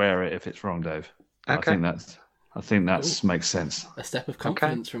wear it if it's wrong, Dave. Okay. I think that makes sense. A step of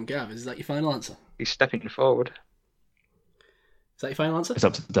confidence from Gav. Is that your final answer? He's stepping forward. Is that your final answer? It's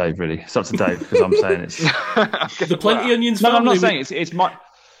up to Dave, really. It's up to Dave because I'm saying it's the Plenty Onions. No, I'm not saying it's my.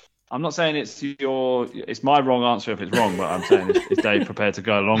 I'm not saying it's my wrong answer if it's wrong, but I'm saying is Dave prepared to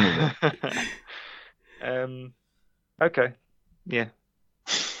go along with it? Okay. Yeah.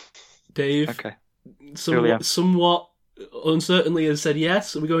 Dave. Okay. Somewhat uncertainly has said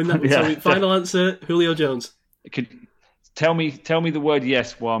yes. Are we going that? Yeah. So final answer: Julio Jones. Tell me the word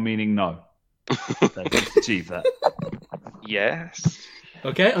yes while meaning no. Let's achieve that. Yes.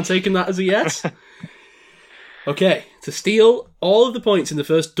 Okay, I'm taking that as a yes. Okay, to steal all of the points in the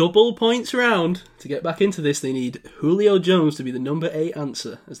first double points round, to get back into this, they need Julio Jones to be the number 8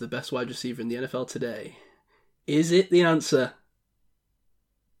 answer as the best wide receiver in the NFL today. Is it the answer?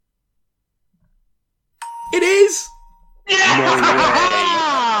 It is! No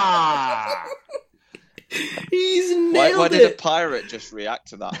He's nailed Why it! did a pirate just react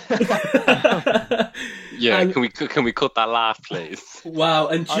to that? Yeah, can we cut that laugh, please? Wow,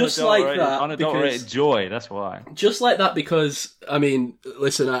 and just like that, unadulterated joy. That's why. Just like that, because I mean,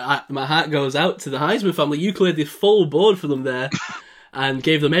 listen, my heart goes out to the Heisman family. You cleared the full board for them there, and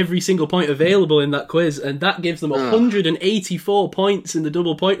gave them every single point available in that quiz, and that gives them 184 points in the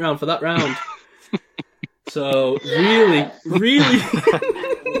double point round for that round. So really.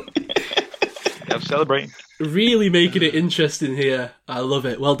 Celebrating. Really making it interesting here. I love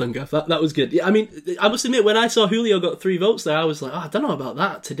it. Well done, Gav. That was good. Yeah, I mean, I must admit, when I saw Julio got 3 votes there, I was like, I don't know about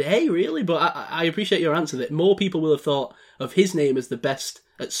that today, really. But I appreciate your answer that more people will have thought of his name as the best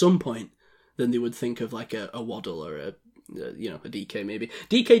at some point than they would think of like a Waddle or a DK maybe.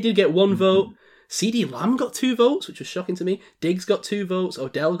 DK did get 1 vote. CeeDee Lamb got 2 votes, which was shocking to me. Diggs got 2 votes.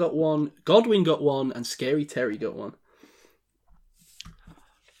 Odell got 1. Godwin got 1. And Scary Terry got 1.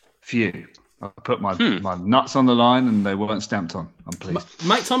 Phew. I put my nuts on the line and they weren't stamped on. I'm pleased.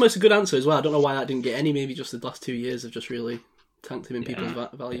 Mike Thomas, a good answer as well. I don't know why that didn't get any. Maybe just the last 2 years have just really tanked him in people's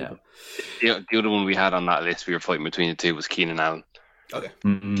value. Yeah. The other one we had on that list, we were fighting between the two, was Keenan Allen. Okay.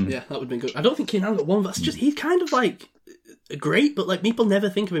 Yeah, that would have been good. I don't think Keenan Allen got one. That's just he's kind of like great, but like people never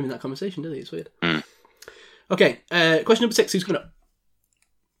think of him in that conversation, do they? It's weird. Okay, question number 6. Who's coming up?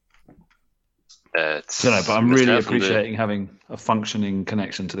 I don't know, but I'm really appreciating having a functioning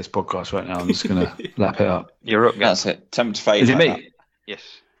connection to this podcast right now. I'm just going to lap it up. You're up, guys. That's it. Tempt fate. Is it me? That. Yes.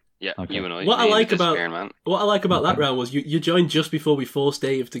 Yeah, Okay. you and I. What I like about man. that round was you joined just before we forced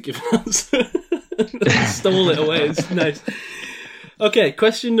Dave to give an answer. Stole it away. It's nice. Okay,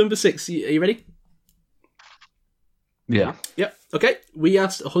 question number 6. Are you ready? Yeah. Yep. Okay, we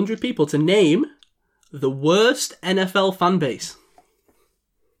asked 100 people to name the worst NFL fan base.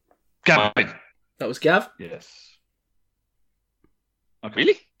 Gavin. That was Gav. Yes. Okay.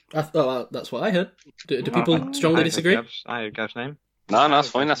 Really? That's what I heard. Do people strongly disagree? I heard Gav's name. No, that's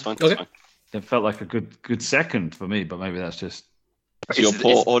fine. That's fine. That's Okay. fine. It felt like a good second for me, but maybe that's just... It's your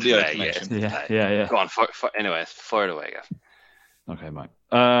poor audio yeah, connection. Yeah. Go on. Anyway, fire it away, Gav. Okay, Mike.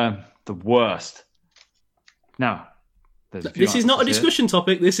 The worst. Now, there's a few This is not a answers here. discussion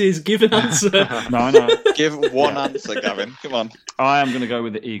topic. This is give an answer. No. Give one answer, Gavin. Come on. I am going to go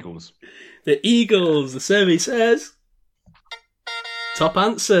with the Eagles. The Eagles. The survey says... Top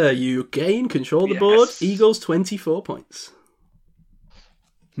answer. You gain control of the board. Eagles 24 points.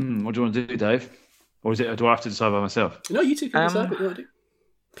 What do you want to do, Dave? Or do I have to decide by myself? No, you two can decide what you want to do.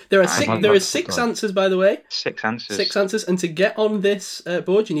 There are 6 answers, by the way. 6 answers. 6 answers, and to get on this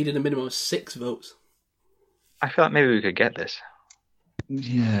board, you needed a minimum of 6 votes. I feel like maybe we could get this.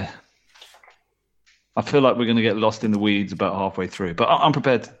 Yeah. I feel like we're going to get lost in the weeds about halfway through, but I'm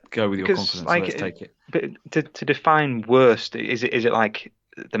prepared to go with your confidence. So let's take it. But to define worst, is it like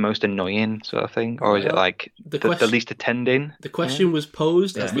the most annoying sort of thing, or is it like the least attending? The question was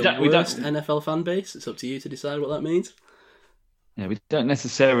posed as we the don't- worst NFL fan base. It's up to you to decide what that means. Yeah, we don't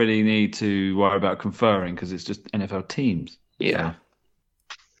necessarily need to worry about conferring because it's just NFL teams. Yeah.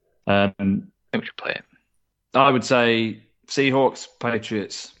 I think we should play it. I would say Seahawks,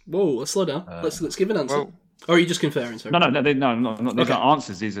 Patriots. Whoa, let's slow down. Let's give an answer. Or are you just conferring? Sorry. No. These aren't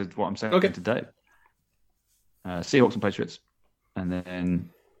answers. These are what I'm saying today. Seahawks and Patriots, and then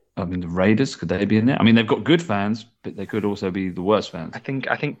the Raiders. Could they be in there? I mean, they've got good fans, but they could also be the worst fans. I think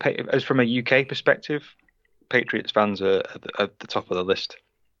as from a UK perspective, Patriots fans are at the top of the list.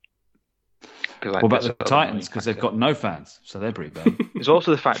 What about the Titans? Because they've got no fans, so they're pretty bad. There's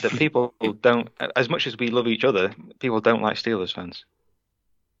also the fact that people don't, as much as we love each other, people don't like Steelers fans.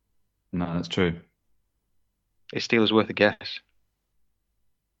 No, that's true. Is Steelers worth a guess?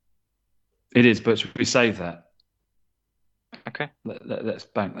 It is, but should we save that? Okay. Let's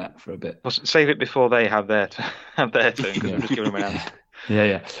bank that for a bit. Well, save it before they have their turn, because I'm just giving them an answer.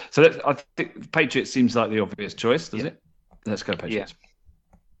 Yeah. So I think Patriots seems like the obvious choice, does it? Let's go Patriots.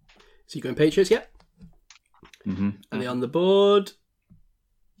 So you're going Patriots, yeah? Mm-hmm. Are they on the board?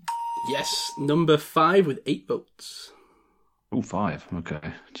 Yes, number 5 with 8 votes. Oh, 5.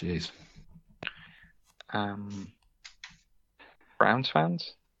 Okay, jeez. Browns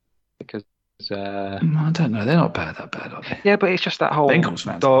fans? Because I don't know. They're not that bad, are they? Yeah, but it's just that whole Bengals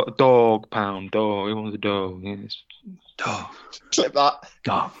fans. Dog pound, dog. He wants a dog. Yes. Dog. Clip that.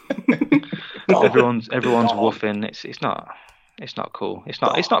 Dog. Everyone's woofing. It's not cool. It's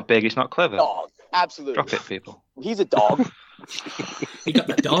not big. It's not clever. Dog. Absolutely. Drop it, people. He's a dog. He got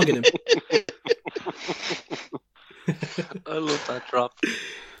that dog in him. I love that drop.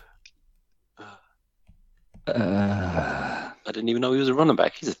 I didn't even know he was a running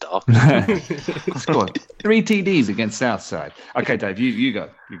back. He's a dog. Scored 3 TDs against Southside. Okay, Dave, you go.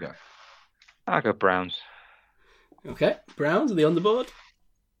 I'll go Browns. Okay, Browns, are they on the board?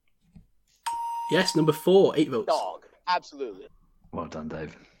 Yes, number 4, 8 votes. Dog. Absolutely. Well done,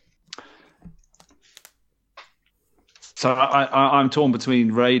 Dave. So I'm torn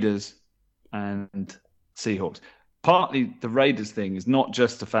between Raiders and Seahawks. Partly the Raiders thing is not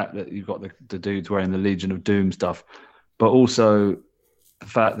just the fact that you've got the dudes wearing the Legion of Doom stuff, but also the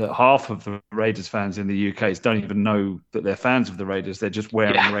fact that half of the Raiders fans in the UK don't even know that they're fans of the Raiders. They're just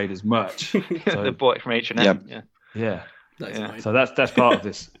wearing Raiders merch. So, They bought it from H&M. Yeah. That's So that's part of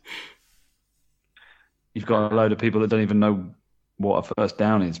this. You've got a load of people that don't even know what a first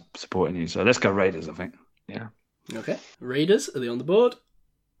down is supporting you. So let's go Raiders, I think. Yeah. Okay, Raiders, are they on the board?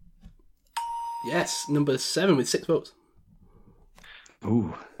 Yes, number 7 with 6 votes.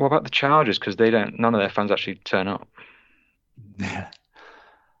 Ooh. What about the Chargers? Because none of their fans actually turn up. Yeah.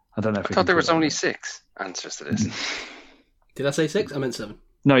 I don't know if I thought there was only 6 answers to this. Did I say 6? I meant 7.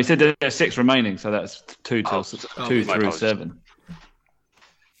 No, he said there's 6 remaining, so that's 2 through my apologies. 7.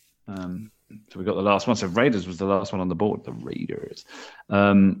 So we got the last one. So Raiders was the last one on the board. The Raiders. Do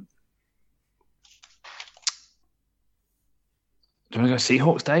you want to go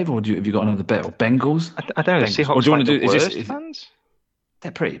Seahawks, Dave, or have you got another bet? Or Bengals? I don't know. Bengals. Seahawks Or do you want to like do? the Is worst this, fans?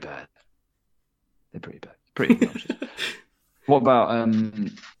 they're pretty bad. Pretty obnoxious. What about? Do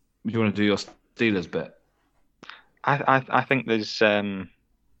you want to do your Steelers bet? I think there's a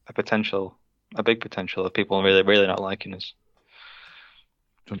big potential of people really, really not liking us.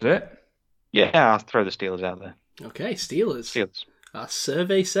 Do you want to do it? Yeah, I'll throw the Steelers out there. Okay, Steelers. Steelers. Our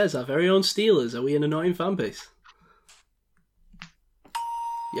survey says our very own Steelers. Are we an annoying fan base?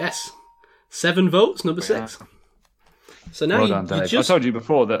 Yes. 7 votes, number 6. So now Well you, done, Dave. you just... I told you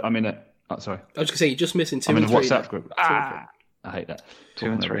before that I'm in a... Oh, sorry. I was going to say, you're just missing 2 I'm in and a 3. WhatsApp group. I hate that.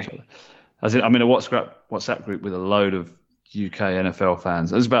 2 and 3. I'm in a WhatsApp group with a load of UK NFL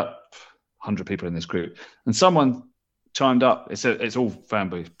fans. There's about 100 people in this group. And someone chimed up. It's all fan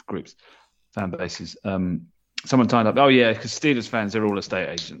bases. Someone chimed up, oh yeah, because Steelers fans, they're all estate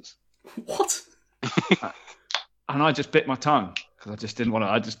agents. What? And I just bit my tongue because I just didn't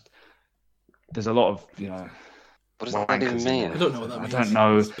want to. There's a lot of, What does that even mean? I don't know what that I means. don't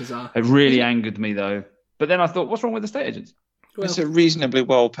know. It's bizarre. It really angered me though. But then I thought, what's wrong with estate agents? Well, It's a reasonably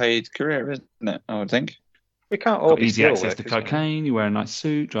well-paid career, isn't it? I would think. We can't all Got be easy steel access to workers, can we? cocaine. You wear a nice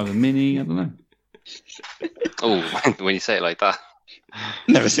suit, drive a Mini. I don't know. Oh, when you say it like that.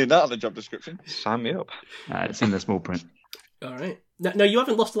 Never seen that on the job description. Sign me up. It's in the small print. all right. No, you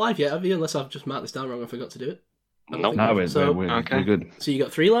haven't lost a life yet, have you? Unless I've just marked this down wrong and forgot to do it. I don't Nope. think No, I've. we're So good. you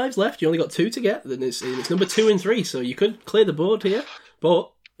got 3 lives left. You only got 2 to get. Then it's number 2 and 3. So you could clear the board here.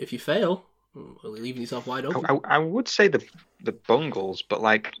 But if you fail, well, you're leaving yourself wide open. I would say the Bungles, but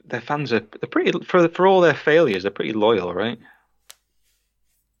like their fans they're pretty for all their failures, they're pretty loyal, right?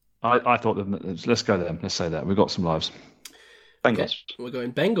 I thought let's go there. Let's say that we've got some lives. Bengals. Okay, we're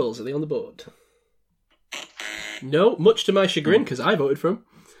going Bengals. Are they on the board? No, much to my chagrin, because I voted for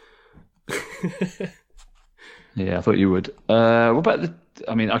them. Yeah, I thought you would. What about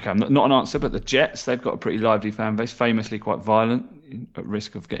not an answer, but the Jets. They've got a pretty lively fan base, famously quite violent, at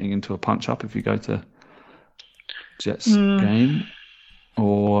risk of getting into a punch up if you go to Jets game.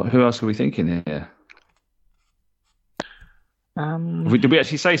 Or who else are we thinking here? Did we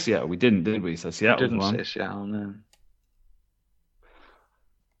actually say Seattle? We didn't, did we? So Seattle Didn't was say one. Seattle, no.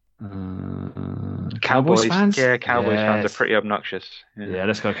 Cowboys fans? Yeah, Cowboys fans Yes. are pretty obnoxious. Yeah,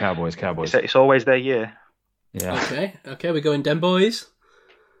 let's go Cowboys. It's always their year. Yeah. Okay, we're going Den Boys.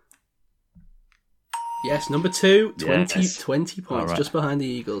 Yes, number 2, 20 Yes. points, All right. just behind the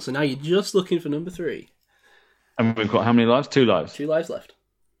Eagles. So now you're just looking for number 3. And we've got how many lives? 2 lives. 2 lives left.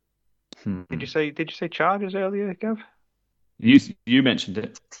 Did you say Chargers earlier, Gav? You mentioned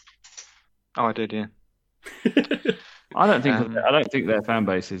it. Oh, I did, yeah. I don't think their fan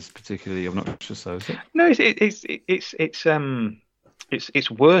base is particularly obnoxious, though, is it? No,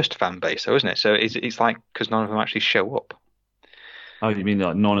 it's worst fan base, though, isn't it? So it's like because none of them actually show up. Oh, you mean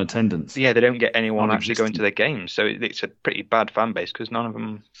like non-attendance? Yeah, they don't get anyone actually Non-existent. going to their games, so it's a pretty bad fan base because none of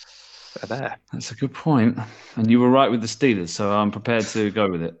them are there. That's a good point. And you were right with the Steelers, so I'm prepared to go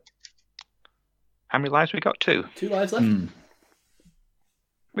with it. How many lives we got? 2. 2 lives left.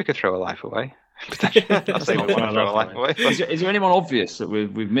 We could throw a life away. I'd say we want to throw a life away. Is there anyone obvious that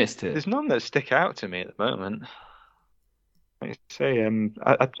we've missed here? There's none that stick out to me at the moment. Like you say,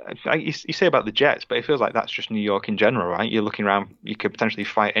 you say about the Jets, but it feels like that's just New York in general, right? You're looking around, you could potentially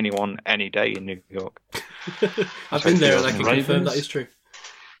fight anyone any day in New York. I've been there and I can Ravens. confirm that is true.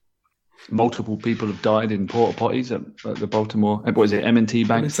 Multiple people have died in porta potties at the Baltimore. What is it? M&T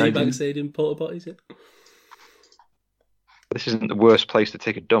Bank M&T Stadium. Bank Stadium, porta potties, yeah. This isn't the worst place to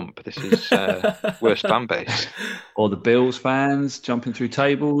take a dump. This is worst fan base. Or the Bills fans jumping through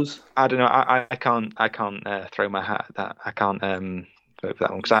tables. I don't know. I can't throw my hat at that. I can't vote for that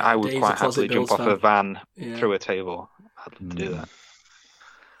one because I would Dave's a quite closet happily jump Bills off a van Yeah. through a table. I'd love to do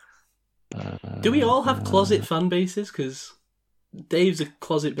that. Do we all have closet fan bases? Because Dave's a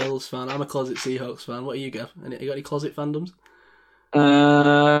closet Bills fan. I'm a closet Seahawks fan. What are you, Gav? You got any closet fandoms?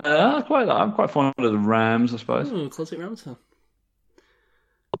 I'm quite fond of the Rams, I suppose. Oh, closet Rams fan.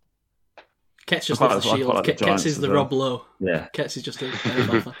 Ket's just I quite loves the like- I Shield. quite like the Ket's Giants is as the well. Rob Lowe. Yeah. Ket's is just a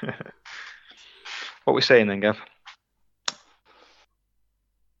NFL fan. What are we saying then, Gav?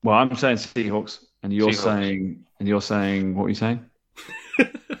 Well, I'm saying Seahawks, and you're Seahawks. saying what are you saying?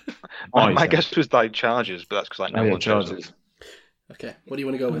 My guess was like Chargers, but that's because like no one chose them. Chargers. Okay, what do you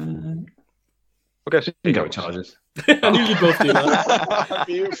want to go with? We'll go You go with Seahawks. Chargers. I knew you'd both do that.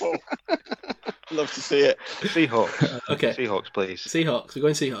 Beautiful. Love to see it. Seahawks. Okay. Seahawks, please. Seahawks. We're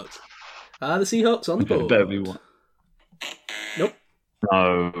going Seahawks. Are the Seahawks on the board? Better be one. Nope.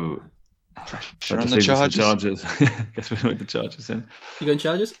 No. Sure on the Chargers. Guess we went the Chargers then. You going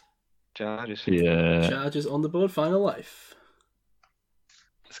Chargers? Chargers. Yeah. Chargers on the board. Final life.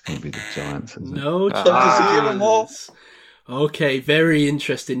 It's going to be the Giants, isn't it? No Chargers. Okay, very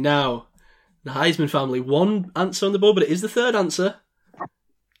interesting. Now, the Heisman family, one answer on the board, but it is the third answer.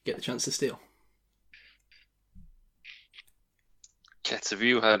 Get the chance to steal. Jets, have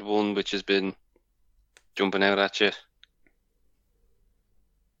you had one which has been jumping out at you?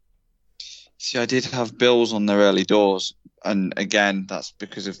 See, I did have Bills on their early doors, and again, that's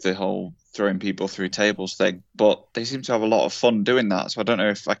because of the whole throwing people through tables thing. But they seem to have a lot of fun doing that, so I don't know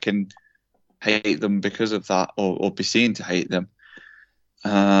if I can hate them because of that, or be seen to hate them.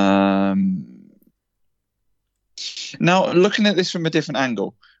 Now, looking at this from a different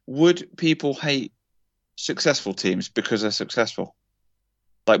angle, would people hate successful teams because they're successful?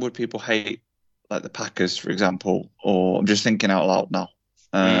 Like, would people hate, like, the Packers, for example? Or I'm just thinking out loud now.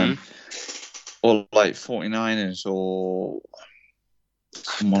 Or like 49ers or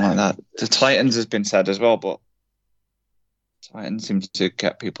someone like that. The Titans has been said as well, but Titans seem to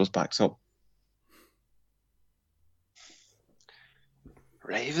get people's backs up.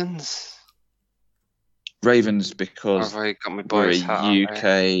 Ravens because I got my we're a boys hat on,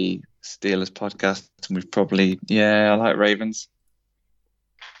 UK Steelers podcast, and we've probably I like Ravens.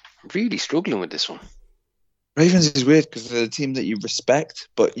 Really struggling with this one. Ravens is weird because they're a team that you respect,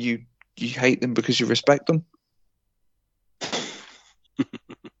 but you hate them because you respect them.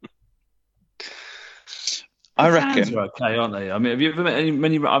 I reckon. Fans are okay, aren't they? I mean, have you ever met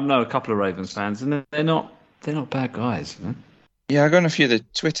many? I know a couple of Ravens fans, and they're not bad guys. You know? Yeah, I've gone a few of the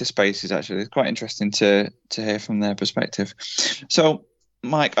Twitter spaces actually. It's quite interesting to hear from their perspective. So,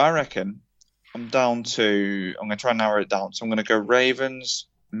 Mike, I reckon I'm going to try and narrow it down. So I'm going to go Ravens,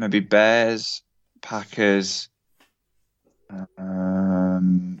 maybe Bears, Packers,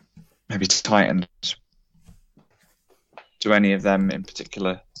 maybe Titans. Do any of them in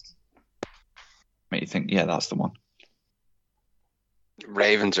particular make you think, yeah, that's the one?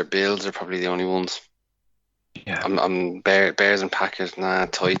 Ravens or Bills are probably the only ones. Yeah. I'm Bears and Packers. Nah,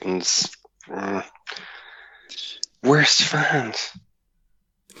 Titans. Worst fans.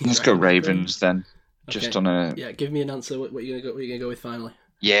 Let's go Ravens then. Okay. Just on a give me an answer. What are you gonna go with finally?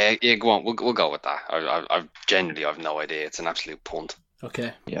 Yeah, go on. We'll go with that. I've genuinely have no idea. It's an absolute punt.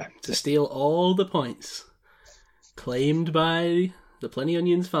 Okay. Yeah. To steal all the points claimed by the Plenty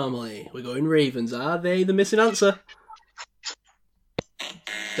Onions family, we're going Ravens. Are they the missing answer?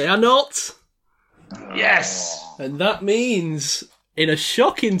 They are not. Yes! And that means, in a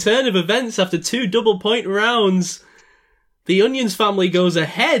shocking turn of events after 2 double-point rounds, the Onions family goes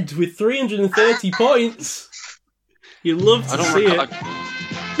ahead with 330 points. You love to see it.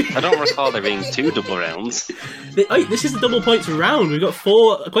 I don't recall there being 2 double rounds. This is the double points round. We've got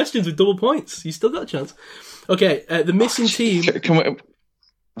 4 questions with double points. You still got a chance. Okay, the missing team...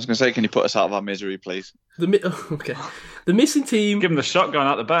 I was going to say, can you put us out of our misery, please? Okay. The missing team... Give them the shotgun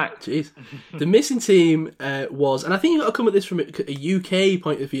out the back. Jeez. The missing team was, and I think you've got to come at this from a UK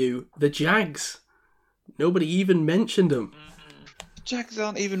point of view, the Jags. Nobody even mentioned them. Jags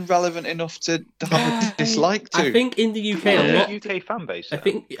aren't even relevant enough to have a dislike to. I think in the UK a lot... UK fan base. I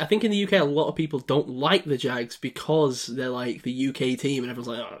think in the UK a lot of people don't like the Jags because they're like the UK team and everyone's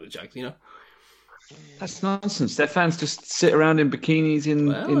like, oh, the Jags, you know? That's nonsense. Their fans just sit around in bikinis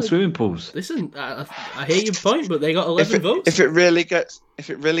in swimming pools. Listen, I hear your point, but they got 11 votes. If it really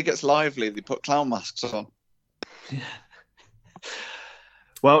gets lively, they put clown masks on. Yeah.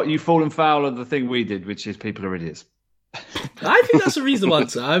 Well, you've fallen foul of the thing we did, which is people are idiots. I think that's a reasonable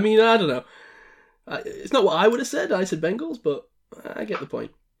answer. I mean, I don't know. It's not what I would have said. I said Bengals, but I get the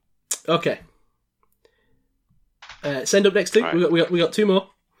point. Okay. Send up next two. Right. We got 2 more.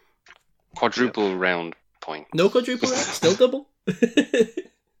 Quadruple round point. No quadruple round. Still double.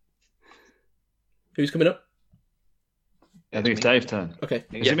 Who's coming up? I think it's Dave's turn. Okay.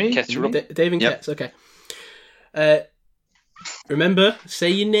 Is it me? Dave and Ketz. Okay. Remember, say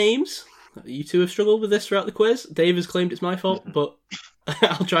your names. You two have struggled with this throughout the quiz. Dave has claimed it's my fault, but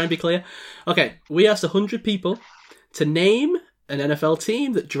I'll try and be clear. Okay, we asked 100 people to name an NFL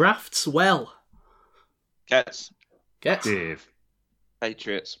team that drafts well. Ketz. Dave.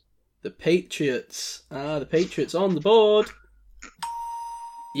 Patriots. The Patriots. The Patriots on the board.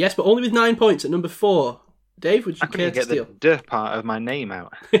 Yes, but only with 9 points at number 4. Dave, would you care to steal? I couldn't get the part of my name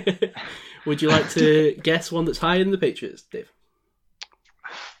out. Would you like to guess one that's higher than the Patriots, Dave?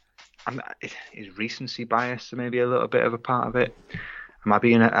 Is recency bias maybe a little bit of a part of it? Am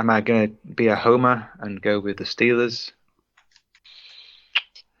I going to be a homer and go with the Steelers?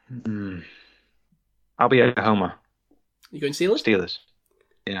 I'll be a homer. You going Steelers? Steelers.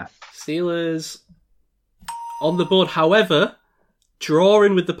 Yeah. Steelers on the board. However,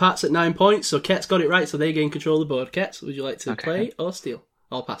 drawing with the Pats at 9 points. So Ket's got it right, so they gain control of the board. Ket, would you like to play or steal?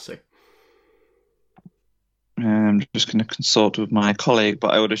 Or pass through? I'm just going to consult with my colleague,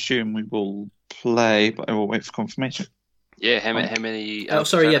 but I would assume we will play, but I will wait for confirmation. Yeah, how many? Oh,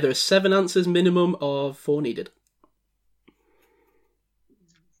 sorry, there are 7 answers, minimum of 4 needed.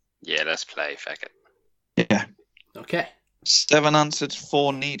 Yeah, let's play. Fuck it. Yeah. Okay. 7 answered,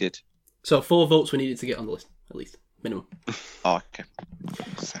 4 needed. So 4 votes were needed to get on the list, at least. Minimum. Oh, okay.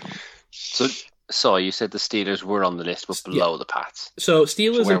 So you said the Steelers were on the list, but below the Pats. So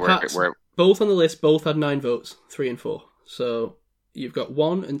Steelers and Pats, where- both on the list, both had 9 votes, 3 and 4. So you've got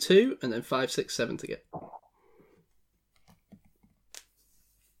 1 and 2, and then 5, 6, 7 to get.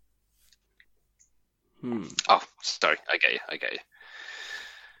 Oh, sorry. I get you.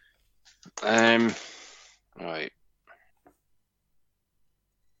 Right.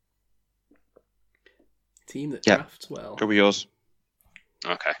 Team that Yeah. drafts well. Go with yours.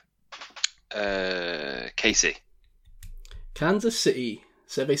 Okay. KC. Kansas City.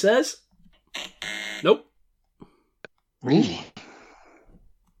 Survey says? Nope. Really?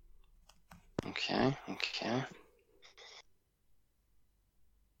 Okay.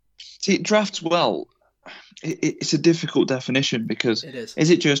 See, it drafts well. It's a difficult definition because It is.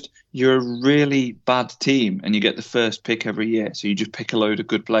 it just you're a really bad team and you get the first pick every year, so you just pick a load of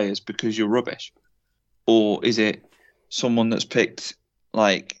good players because you're rubbish? Or is it someone that's picked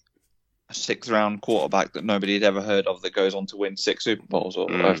like a 6th round quarterback that nobody had ever heard of that goes on to win 6 Super Bowls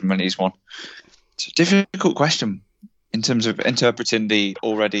or however many he's won? It's a difficult question in terms of interpreting the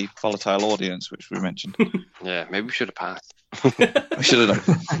already volatile audience, which we mentioned. Yeah, maybe we should have passed. We should have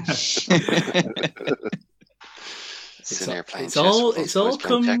done. It's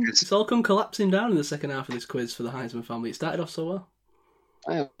all come collapsing down in the second half of this quiz for the Heisman family. It started off so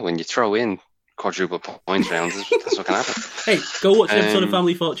well. When you throw in quadruple points rounds, that's what can happen. Hey, go watch an episode of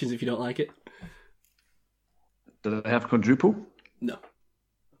Family Fortunes if you don't like it. Do they have quadruple? No.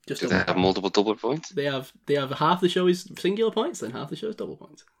 Just Do they have multiple double points? They have half the show is singular points, then half the show is double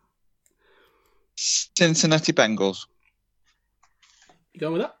points. Cincinnati Bengals. You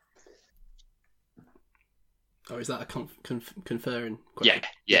going with that? Or is that a conferring question?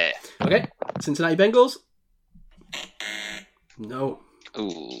 Yeah. Okay. Cincinnati Bengals? No.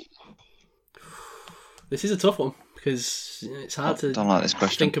 Ooh. This is a tough one because it's hard to don't like this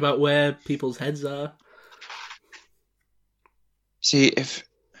question. think about where people's heads are. See, if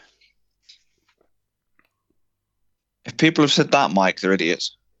people have said that, Mike, they're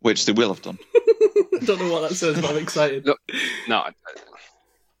idiots, which they will have done. I don't know what that says, but I'm excited. No.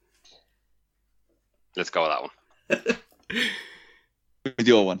 Let's go with that one. With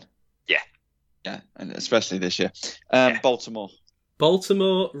your one? Yeah, and especially this year. Baltimore.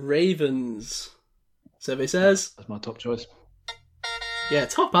 Baltimore Ravens. Survey says. That's my top choice. Yeah,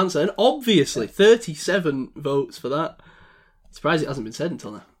 top answer, and obviously 37 votes for that. Surprised it hasn't been said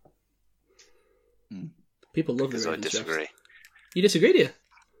until now. People love the Ravens. I disagree. Drafts. You disagree, do you?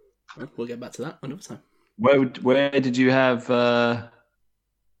 Well, we'll get back to that another time. Where did you have? I've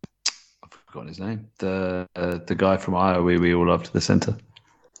forgotten his name. The guy from Iowa we all loved, the centre.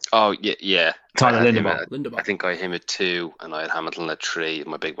 Oh yeah. Tyler Linderbaum. I think I had him at 2, and I had Hamilton at 3 in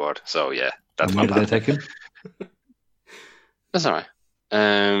my big board. So yeah, that's where my did they take him? That's all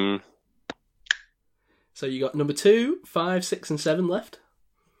right. So you got number 2, 5, 6, and 7 left.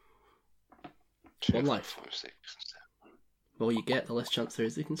 1 life. 5, 6, 7. The more you get, the less chance there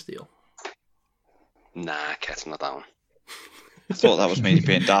is they can steal. Nah, Ket's not that one. I thought that was me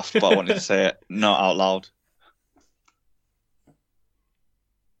being daft, but I wanted to say it not out loud.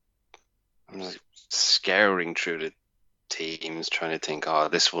 I'm like scouring through the teams, trying to think. Oh,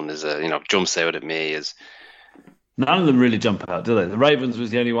 this one is jumps out at me. Is none of them really jump out, do they? The Ravens was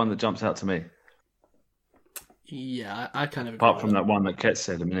the only one that jumps out to me. Yeah, I kind of agree. Apart from that one that Ket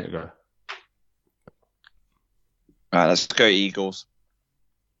said a minute ago. Right, let's go Eagles.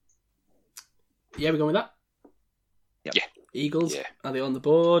 Yeah, we're going with that? Yeah. Eagles, Yeah. are they on the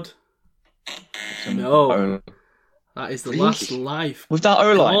board? No. That is the last life. With that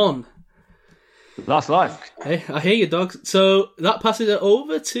O-line? On. Last life. Hey, I hear you, dogs. So that passes it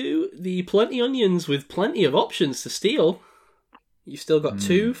over to the Plenty Onions with plenty of options to steal. You've still got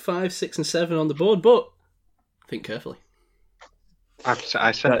 2, 5, 6, and 7 on the board, but think carefully.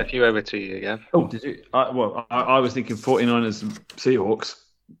 I sent a few over to you, yeah. Oh, did you? I was thinking 49ers and Seahawks.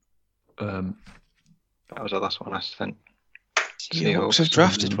 That was the last one I sent. Seahawks have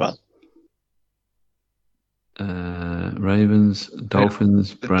drafted well. Ravens,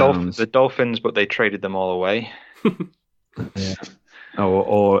 Dolphins, Browns. The Dolphins, but they traded them all away. Yeah.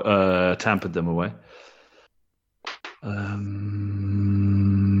 or tampered them away.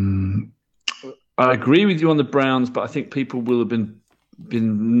 I agree with you on the Browns, but I think people will have been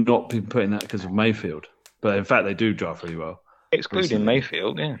not been putting that because of Mayfield. But in fact, they do draft really well. Excluding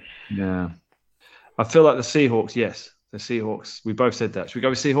Mayfield, yeah. Yeah. I feel like the Seahawks, yes. The Seahawks, we both said that. Should we go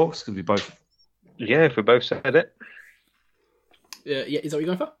with Seahawks? Because we both... Yeah, if we both said it. Yeah, is that what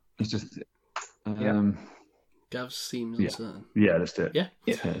you're going for? It's just... Gav seems uncertain. Yeah, let's do it. Yeah?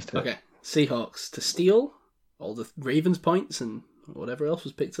 Let's do it. Okay. Seahawks to steal all the Ravens points and whatever else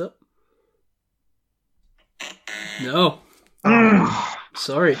was picked up. No.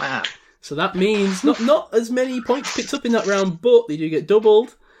 Sorry. Man. So that means not as many points picked up in that round, but they do get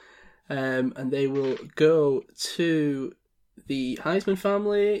doubled. And they will go to the Heisman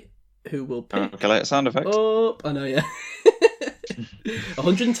family, who will pick Calculate sound effect. up. I know, yeah.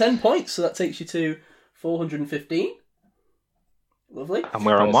 110 points, so that takes you to 415. Lovely. And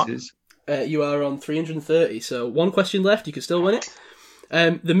we're on what? You are on 330, so one question left. You can still win it.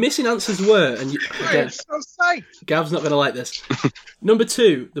 The missing answers were, and again, So safe. Gav's not going to like this. Number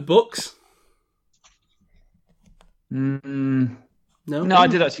 2, the Bucks. No, I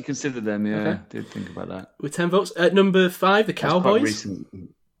did actually consider them. Yeah, Okay. I did think about that. with 10 votes. Number 5, the That's quite Cowboys. recent.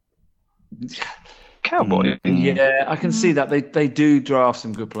 Cowboy. Yeah, I can see that they do draft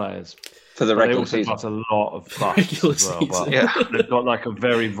some good players. For the But they regular also season. draft a lot of busts Regular as well. season. But Yeah. they've got like a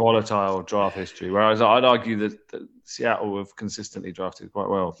very volatile draft history. Whereas I'd argue that Seattle have consistently drafted quite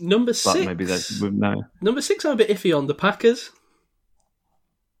well. Number But 6. maybe they wouldn't know. Number 6, I'm a bit iffy on the Packers.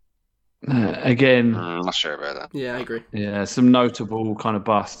 Again, I'm not sure about that. Yeah, I agree. yeah, some notable kind of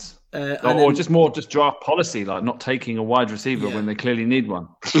busts. And Or then just draft policy, like not taking a wide receiver Yeah. when they clearly need one.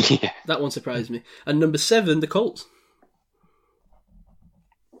 Yeah. that one surprised me. And number 7, the Colts.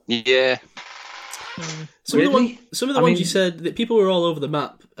 Yeah. Some of Really? the ones you said that people were all over the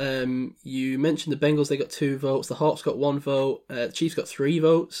map. You mentioned the Bengals; they got 2 votes. The Hawks got 1 vote. The Chiefs got 3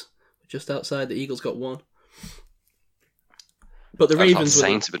 votes, just outside. The Eagles got 1. But the Ravens were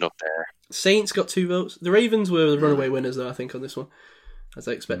Saints have been up there. Saints got 2 votes. The Ravens were the runaway winners, though, I think, on this one, as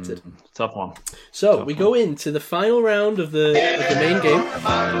I expected. Tough one. So we go into the final round of the main game.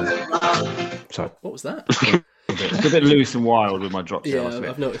 Sorry. What was that? It's a bit loose and wild with my drops. Yeah, last week.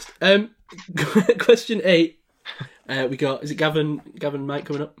 I've noticed. Question 8. We got. Is it Gavin? Mike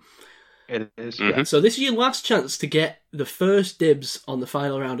coming up? It is. Mhm. So this is your last chance to get the first dibs on the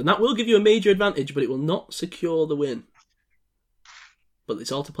final round, and that will give you a major advantage, but it will not secure the win. But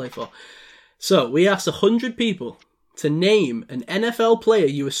it's all to play for. So we asked 100 people to name an NFL player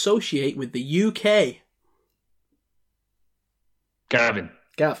you associate with the UK. Gavin.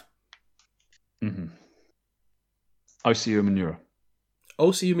 Gav. Mm-hmm. OCU Manura.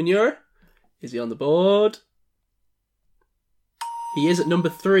 Osi Manure. Is he on the board? He is at number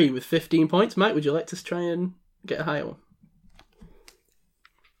 3 with 15 points. Mike, would you like to try and get a higher one?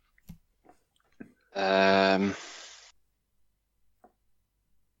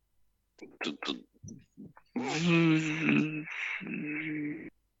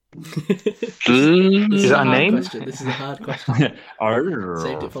 Is that a name? Question. This is a hard question.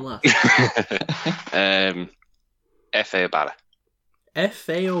 Saved it for last. F.A. Obada.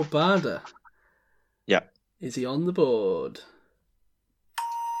 F.A. Obada. Yeah. Is he on the board?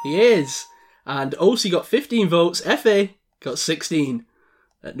 He is. And Osi got 15 votes. F.A. got 16.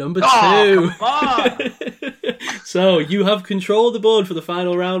 At number 2. Oh, come on! So, you have control of the board for the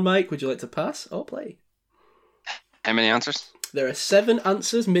final round, Mike. Would you like to pass or play? How many answers? There are 7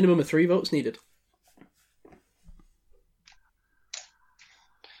 answers, minimum of 3 votes needed.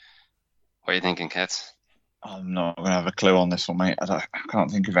 What are you thinking, Kets? I'm not going to have a clue on this one, mate. I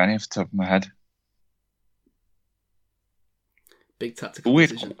can't think of any off the top of my head. Big tactical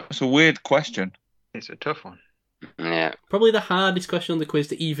decision. It's a weird question. It's a tough one. Yeah. Probably the hardest question on the quiz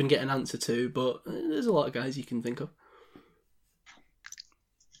to even get an answer to, but there's a lot of guys you can think of.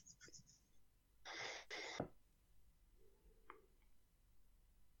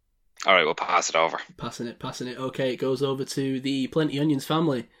 All right, we'll pass it over. Passing it. Okay, it goes over to the Plenty Onions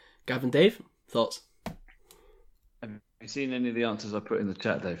family. Gavin, Dave, thoughts? Have you seen any of the answers I put in the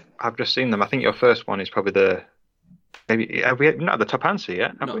chat, Dave? I've just seen them. I think your first one is probably the. Maybe have we not had the top answer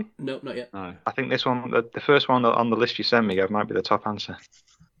yet? Have we? No, not yet. No. I think this one, the first one on the list you sent me, Gav, might be the top answer.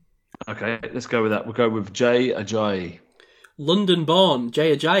 Okay, let's go with that. We'll go with Jay Ajayi. London born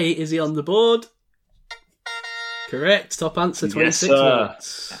Jay Ajayi, is he on the board? Correct. Top answer, 26 Yes, sir.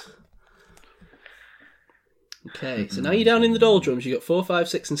 votes. Okay, so now you're down in the doldrums. You got 4, 5,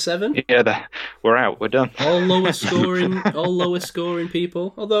 6, and 7. Yeah, we're out. We're done. All lower scoring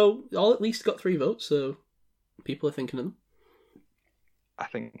people. Although all at least got 3 votes, so people are thinking of them. I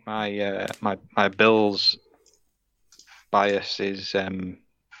think my Bills bias is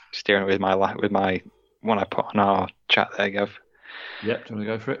steering with my one I put on our chat there, Gav. Yep, do you want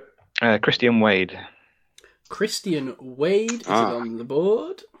to go for it? Christian Wade. Christian Wade is it on the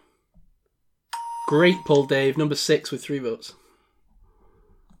board? Great pull, Dave. Number 6 with 3 votes.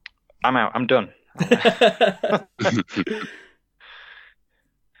 I'm out. I'm done.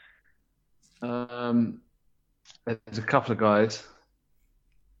 There's a couple of guys.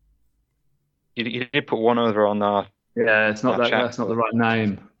 You did put one over on our. Yeah, it's not that. Chat. That's not the right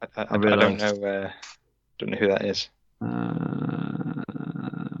name. I don't know. Don't know who that is.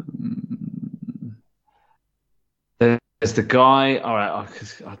 There's the guy. All right,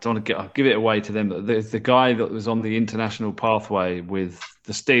 I don't want to I'll give it away to them. There's the guy that was on the international pathway with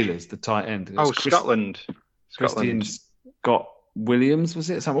the Steelers, the tight end. Scotland. Christian Scott Williams,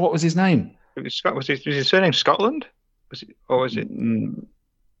 was it? What was his name? It was Scott. Was his surname Scotland? Was it? Or was it?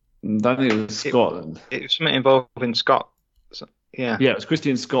 I don't think it was Scotland. It was something involving Scott. So, yeah. Yeah, it was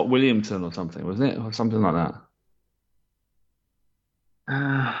Christian Scott Williamson or something, wasn't it? Or something like that.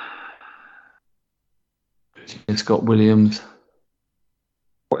 Christian Scott Williams.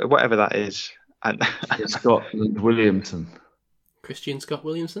 Whatever that is. Scott Williamson. Christian Scott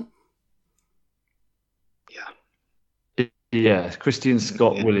Williamson? Yeah, Christian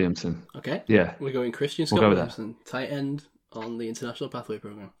Scott Williamson. Okay. Yeah. We're going Christian Scott Williamson, tight end on the International Pathway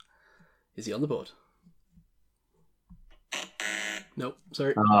Programme. Is he on the board? Nope,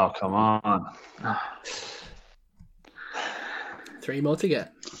 sorry. Oh, come on. 3 more to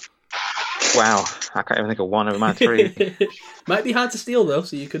get. Wow, I can't even think of one of my 3. Might be hard to steal though,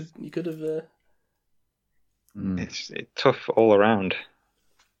 so you could have. It's tough all around.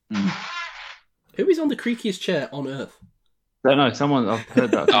 Who is on the creakiest chair on earth? I don't know. I've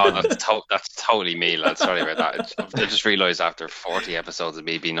heard that. That's totally me, lad. Sorry about that. I just realised after 40 episodes of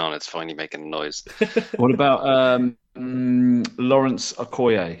me being on, it's finally making a noise. What about Lawrence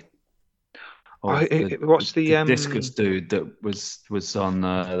Okoye? What's the discus dude that was on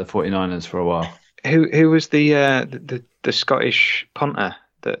the 49ers for a while? Who was the Scottish punter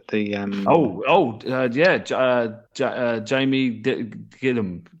that the Jamie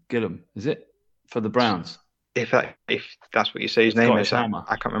Gillum, is it, for the Browns? If that's what you say his name is, I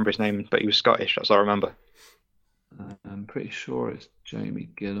can't remember his name, but he was Scottish. That's all I remember. I'm pretty sure it's Jamie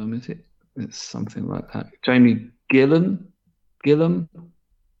Gillum. Is it? It's something like that. Jamie Gillum. You go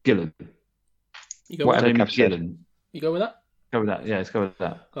Whatever with Kev said. Gillen. You go with that? Go with that. Yeah, let's go with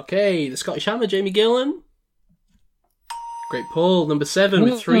that. Okay, the Scottish Hammer, Jamie Gillan. Great pull, number 7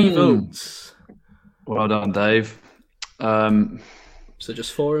 with 3 votes. Well done, Dave. So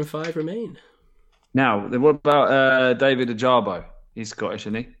just 4 and 5 remain. Now, what about David Ajabo? He's Scottish,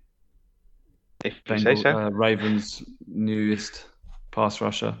 isn't he? If you say so. Ravens' newest pass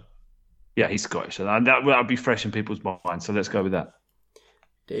rusher. Yeah, he's Scottish. And that would be fresh in people's minds, so let's go with that.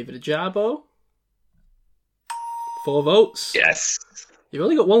 David Ajabo. 4 votes. Yes. You've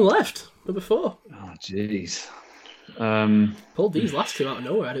only got 1 left. Number 4. Oh, jeez. Pulled these last 2 out of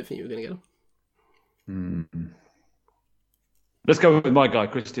nowhere. I didn't think you were going to get them. Let's go with my guy,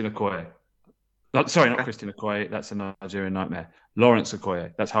 Christian Okoye. Sorry, not Christian Okoye. That's a Nigerian nightmare. Lawrence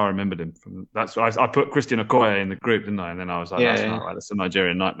Okoye. That's how I remembered him. I put Christian Okoye in the group, didn't I? And then I was like, that's not right. That's a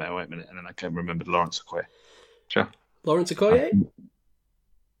Nigerian nightmare. Wait a minute. And then I came and remembered Lawrence Okoye. Sure. Lawrence Okoye?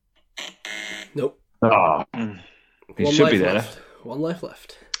 Nope. Oh. He should be there. Left. 1 life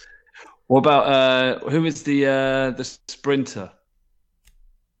left. What about who is the sprinter?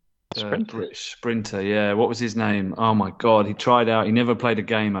 British sprinter, yeah. What was his name? Oh my God, he tried out. He never played a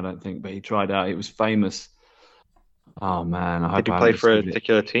game, I don't think, but he tried out. He was famous. Oh man, did he play for a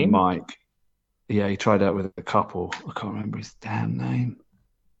particular team? Mike. Yeah, he tried out with a couple. I can't remember his damn name.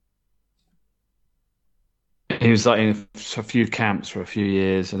 He was like in a few camps for a few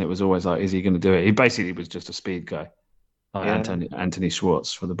years, and it was always like, is he going to do it? He basically was just a speed guy. Like Anthony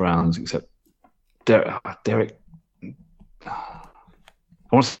Schwartz for the Browns, except Derek.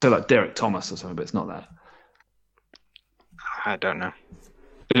 I want to say like Derek Thomas or something, but it's not that. I don't know.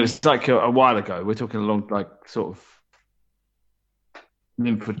 It was like a while ago. We're talking along like sort of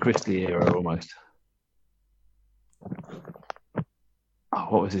Linford Christie era almost. Oh,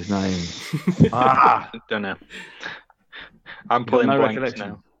 what was his name? Don't know. I'm pulling blanks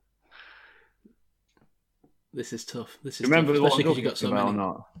now. This is tough. This is remember tough, what I'm especially because you talking got so about many. or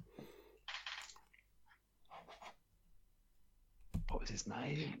not? What was his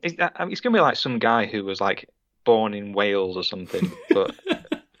name? It's going to be like some guy who was like born in Wales or something, but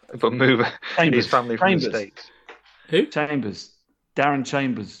move his family from the States. Who? Chambers. Darren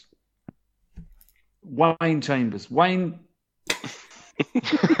Chambers. Wayne Chambers. Wayne.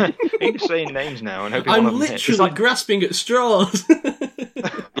 Keep saying names now and hoping I'm one of them hits. literally grasping at straws.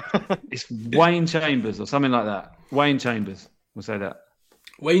 It's Wayne Chambers or something like that. Wayne Chambers. We'll say that.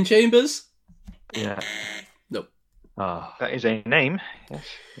 Wayne Chambers? Yeah. Nope. Ah. That is a name. Yes.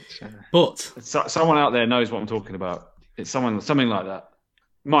 But Someone out there knows what I'm talking about. It's something like that.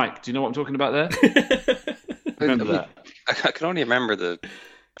 Mike, do you know what I'm talking about there? Remember that? I can only remember the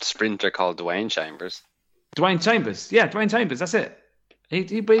sprinter called Dwayne Chambers. Dwayne Chambers. Yeah, Dwayne Chambers. That's it. He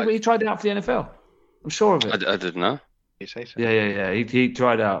tried out for the NFL. I'm sure of it. I didn't know. You say so? Yeah. He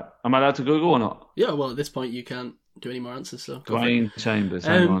tried out. Am I allowed to Google or not? yeah, well, at this point you can't do any more answers. So go for it. Dwayne Chambers.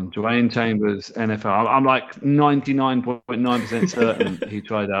 Hang on. Dwayne Chambers, NFL. I'm like 99.9% certain he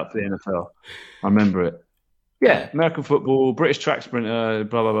tried out for the NFL. I remember it. Yeah, American football, British track sprinter,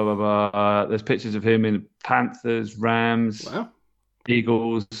 blah, blah, blah, blah, blah. There's pictures of him in Panthers, Rams,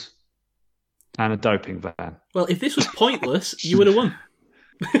 Eagles, and a doping van. Well, if this was pointless, you would have won.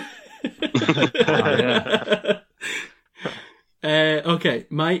 Okay,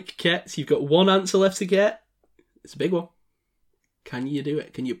 Mike, Ketz, you've got one answer left to get. It's a big one. Can you do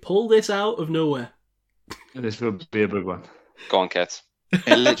it? Can you pull this out of nowhere? This will be a big one. Go on, Ketz.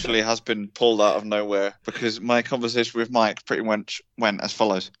 It literally has been pulled out of nowhere because my conversation with Mike pretty much went as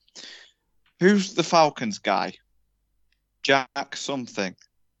follows. Who's the Falcons guy? Jack something.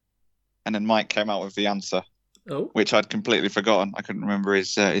 And then Mike came out with the answer, which I'd completely forgotten. I couldn't remember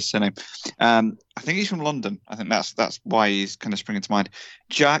his surname. I think he's from London. I think that's why he's kind of springing to mind.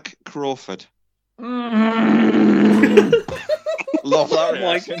 Jack Crawford. Love that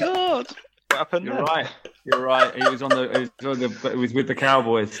reaction. Oh my God. What happened? You're right. He was with the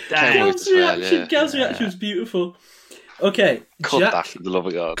Cowboys. Damn. Gav's reaction was beautiful. Okay, Cut Jack that for the love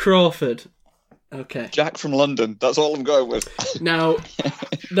of God. Crawford. Okay. Jack from London. That's all I'm going with. Now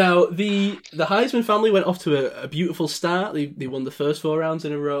the Heisman family went off to a beautiful start. They won the first 4 rounds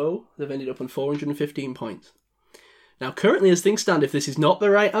in a row. They've ended up on 415 points. Now, currently, as things stand, if this is not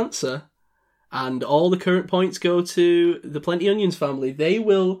the right answer, and all the current points go to the Plenty Onions family, they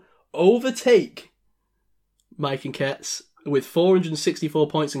will overtake Mike and Ketz with 464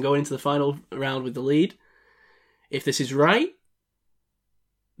 points and going into the final round with the lead. If this is right,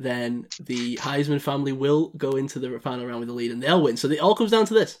 then the Heisman family will go into the final round with the lead and they'll win. So it all comes down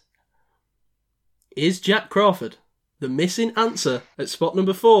to this. Is Jack Crawford the missing answer at spot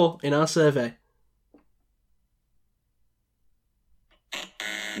number 4 in our survey?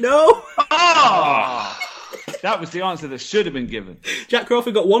 No! Oh! That was the answer that should have been given. Jack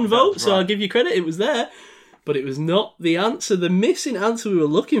Crawford got 1 vote, right. so I'll give you credit. It was there. But it was not the answer. The missing answer we were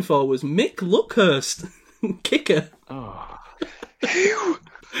looking for was Mick Luckhurst, kicker. Oh.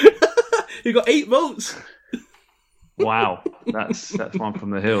 He got 8 votes. Wow, that's one from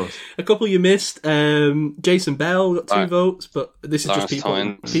the hills. A couple you missed. Jason Bell got 2 votes, but this is Last just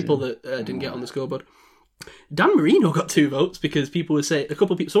time. people that didn't get on the scoreboard. Dan Marino got 2 votes because people would say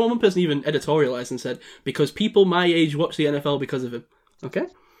one person even editorialized and said because people my age watch the NFL because of him. Okay,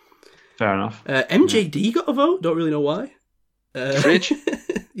 fair enough. MJD got a vote. Don't really know why. Fridge?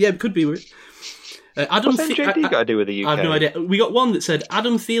 Yeah, it could be weird. Adam What's MJD got to do with the UK? I have no idea. We got one that said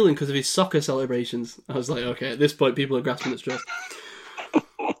Adam Thielen because of his soccer celebrations. I was like, okay, at this point, people are grasping at straws.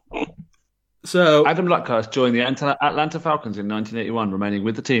 So Adam Luckhurst joined the Atlanta Falcons in 1981, remaining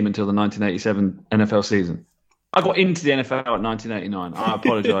with the team until the 1987 NFL season. I got into the NFL in 1989. I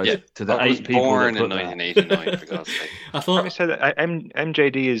apologise to the 8 people born that put in 1989, for God's sake. I thought I said that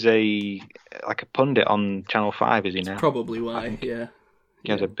MJD is a pundit on Channel 5, is he now? Probably why, yeah.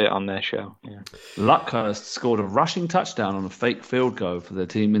 He has a bit on their show. Yeah. Luckhurst scored a rushing touchdown on a fake field goal for their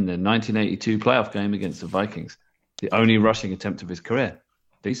team in their 1982 playoff game against the Vikings. The only rushing attempt of his career.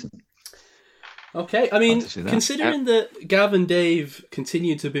 Decent. Okay, I mean, considering that Gav and Dave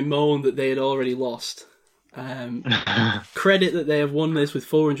continued to bemoan that they had already lost, credit that they have won this with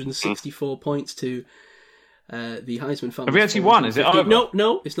 464 points to the Heisman family. Have we actually won? Is it over?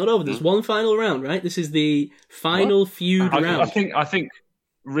 No, it's not over. There's one final round, right? This is the final feud round. I think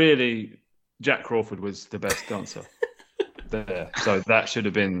really Jack Crawford was the best dancer there. So that should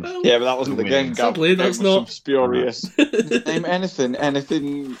have been... Yeah, but that wasn't the game, Gav. Sadly, that's not... Spurious. Name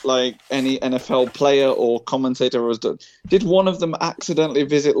anything like any NFL player or commentator has done. Did one of them accidentally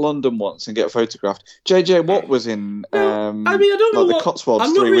visit London once and get photographed? JJ Watt was in I don't know the Cotswolds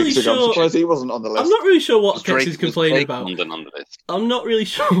I'm not 3 really weeks ago. sure. I'm surprised he wasn't on the list. I'm not really sure what Ketz is complaining Drake about. London on the list. I'm not really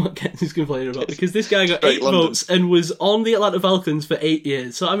sure what Ketz is complaining about because this guy got Straight 8 London. votes and was on the Atlanta Falcons for 8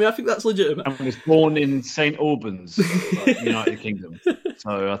 years. So, I mean, I think that's legitimate. And was born in St Albans, United Kingdom.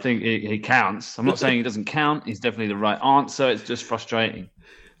 So I think he counts. I'm not saying he doesn't count. He's definitely the right answer. It's just frustrating.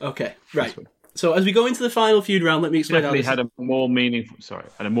 Okay, right. So as we go into the final feud round, let me explain how Definitely this had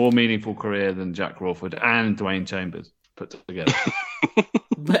a more meaningful career than Jack Crawford and Dwayne Chambers put together.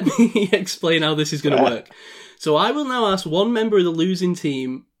 Let me explain how this is going to work. So I will now ask one member of the losing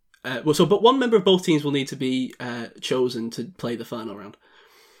team. But one member of both teams will need to be chosen to play the final round.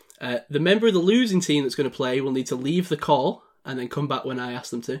 The member of the losing team that's going to play will need to leave the call and then come back when I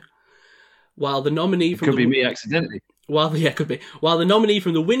ask them to. While the nominee from could be me accidentally. Could be. While the nominee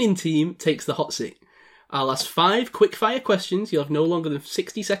from the winning team takes the hot seat. I'll ask 5 quick-fire questions. You'll have no longer than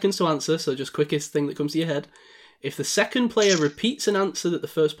 60 seconds to answer, so just quickest thing that comes to your head. If the second player repeats an answer that the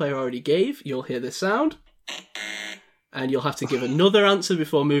first player already gave, you'll hear this sound. And you'll have to give another answer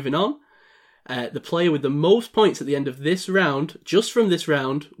before moving on. The player with the most points at the end of this round, just from this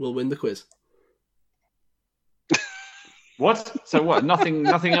round, will win the quiz. What? So what? Nothing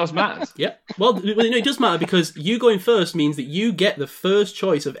else matters? Yep. Well, it does matter because you going first means that you get the first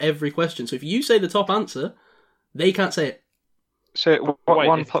choice of every question. So if you say the top answer, they can't say it. So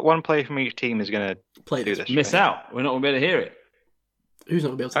one player from each team is going to play this. Miss out. We're not going to be able to hear it. Who's not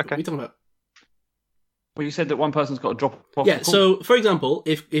going to be able to? What are you talking about? Well, you said that one person's got to drop off. Yeah, the call. so, for example,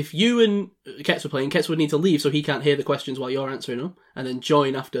 if you and Ketz were playing, Ketz would need to leave so he can't hear the questions while you're answering them, and then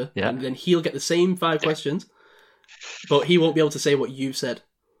join after, and then he'll get the same 5 questions, but he won't be able to say what you've said.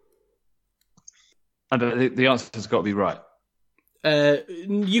 And the answer's got to be right.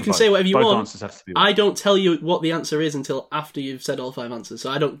 You can say whatever you Both want. answers have to be right. I don't tell you what the answer is until after you've said all 5 answers,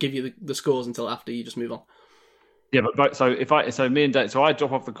 so I don't give you the scores until after you just move on. Yeah, but so me and Dave, so I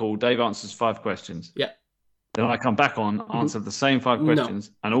drop off the call, Dave answers 5 questions. Yeah. Then I come back on, answer the same 5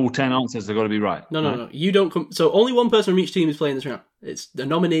 questions, and all 10 answers have got to be right. No. You don't come. So only one person from each team is playing this round. It's the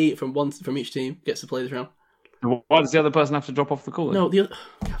nominee from each team gets to play this round. Why does the other person have to drop off the call then? No, the other.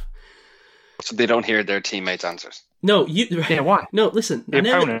 So they don't hear their teammates' answers. No, you. Yeah, why? No, listen. The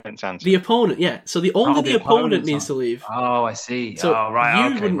opponent's answer. The opponent, yeah. So the opponent needs to leave. Oh, I see. So right.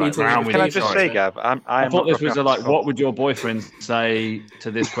 you wouldn't need to leave. Can I just say, Gav? I thought this was what would your boyfriend say to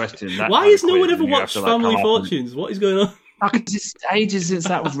this question? Why has no one ever watched Family Fortunes? What is going on? It's ages since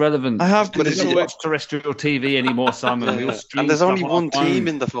that was relevant. I have, but we don't watch terrestrial TV anymore, Simon. We all stream and there's only stuff one on our team phone.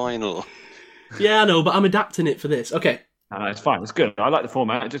 in the final. Yeah, I know, but I'm adapting it for this. Okay. It's fine. It's good. I like the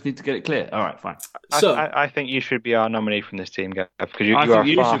format. I just need to get it clear. All right, fine. So I think you should be our nominee from this team, Gav, because I think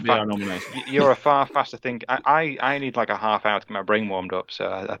you should be our nominee. You're a far faster thinker. I need like a half hour to get my brain warmed up. So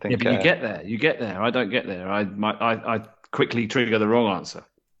I think. Yeah, but you get there. You get there. I don't get there. I quickly trigger the wrong answer.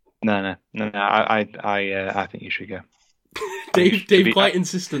 No. I think you should go. Dave quite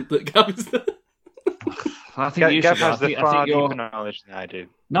insistent that Gav is there. I think you Gav should. has the far deeper knowledge than I do.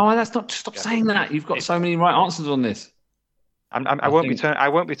 No, that's not. Stop saying that. You've got so many right answers on this. I won't be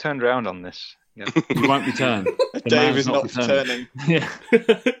turned around on this. Yeah. You won't be turned. Dave is not turning. Yeah.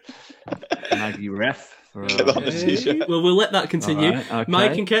 Maggie ref. Get on the t-shirt. Well, we'll let that continue. Right, okay.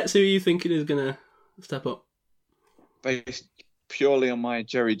 Mike and Ketz, who are you thinking is going to step up? Based purely on my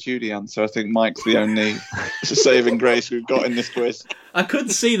Jerry Judy answer, I think Mike's the only saving grace we've got in this quiz. I could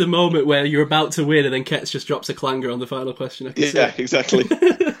see the moment where you're about to win and then Ketz just drops a clanger on the final question. I can see it. Exactly.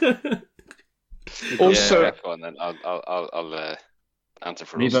 Also, yeah, go on then. I'll answer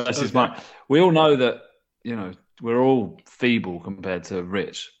for me us. versus Mike. We all know that we're all feeble compared to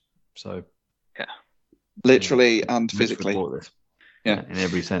Rich, so yeah, literally and physically. Yeah, in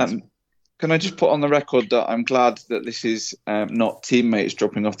every sense. Can I just put on the record that I'm glad that this is not teammates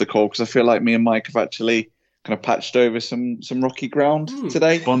dropping off the call, because I feel like me and Mike have actually kind of patched over some rocky ground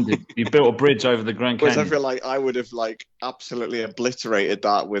today. Bonded. You built a bridge over the Grand Canyon. Whereas I feel like I would have absolutely obliterated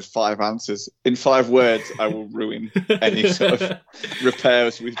that with 5 answers. In 5 words, I will ruin any sort of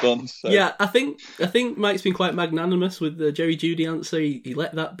repairs we've done. So. Yeah, I think Mike's been quite magnanimous with the Jerry Judy answer. He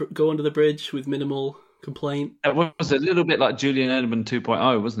let that go under the bridge with minimal complaint. It was a little bit like Julian Edelman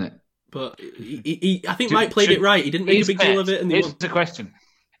 2.0, wasn't it? But I think Mike played it right. He didn't make a big deal of it. And here's the question.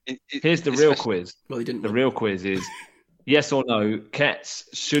 Here's the real quiz. Well, he didn't. The real quiz is yes or no. Ketz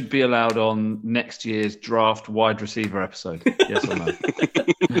should be allowed on next year's draft wide receiver episode. Yes or no?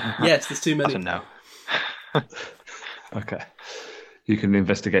 Yes, there's too many. No. Okay. You can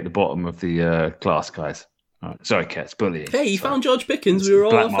investigate the bottom of the class, guys. All right. Sorry, Ketz, bullying. Hey, you found George Pickens. We were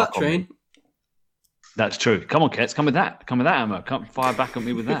all off that train. That's true. Come on, Ketz. Come with that. Come with that, Emma. Come fire back at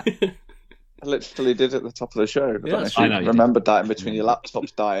me with that. I literally did at the top of the show. I know you remembered that in between your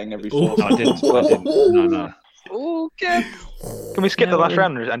laptops dying every 4 I didn't. No. Okay. Can we skip the last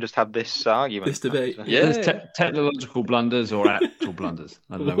round and just have this argument? This debate. Yeah. There's technological blunders or actual blunders.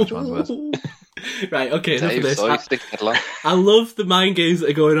 I don't know which one's worse. Right, okay, enough of Dave, this. so stick that along. I love the mind games that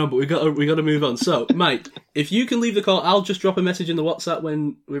are going on, but we got to move on. So, Mike, if you can leave the call, I'll just drop a message in the WhatsApp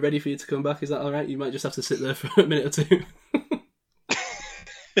when we're ready for you to come back. Is that all right? You might just have to sit there for a minute or two.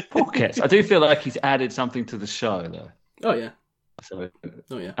 Poor Kets. I do feel like he's added something to the show, though. Oh yeah. So,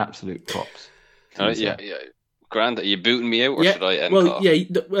 yeah. Absolute props. Yeah. Grant, are you booting me out, or Yeah. should I end Well, off? yeah.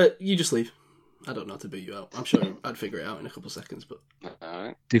 You just leave. I don't know how to boot you out. I'm sure I'd figure it out in a couple of seconds. But All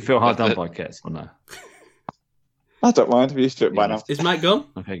right. Do you feel hard done by Kets or no? I don't mind. I'm used to it by now. is Mike gone?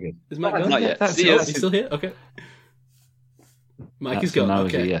 Okay, good. Is Mike gone? Not yet. That's See it. ya. He's still here. Okay. Mike That's is gone. a no,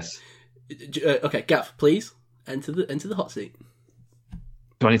 is a Okay. yes. Okay, Gav, please enter the hot seat.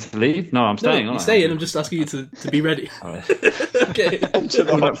 Do I need to leave? No, I'm staying. No, aren't you're I? staying. I'm just asking you to be ready. All right. Okay. I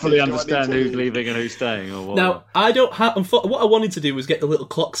don't fully understand who's leaving and who's staying or what. Now, I don't have... What I wanted to do was get the little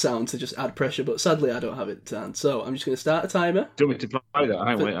clock sound to just add pressure, but sadly I don't have it to hand. So I'm just going to start a timer. Do you want me to play that? Hang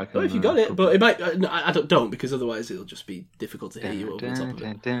on, wait, I can, Oh, if you got it, but it might... No, I don't, because otherwise it'll just be difficult to hear you over the top of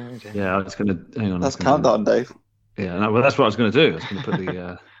it. Yeah, I was going to... Hang on. That's countdown, Dave. Yeah, no, well, that's what I was going to do. I was going to put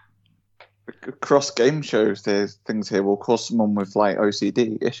the... Across game shows, there's things here will cause someone with like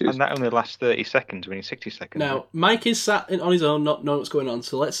OCD issues. And that only lasts 30 seconds. We need 60 seconds. Now, Mike is sat on his own, not knowing what's going on,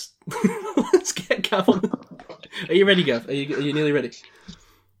 so let's get Gav on. Are you ready, Gav? Are you nearly ready?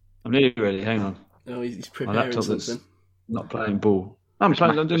 I'm nearly ready. Hang on. Oh, he's My preparing laptop is something. not playing ball. I'm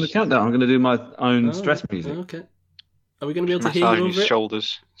doing the countdown. I'm going to do my own stress music. Okay. Are we going to be able to hear you Massaging over his it?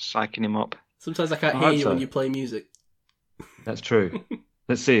 shoulders, psyching him up. Sometimes I can't I hear hope you so. when you play music. That's true.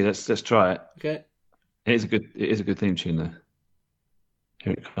 Let's see. Let's try it. Okay. It is a good theme tune though.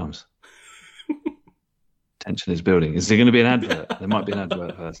 Here it comes. Tension is building. Is there going to be an advert? There might be an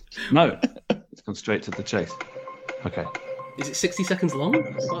advert first. No, it's gone straight to the chase. Okay, Is it 60 seconds long?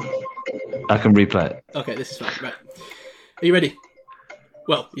 What? I can replay it. Okay, this is fine. Right. Are you ready?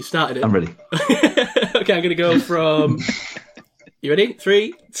 Well, you started it. I'm ready. Okay, I'm going to go from... You ready?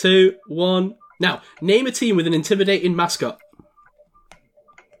 3, 2, 1... Now, name a team with an intimidating mascot.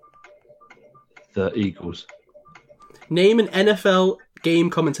 The Eagles. Name an NFL game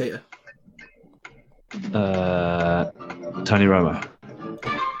commentator. Tony Romo.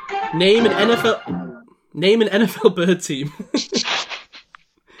 Name an NFL bird team.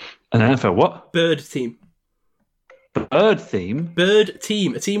 An NFL what? Bird team. Bird theme. Bird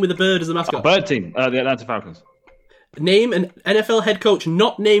team. A team with a bird as the mascot. Bird team. The Atlanta Falcons. Name an NFL head coach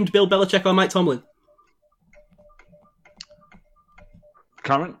not named Bill Belichick or Mike Tomlin.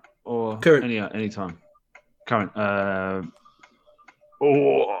 Current or Current. Any time. Current. I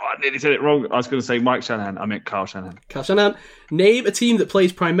nearly said it wrong. I was going to say Mike Shanahan. I meant Kyle Shanahan. Kyle Shanahan. Name a team that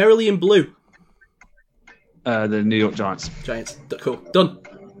plays primarily in blue. The New York Giants. Giants. Cool. Done.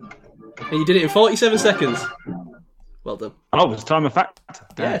 And you did it in 47 seconds. Well done. Oh, was time a factor?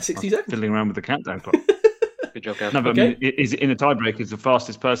 Yeah, 60 seconds. Fiddling around with the countdown clock. Good job, Gav. No, but Okay. I mean, is in a tiebreak? Is the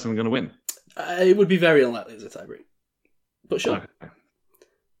fastest person going to win? It would be very unlikely as a tiebreak. But sure. Okay.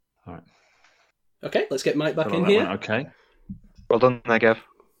 All right. Okay, let's get Mike back Got in that here. one. Okay. Well done there, Gav.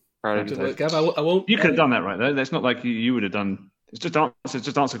 Proud of Good you, work, Dave. Gav. I won't. You could have done that right though. It's not like you would have done. It's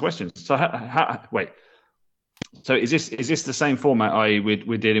just answer questions. So wait. So is this the same format? I.e.,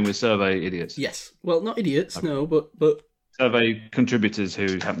 we're dealing with survey idiots. Yes. Well, not idiots, Okay. no, but Survey contributors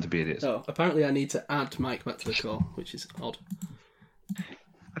who happen to be idiots. oh, apparently I need to add Mike back to the call, which is odd.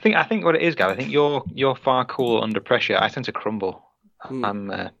 I think what it is, Gav. I think you're far cooler under pressure. I tend to crumble. I'm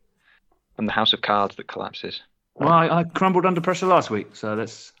the house of cards that collapses. Well, I crumbled under pressure last week, so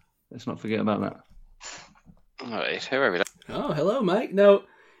let's not forget about that. All right, here we go. Oh, hello, Mike. Now,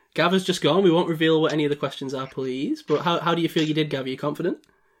 Gav has just gone. We won't reveal what any of the questions are, please. But how do you feel you did, Gav? Are you confident?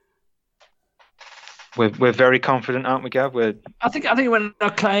 We're very confident, aren't we, Gav? I think it went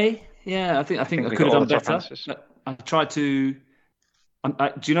okay. Yeah, I think I we could got have all done the top better. answers. I tried to. Do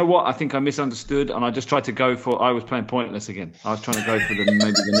you know what? I think I misunderstood, and I just tried to go for. I was playing pointless again. I was trying to go for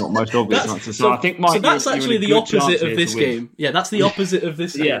maybe the not most obvious answer. So I think, Mike, so that's you're in actually a the good chance opposite here of this to win. game. Yeah, that's the opposite of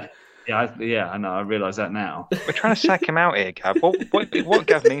this game. Yeah, I know. I realise that now. We're trying to sack him out here, Gav. What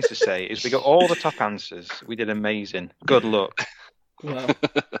Gav means to say is we got all the top answers. We did amazing. Good luck. Wow.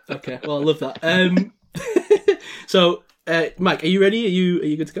 Okay. Well, I love that. So, Mike, are you ready? Are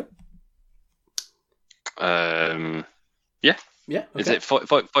you good to go? Yeah. Yeah. Okay. Is it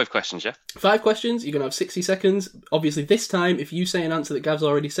five questions? Yeah. 5 questions. You're gonna have 60 seconds. Obviously, this time, if you say an answer that Gav's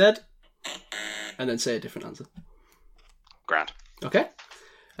already said, and then say a different answer. Grand. Okay.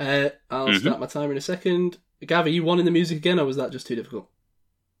 I'll start my timer in a second. Gav, are you wanting the music again, or was that just too difficult?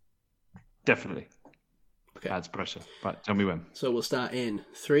 Definitely. Okay. Adds pressure. Right, tell me when. So we'll start in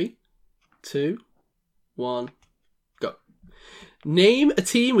 3, 2, 1, go. Name a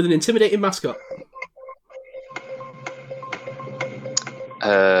team with an intimidating mascot.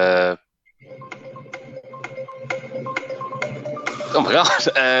 Oh my god.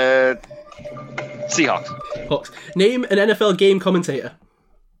 Seahawks. Hawks. Name an NFL game commentator.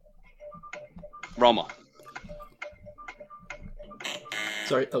 Roma.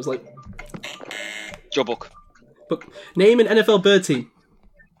 Sorry, that was like... Joe Buck. But name an NFL bird team.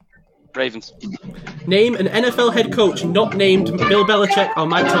 Ravens. Name an NFL head coach not named Bill Belichick or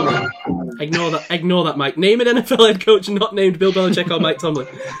Mike Tomlin. Ignore that, Mike. Name an NFL head coach not named Bill Belichick or Mike Tomlin.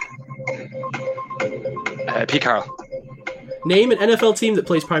 Pete Carroll. Name an NFL team that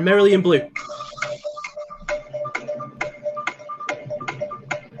plays primarily in blue.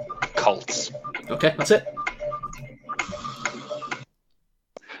 Colts. Okay, that's it.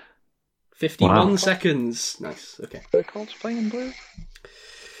 51 seconds. Nice. Okay. The Colts playing in blue.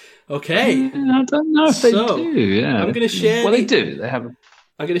 Okay. I don't know if they do. Yeah, I'm going to share. Well, they do. They have.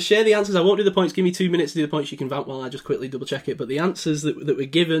 I'm going to share the answers. I won't do the points. Give me 2 minutes to do the points. You can vamp while I just quickly double check it. But the answers that were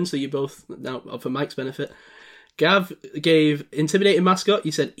given, so you both now for Mike's benefit. Gav gave intimidating mascot.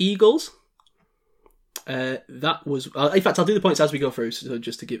 You said Eagles. That was. In fact, I'll do the points as we go through. So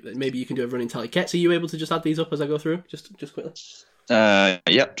just to give, maybe you can do a running tally. Kets, are you able to just add these up as I go through? Just quickly.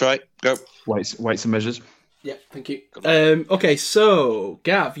 Yep. Try. Go. Weights and measures. Yeah, thank you. Okay, so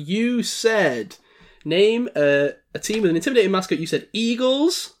Gav, you said name a team with an intimidating mascot. You said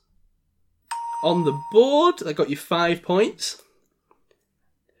Eagles on the board. That got you 5 points.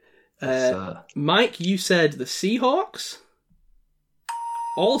 Mike, you said the Seahawks.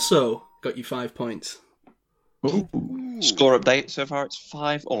 Also got you 5 points. Ooh. Score update so far. It's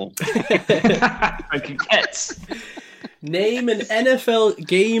 5-all. Thank you, Kets. Name an NFL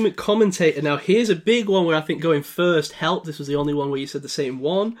game commentator. Now, here's a big one where I think going first helped. This was the only one where you said the same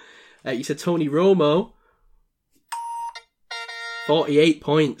one. You said Tony Romo. 48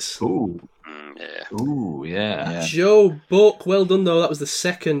 points. Ooh. Yeah. Ooh, yeah. Joe Buck. Well done, though. That was the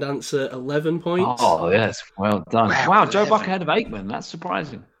second answer. 11 points. Oh, yes. Well done. Wow, Joe Buck ahead of Aikman. That's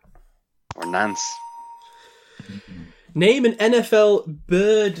surprising. Or Nance. Name an NFL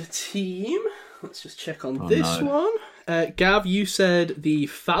bird team. Let's just check on this one. Gav, you said the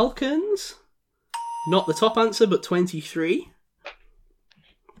Falcons. Not the top answer, but 23.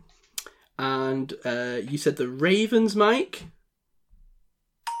 And you said the Ravens, Mike.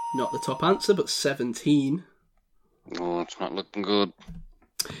 Not the top answer, but 17. Oh, it's not looking good.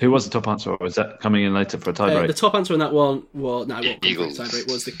 Who was the top answer, or was that coming in later for a tiebreak? The top answer on that one was... No, it Eagles.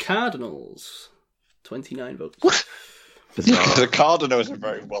 was the Cardinals. 29 votes. What? The Cardinals are a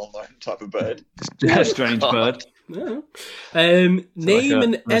very well-known type of bird. Yeah, strange bird. No. Name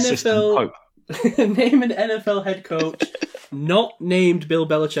an NFL... Name an NFL head coach not named Bill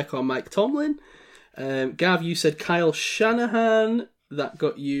Belichick or Mike Tomlin. Gav, you said Kyle Shanahan. That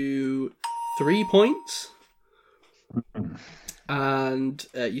got you 3 points. And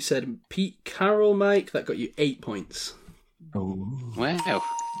you said Pete Carroll, Mike. That got you 8 points. Oh. Wow.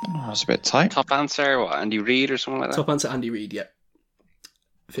 That's a bit tight. Top answer, what, Andy Reid or something like that? Top answer, Andy Reid, yeah.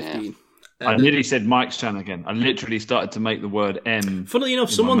 15. Yeah. I nearly said Mike Shanahan. I literally started to make the word M. Funnily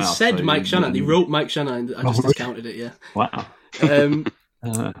enough, someone said Mike Shanahan. They wrote Mike Shanahan. I just discounted it, yeah. Wow.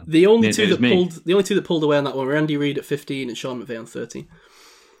 The only two that pulled away on that one were Andy Reid at 15 and Sean McVay on 13.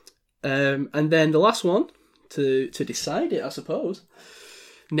 And then the last one, to decide it, I suppose.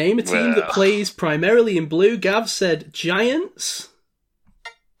 Name a team that plays primarily in blue. Gav said Giants.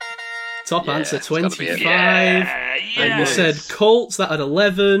 Top answer, 25. And you said Colts, that had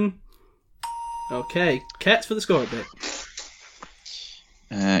 11. Okay, Kets for the score update.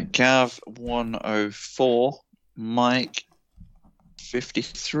 Gav 104, Mike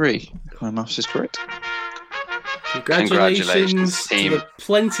 53. My maths is correct. Congratulations to team. the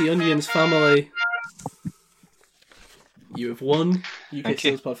Plenty Onions family. You have won UK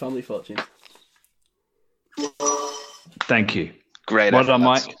Steelers Pod Family Fortune. Thank you. Great. Well done,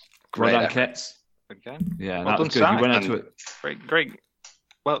 Mike. Great Well done, effort. Kets. Okay. Yeah, Well that was done, good. Si. You went into it. Great.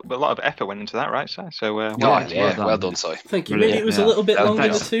 Well, a lot of effort went into that, right, Si? So, Well done, Si. Thank you. Brilliant. Maybe it was a little bit Yeah, long in the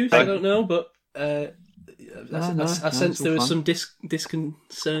thanks. tooth, I don't know, but I sense there was all some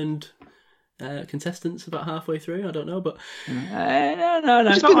disconcerted contestants about halfway through. I don't know, but No.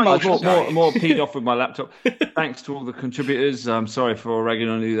 It's not I was emotional. more peed off with my laptop. Thanks to all the contributors. I'm sorry for ragging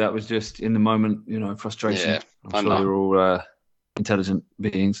on you. That was just in the moment, frustration. Yeah, I'm sure you're all intelligent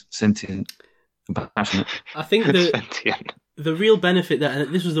beings, sentient, compassionate. I think the real benefit that,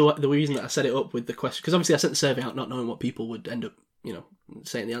 and this was the reason that I set it up with the question, because obviously I sent the survey out not knowing what people would end up,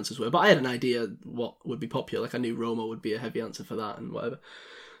 saying the answers were, but I had an idea what would be popular. Like I knew Romo would be a heavy answer for that and whatever.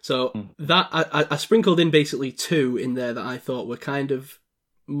 So that I sprinkled in basically two in there that I thought were kind of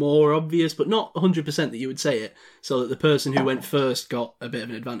more obvious, but not 100% that you would say it, so that the person who went first got a bit of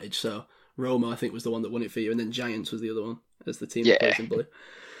an advantage. So Roma, I think, was the one that won it for you, and then Giants was the other one as the team that plays in blue.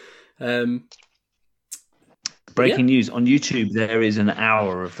 Breaking news on YouTube: there is an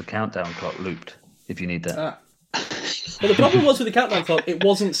hour of the countdown clock looped. If you need that. Well, the problem was with the countdown clock; it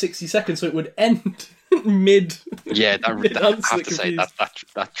wasn't 60 seconds, so it would end mid. Yeah, I have to say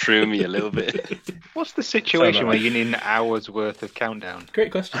that threw me a little bit. What's the situation where you need an hour's worth of countdown?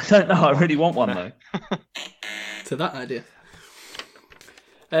 Great question. I don't know. I really want one though. To that idea.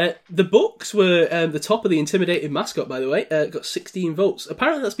 The Bucks were the top of the intimidating mascot, by the way. Got 16 votes.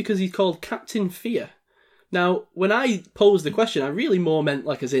 Apparently, that's because he's called Captain Fear. Now, when I posed the question, I really more meant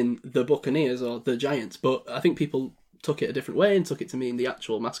like as in the Buccaneers or the Giants, but I think people took it a different way and took it to mean the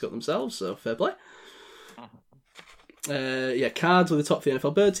actual mascot themselves, so fair play. Cards were the top for the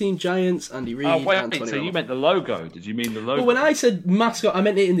NFL Bird Team, Giants, Andy Reid, and Tony so Romo. you meant the logo? Did you mean the logo? Well, when I said mascot, I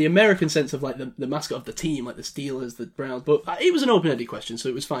meant it in the American sense of like the mascot of the team, like the Steelers, the Browns, but it was an open-ended question, so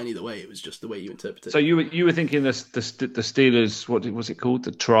it was fine either way. It was just the way you interpret it. So you were thinking the Steelers, what was it called?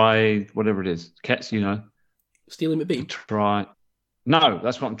 The try, whatever it is. Cats, Stealing McBean? Try. No,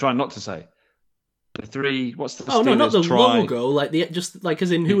 that's what I'm trying not to say. The three. What's the? Oh Steelers no, not the try? logo. Like just like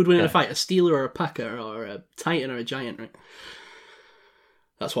as in who would win in a fight, a Steeler or a Packer or a Titan or a Giant, right?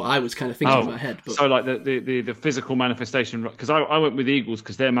 That's what I was kind of thinking in my head. But... So like the physical manifestation, because I went with Eagles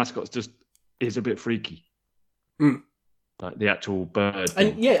because their mascot is a bit freaky. Like the actual bird.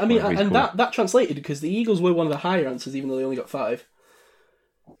 And yeah, I mean, and that translated because the Eagles were one of the higher answers, even though they only got 5.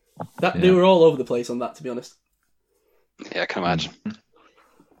 They were all over the place on that, to be honest. Yeah, I can imagine.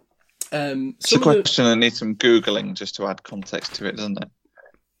 It's a question that needs some Googling just to add context to it, doesn't it?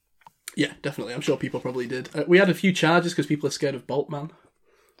 Yeah, definitely. I'm sure people probably did. We had a few charges because people are scared of Boltman.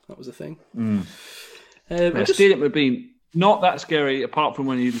 That was a thing. Stealing would be not that scary, apart from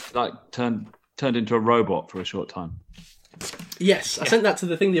when you like turned into a robot for a short time. Yes, I sent that to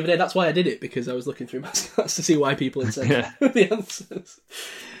the thing the other day. That's why I did it, because I was looking through mascots to see why people had said the answers.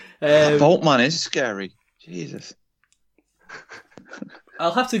 Boltman is scary. Jesus.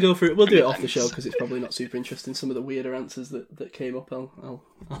 I'll have to go through it. We'll do it off the show because it's probably not super interesting. Some of the weirder answers that came up.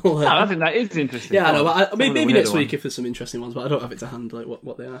 I think that is interesting. Yeah, I know. But maybe next week if there's some interesting ones, but I don't have it to hand like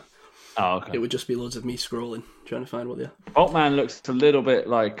what they are. Oh, okay. It would just be loads of me scrolling trying to find what they are. Boltman looks a little bit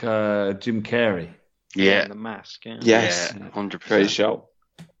like Jim Carrey. Yeah, the mask. Yeah. Yes, 100%. Great show.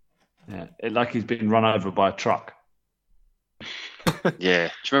 Yeah, like he's been run over by a truck. Yeah.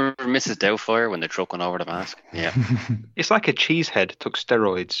 Do you remember Mrs. Doubtfire when the truck went over the mask? Yeah. It's like a cheesehead took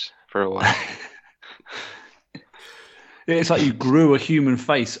steroids for a while. It's like you grew a human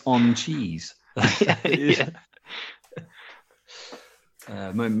face on cheese. Yeah.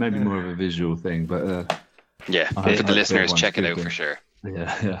 Maybe more of a visual thing, but yeah. For the listeners, check it out for sure.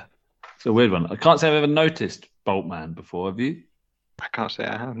 Yeah. It's a weird one. I can't say I've ever noticed Boltman before. Have you? I can't say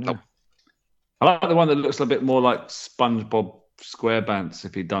I have. No. I like the one that looks a bit more like SpongeBob SquarePants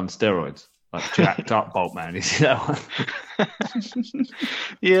if he'd done steroids, like jacked up Boltman. You see that one?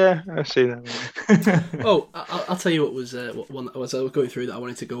 Yeah, I've seen that one. Oh, I'll tell you what was one that as I was going through that I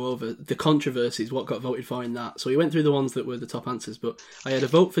wanted to go over the controversies, what got voted for in that. So we went through the ones that were the top answers, but I had a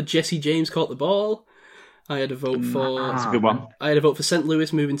vote for Jesse James caught the ball. I had a vote for. That's a good one. I had a vote for St.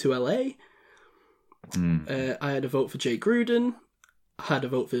 Louis moving to LA. I had a vote for Jay Gruden. I had a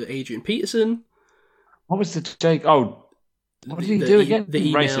vote for Adrian Peterson. What was the Jake? Oh, what did he do again?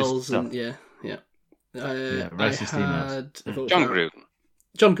 The Racist emails stuff. and yeah. Racist emails. John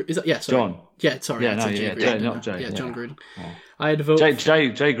Gruden. Is that? Yeah, sorry. John. Yeah, sorry. Yeah, Jay Jay, Gruden. not Jay. Yeah, John Gruden. Yeah. I had a vote.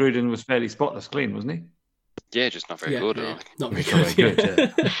 Jay Gruden was fairly spotless clean, wasn't he? Yeah, just not very good. Yeah, not very Not good. very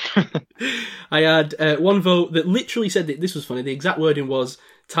good, I had one vote that literally said that this was funny. The exact wording was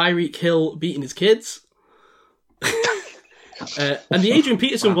Tyreek Hill beating his kids. And the Adrian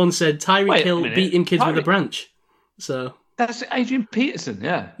Peterson one said Tyreek Hill beating kids with a branch. So that's Adrian Peterson,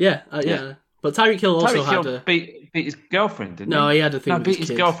 yeah. Yeah. But Tyreek Hill also Tyreek had Hill a beat his girlfriend, didn't he? No, he had a thing. No, with beat his his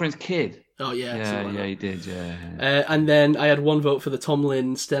kid. girlfriend's kid. Oh yeah, Yeah, he did. Yeah. And then I had one vote for the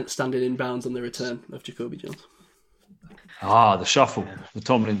Tomlin standing in bounds on the return of Jacoby Jones. The shuffle, the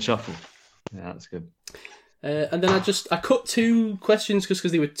Tomlin shuffle. Yeah, that's good. And then I cut 2 questions just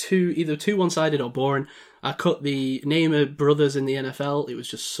because they were either too one-sided or boring. I cut the name of brothers in the NFL. It was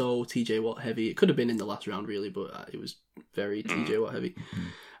just so TJ Watt heavy. It could have been in the last round really, but it was very TJ Watt heavy.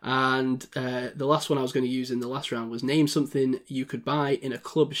 And the last one I was going to use in the last round was name something you could buy in a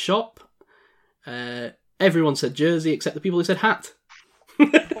club shop. Everyone said jersey except the people who said hat.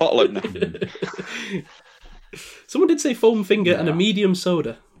 Someone did say foam finger and a medium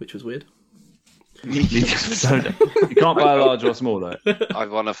soda, which was weird. Medium soda. You can't buy a large or small though. I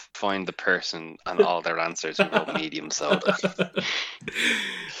want to find the person and all their answers who wrote medium soda.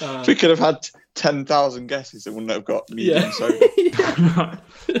 If we could have had 10,000 guesses, it wouldn't have got medium soda.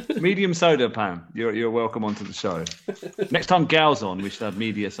 Medium soda, Pam. You're welcome onto the show. Next time Gal's on, we should have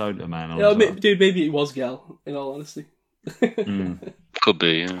Media Soda Man on. Yeah, as well. dude, maybe it was Gal, in all honesty. Could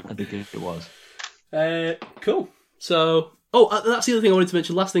be, yeah. I think it was. Cool. So, that's the other thing I wanted to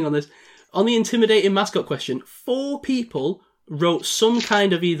mention. Last thing on this. On the intimidating mascot question, 4 people wrote some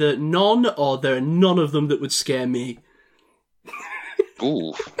kind of either none or there are none of them that would scare me.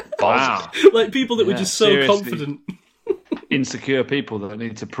 Ooh, wow. Like people that were just so seriously. confident. Insecure people that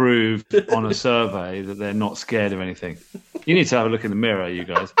need to prove on a survey that they're not scared of anything. You need to have a look in the mirror, you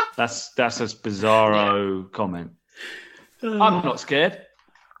guys. That's a bizarro comment. I'm not scared.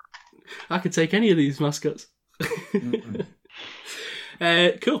 I could take any of these mascots.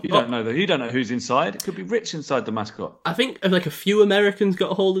 Cool. You don't know though. You don't know who's inside. It could be Rich inside the mascot. I think like a few Americans got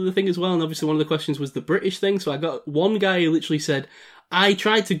a hold of the thing as well, and obviously one of the questions was the British thing. So I got one guy who literally said, "I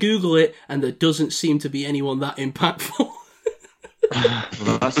tried to Google it, and there doesn't seem to be anyone that impactful."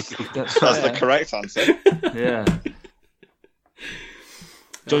 Well, that's the correct answer. Yeah.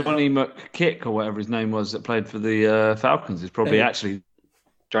 Johnny McKick, or whatever his name was, that played for the Falcons, is probably actually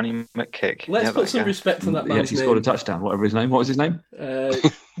Johnny McKick. Let's put some respect on that he man's actually name. scored a touchdown. Whatever his name. What was his name?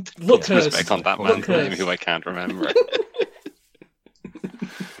 Respect on that man's name who I can't remember.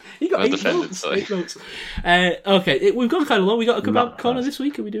 He got 8 votes. 8 votes. Okay, we've gone kind of long. We got a kebab corner this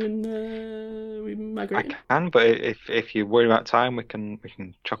week. Are we doing? We migrating? I can, but if you're worried about time, we can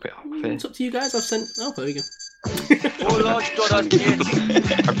chop it off. It's up to you guys. I've sent. Oh, there we go. I'm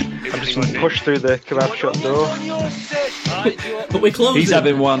just going to push through the kebab shop door. But we're closing. He's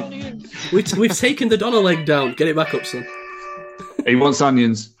having one. We've taken the Donna leg down. Get it back up, son. He wants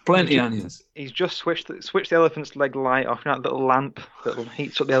onions. Plenty onions. He's just switched the elephant's leg light off. You know, that little lamp that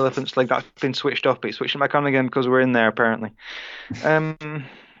heats up the elephant's leg. That's been switched off, but he's switching it back on again because we're in there apparently. It's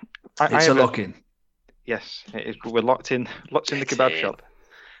a lock-in. Yes, it is. We're locked in the kebab shop,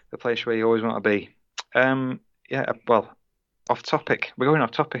 the place where you always want to be. Yeah. Well, off topic. We're going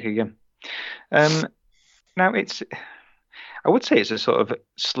off topic again. Now I would say it's a sort of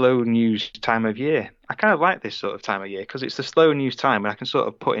slow news time of year. I kind of like this sort of time of year because it's the slow news time, and I can sort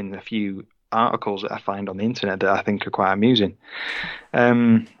of put in a few articles that I find on the internet that I think are quite amusing.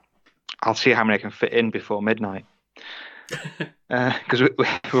 I'll see how many I can fit in before midnight because we're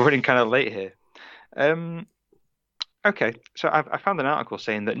running kind of late here. Okay, so I found an article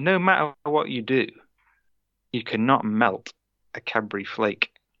saying that no matter what you do, you cannot melt a Cadbury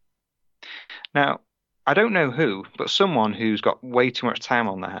flake. Now, I don't know who, but someone who's got way too much time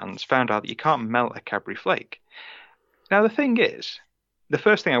on their hands found out that you can't melt a Cadbury flake. Now, the thing is, the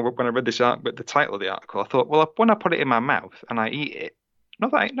first thing when I read this article, the title of the article, I thought, well, when I put it in my mouth and I eat it,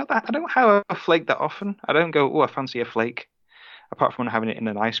 not that I don't have a flake that often. I don't go, oh, I fancy a flake, apart from when having it in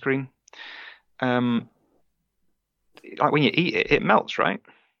an ice cream. Like when you eat it, it melts, right?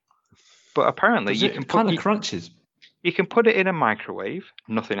 But apparently you can kind of crunches. You can put it in a microwave,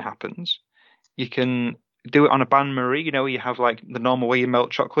 nothing happens. You can do it on a bain marie, you know, you have like the normal way you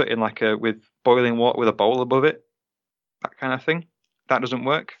melt chocolate in like with boiling water with a bowl above it, that kind of thing. That doesn't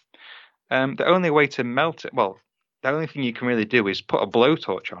work. The only way to melt it, well, the only thing you can really do is put a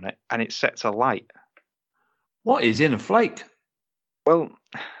blowtorch on it and it sets a light. What is in a flake? Well,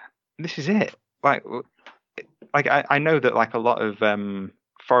 this is it. Like I know that like a lot of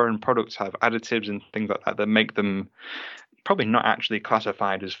foreign products have additives and things like that make them probably not actually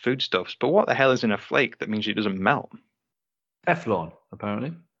classified as foodstuffs, but what the hell is in a flake that means it doesn't melt? Teflon,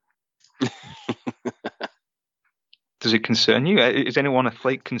 apparently. Does it concern you? Is anyone a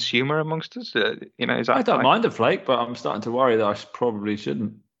flake consumer amongst us? Is that I don't mind a flake, but I'm starting to worry that I probably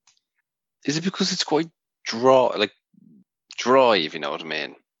shouldn't. Is it because it's quite dry, if you know what I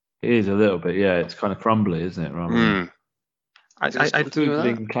mean? It is a little bit, yeah. It's kind of crumbly, isn't it? I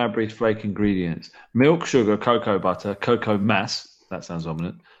Googling Cadbury flake ingredients: milk, sugar, cocoa butter, cocoa mass. That sounds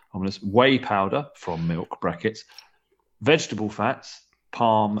ominous. Whey powder from milk (brackets), vegetable fats,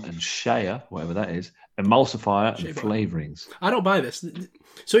 palm and shea, whatever that is, emulsifier and flavourings. I don't buy this.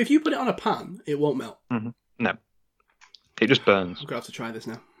 So if you put it on a pan, it won't melt. Mm-hmm. No, it just burns. I'm gonna have to try this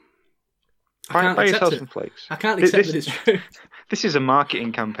now. Buy yourself some flakes. I can't accept that it's true. This is a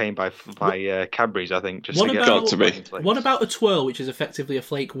marketing campaign by Cadbury's, I think. What about a twirl, which is effectively a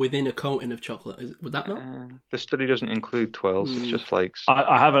flake within a coating of chocolate? Would that melt? The study doesn't include twirls; it's just flakes.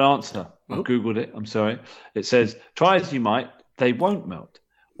 I have an answer. I've Googled it. I'm sorry. It says, try as you might, they won't melt.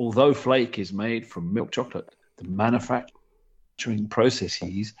 Although flake is made from milk chocolate, the manufacturing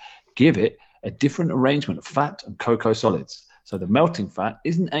processes give it a different arrangement of fat and cocoa solids. So the melting fat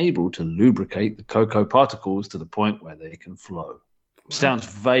isn't able to lubricate the cocoa particles to the point where they can flow. Sounds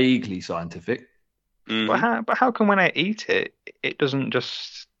vaguely scientific. But how come when I eat it, it doesn't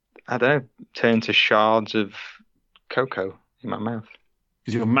just, I don't know, turn to shards of cocoa in my mouth?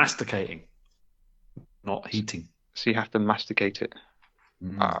 Because you're masticating, not heating. So you have to masticate it.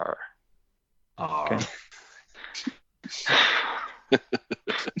 Arr. Arr. Okay.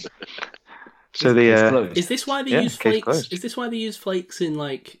 So the is this why they use flakes? Closed. Is this why they use flakes in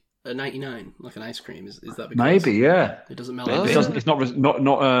like a 99, like an ice cream? Is that because maybe? Yeah, it doesn't melt. It's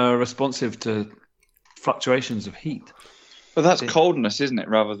not responsive to fluctuations of heat. But that's coldness, isn't it?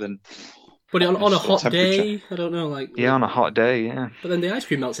 Rather than. But on a hot day, I don't know, like on a hot day, yeah. But then the ice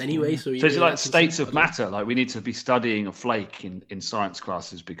cream melts anyway, so it's like states of matter. Like we need to be studying a flake in science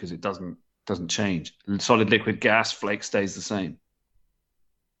classes because it doesn't change. Solid, liquid, gas, flake stays the same.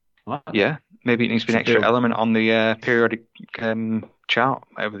 Yeah, maybe it needs to be an extra element on the periodic chart,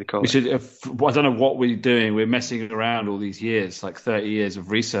 whatever they call it. I don't know what we're doing. We're messing around all these years, like 30 years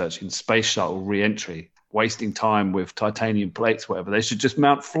of research in space shuttle re-entry, wasting time with titanium plates, whatever. They should just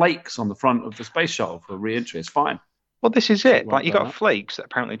mount flakes on the front of the space shuttle for re-entry. It's fine. Well, this is it. Like you got flakes that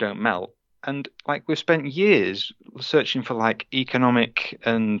apparently don't melt, and like we've spent years searching for like economic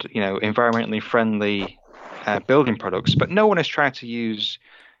and environmentally friendly building products, but no one has tried to use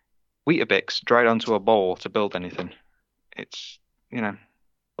Weetabix dried onto a bowl to build anything. It's,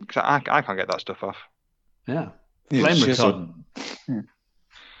 I can't get that stuff off. Yeah. Flame retardant.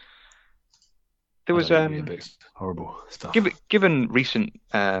 There was horrible stuff. Given recent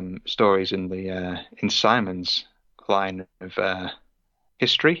stories in the in Simon's line of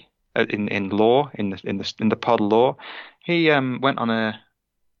history in law in the pod law, he went on a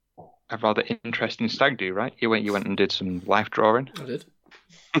rather interesting stag do. Right? You went and did some life drawing. I did.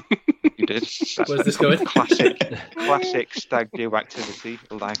 You did. Where's this going? Classic stag do activity,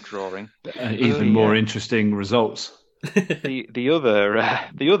 life drawing. Even more interesting results. The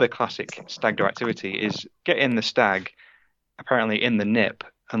other classic stag do activity is getting the stag apparently in the nip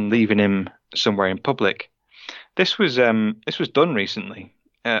and leaving him somewhere in public. This was done recently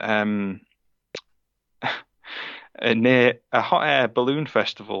near a hot air balloon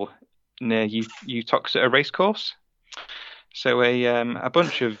festival near Uttoxeter Racecourse. So a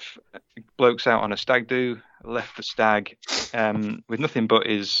bunch of blokes out on a stag do left the stag with nothing but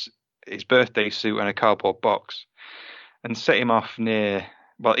his birthday suit and a cardboard box, and set him off near.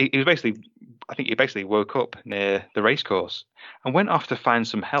 Well, he basically woke up near the racecourse and went off to find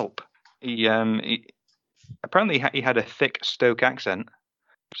some help. He apparently he had a thick Stoke accent.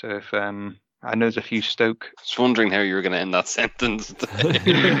 So if I know there's a few Stoke. I was wondering how you were going to end that sentence.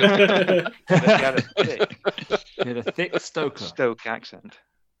 He had a thick Stoke accent.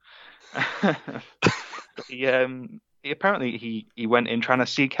 He apparently he went in trying to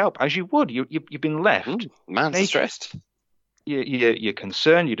seek help, as you would. You've been left. Man's distressed. You're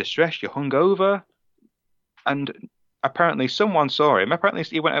concerned. You're distressed. You're hungover, and apparently someone saw him. Apparently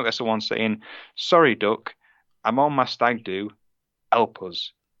he went out to someone saying, "Sorry, Duck, I'm on my stag do. Help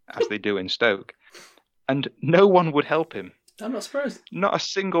us," as they do in Stoke, and no one would help him. I'm not surprised. Not a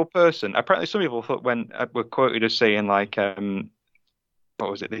single person. Apparently, some people thought were quoted as saying like,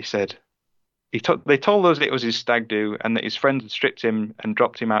 what was it they said? They told us it was his stag do and that his friends had stripped him and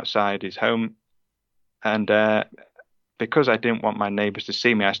dropped him outside his home, and because I didn't want my neighbours to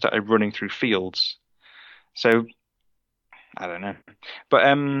see me, I started running through fields. So I don't know, but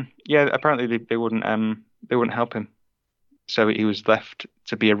yeah, apparently they wouldn't help him, so he was left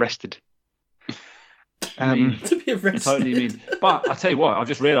to be arrested. To be arrested. Totally mean. But I tell you what, I've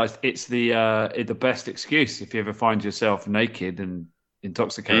just realised it's the best excuse if you ever find yourself naked and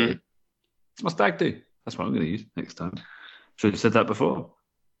intoxicated. It's my stag do. That's what I'm going to use next time. Should have said that before.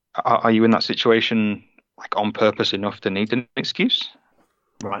 Are you in that situation like on purpose enough to need an excuse?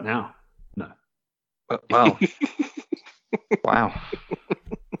 Right now, no. Wow. Wow.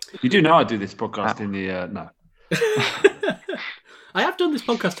 You do know I do this podcast in the no. I have done this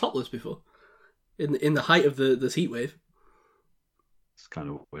podcast topless before. In the height of this heat wave. It's kind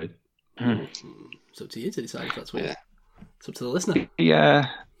of weird. It's up to you to decide if that's weird. Yeah. It's up to the listener. Yeah.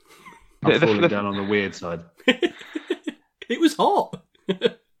 I'm falling down on the weird side. It was hot.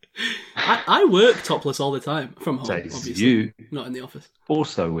 I work topless all the time from home, obviously. You not in the office.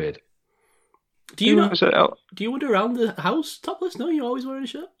 Also weird. Do you wander around the house topless? No, you're always wearing a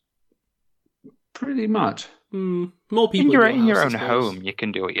shirt? Pretty much. More people in your own home, you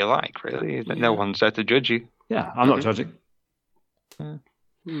can do what you like, really. Yeah. No one's there to judge you. Yeah, I'm not judging.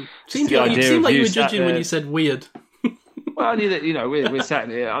 Seemed like you were judging when you said weird. Well, we're sat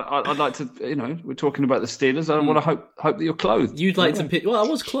here. I'd like to, we're talking about the Steelers. I want to hope that you're clothed. You'd like to picture... Well, I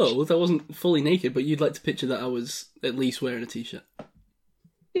was clothed. I wasn't fully naked, but you'd like to picture that I was at least wearing a T-shirt.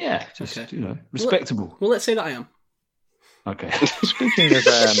 Yeah, just, respectable. Well, let's say that I am. Okay. Speaking of...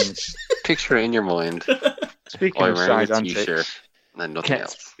 Picture it in your mind. Speaking of wearing size a T-shirt antics... and then nothing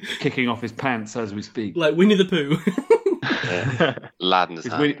else. Kicking off his pants as we speak. Like Winnie the Pooh. Lad in his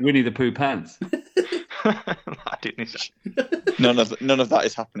hand. Winnie the Pooh pants. I didn't say. None of that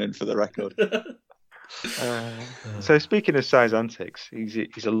is happening for the record. So speaking of size antics,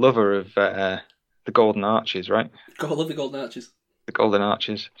 he's a lover of the Golden Arches, right? God, I love the Golden Arches. The Golden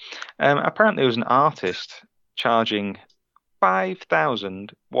Arches. Apparently, there was an artist charging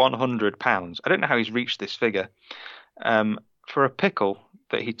 £5,100. I don't know how he's reached this figure. For a pickle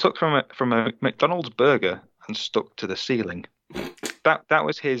that he took from a McDonald's burger and stuck to the ceiling. That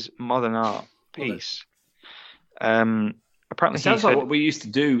was his modern art piece. Apparently, it sounds like what we used to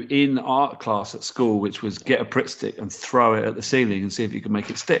do in art class at school, which was get a Pritt stick and throw it at the ceiling and see if you could make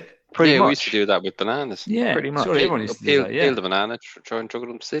it stick. Pretty much. We used to do that with bananas. Yeah, pretty much. Sorry, everyone used to do that. Yeah. Peel the banana, try and juggle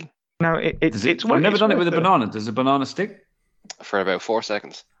them still. No, it's I've never done it with a banana. Does a banana stick? For about 4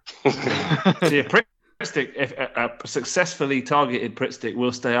 seconds. See, a Pritt stick, if a successfully targeted Pritt stick,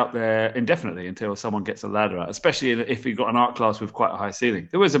 will stay up there indefinitely until someone gets a ladder out. Especially if you've got an art class with quite a high ceiling.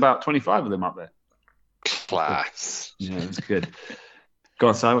 There was about 25 of them up there. Class. Yeah, it's good. Go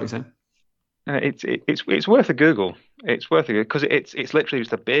on, Si, what are you saying? It's worth a Google. It's worth a Google because it's literally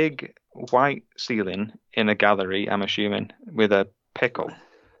just a big white ceiling in a gallery. I'm assuming with a pickle.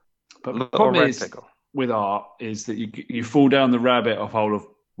 But the problem is with art is that you fall down the rabbit hole of,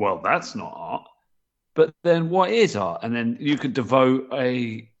 well, that's not art. But then what is art? And then you could devote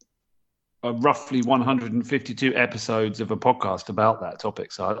a roughly 152 episodes of a podcast about that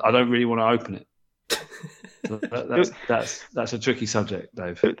topic. So I don't really want to open it. So that's a tricky subject,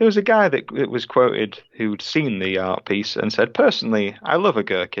 Dave. There was a guy that was quoted who'd seen the art piece and said, "Personally, I love a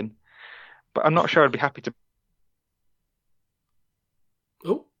gherkin, but I'm not sure I'd be happy to."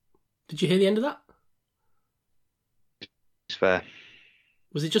 Oh, did you hear the end of that? It's fair.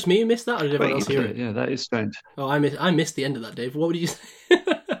 Was it just me who missed that, or did everyone else hear it? Yeah, that is strange. Oh, I missed the end of that, Dave. What did you say?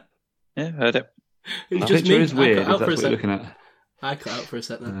 Yeah, heard it. It was The just picture me. is weird. I cut out If for a that's what you're sec. looking at. I cut out for a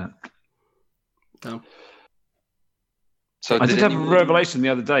sec then. Yeah. Damn. So I did have a revelation the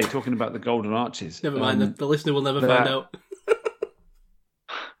other day talking about the Golden Arches. Never mind. The listener will never find out.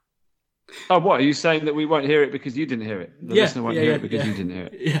 Oh, what? Are you saying that we won't hear it because you didn't hear it? The listener won't hear it because you didn't hear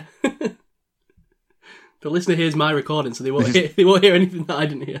it. Yeah. The listener hears my recording, so they won't hear anything that I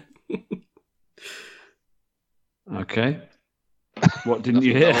didn't hear. Okay. What didn't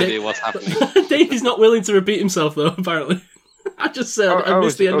you hear? No idea what's happening. Dave is not willing to repeat himself, though, apparently. I just said I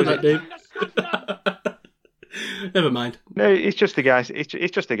missed the end of that, Dave. Never mind. No, it's just the guy.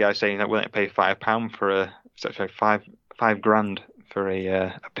 It's just the guy saying that willing to pay £5 for £5,000 for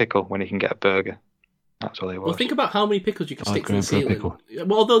a pickle when he can get a burger. That's all he was. Well, think about how many pickles you can stick to the ceiling. Well,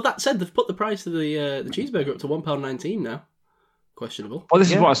 although that said, they've put the price of the cheeseburger up to £1.19 now. Questionable. Well,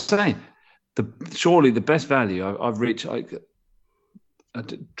 this is what I was saying. Surely the best value I've reached, like a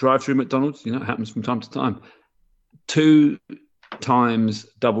drive-through McDonald's. You know, it happens from time to time. 2 times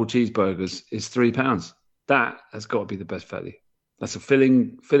double cheeseburgers is £3. That has got to be the best value. That's a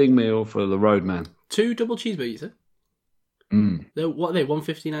filling meal for the roadman. 2 double cheeseburgers, you said? What are they?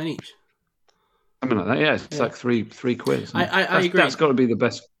 $1.59 each. Something like that. Yeah, it's like three quid. I agree. That's got to be the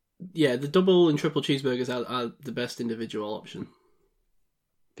best. Yeah, the double and triple cheeseburgers are the best individual option.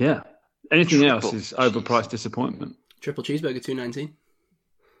 Yeah. Anything else is overpriced disappointment. Triple cheeseburger, $2.19.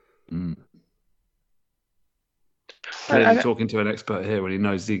 Clearly talking to an expert here when he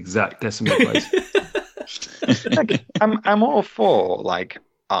knows the exact decimal place. I'm all for like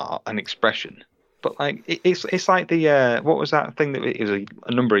art and expression, but like it's like the what was that thing that it was a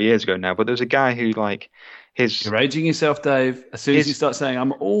number of years ago now? But there was a guy who like his. You're aging yourself, Dave. As soon as you start saying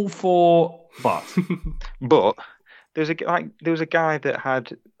I'm all for, but there was a guy that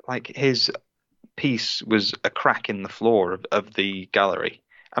had like his piece was a crack in the floor of the gallery,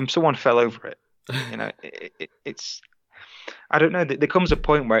 and someone fell over it. You know, it's. I don't know. There comes a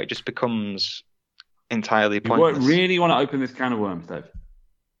point where it just becomes entirely pointless. You won't really want to open this can of worms, Dave.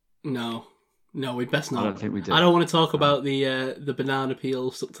 No, we'd best not. I don't think we do. I don't want to talk about the banana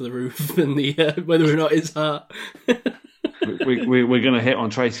peel stuck to the roof and the whether or not it's art. We're going to hit on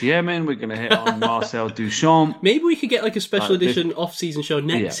Tracy Emin. We're going to hit on Marcel Duchamp. Maybe we could get like a special edition off-season show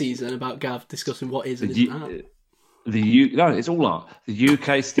next season about Gav discussing what is and isn't art. No, it's all art. The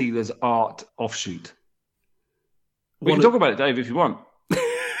UK Steelers art offshoot. We can talk about it, Dave, if you want.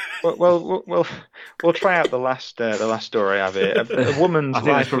 We'll try out the last story I have here. A woman's I think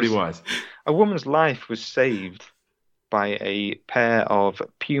that's life probably was, wise. A woman's life was saved by a pair of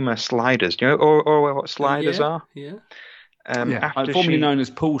Puma sliders. Do you know or what sliders are? Yeah. After Formerly she- known as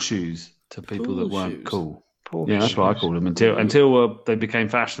pool shoes to people that Pool weren't shoes. cool. Pool Yeah, that's what I shoes. called them until they became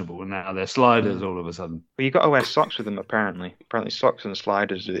fashionable, and now they're sliders all of a sudden. Well, you got to wear socks with them. Apparently, socks and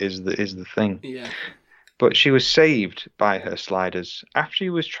sliders is the thing. Yeah. But she was saved by her sliders after she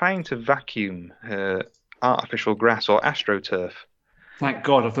was trying to vacuum her artificial grass or AstroTurf. Thank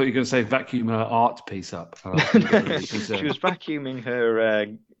God! I thought you were going to say vacuum her art piece up. She was vacuuming her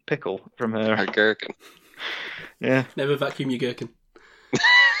pickle from her. Her gherkin. Yeah. Never vacuum your gherkin.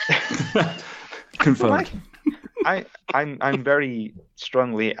 Confirmed. I'm very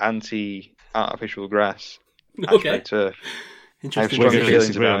strongly anti artificial grass. Okay. AstroTurf. Interesting. We're We're strong going to feelings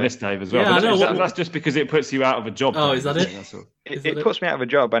disagree on about this, Dave, as well. Yeah, I But know. that's just because it puts you out of a job. Oh, Dave, is that isn't it? That's all. It puts me out of a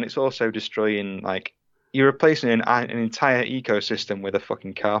job, and it's also destroying, like, you're replacing an entire ecosystem with a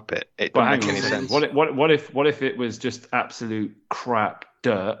fucking carpet. It But doesn't hang make on any a second. sense. What if it was just absolute crap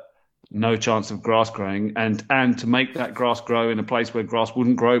dirt, no chance of grass growing, and to make that grass grow in a place where grass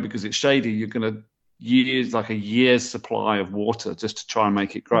wouldn't grow because it's shady, you're going to use like a year's supply of water just to try and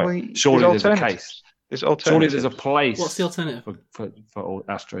make it grow. Well, Surely there's a alternatives. case. There's Surely alternatives. there's a place. What's the alternative? for all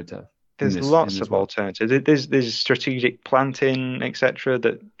AstroTurf? There's lots of alternatives. There's strategic planting, etc.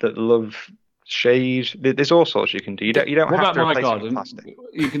 That love shade. There's all sorts you can do. You don't What have about to my replace it with garden? plastic.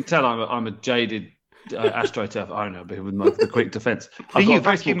 You can tell I'm a jaded AstroTurf owner, but with the quick defence. Do you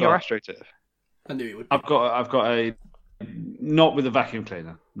vacuum your AstroTurf? I knew it would. I've got a not with a vacuum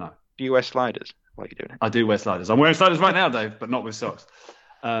cleaner. No, Do you wear sliders while you're doing it? I do wear sliders. I'm wearing sliders right now, Dave, but not with socks.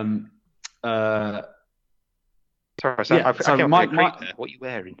 Sorry, so Yeah, I so can't my- really create there. What are you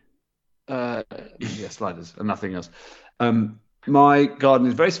wearing? Yeah, sliders and nothing else. My garden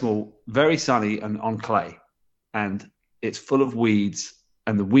is very small, very sunny, and on clay, and it's full of weeds.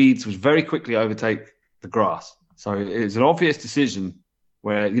 And the weeds would very quickly overtake the grass. So it's an obvious decision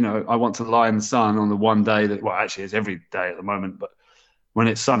where I want to lie in the sun on the one day that, well, actually it's every day at the moment, but when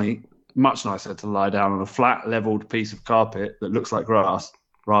it's sunny, much nicer to lie down on a flat, leveled piece of carpet that looks like grass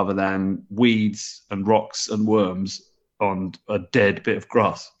rather than weeds and rocks and worms on a dead bit of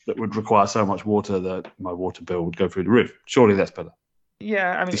grass that would require so much water that my water bill would go through the roof. Surely that's better.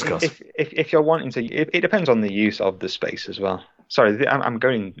 Yeah, I mean, Discuss. if you're wanting to, it depends on the use of the space as well. Sorry, I'm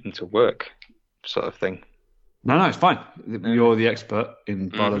going into work, sort of thing. No, it's fine. You're the expert in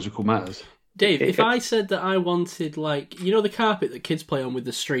biological matters. Dave, if I said that I wanted, like, the carpet that kids play on with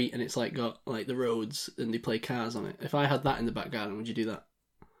the street, and it's like got like the roads and they play cars on it. If I had that in the back garden, would you do that?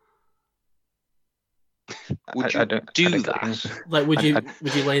 Would you I don't do get that? Like, would you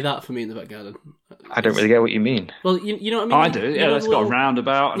lay that for me in the back garden? I don't really get what you mean. Well, you know what I mean. I Like, do. you Yeah, know, it's the got a little-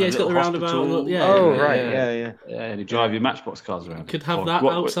 roundabout. And Yeah, a it's got little the roundabout, hospital. yeah. Oh, yeah, right, yeah. yeah. Yeah, and you drive your Matchbox cars around. Could have Or that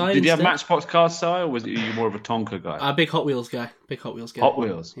outside Did you have instead. Matchbox cars, Si, or was you more of a Tonka guy? A big Hot Wheels guy. Big Hot Wheels guy. Hot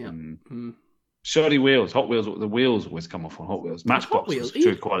Wheels. Yeah. Shoddy wheels. Hot Wheels. The wheels always come off on Hot Wheels. Matchbox Hot Wheels. was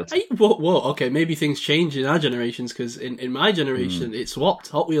true quality. Whoa. Okay, maybe things change in our generations because in my generation it swapped.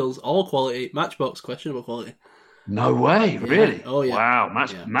 Hot Wheels all quality. Matchbox questionable quality. No way, really? Oh, yeah. Wow,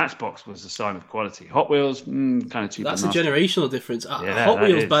 Matchbox was a sign of quality. Hot Wheels, kind of cheap. That's and a nasty. generational difference. Yeah, Hot that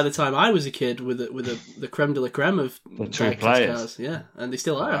Wheels is. by the time I was a kid with the creme de la creme of The true bikes and players. cars. Yeah, and they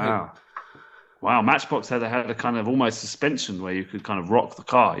still are. I think. Wow. Wow, Matchbox had a kind of almost suspension where you could kind of rock the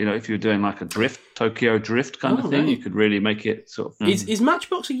car. If you were doing like a Tokyo drift kind of thing, right. you could really make it sort of. Is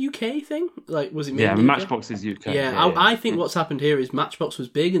Matchbox a UK thing? Like, was it made Yeah, in the UK? Matchbox is UK. Yeah, I think what's happened here is Matchbox was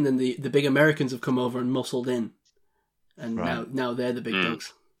big, and then the big Americans have come over and muscled in, and Right. now they're the big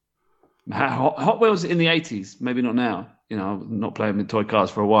dogs. Hot Wheels in the 80s, maybe not now. I'm not playing with toy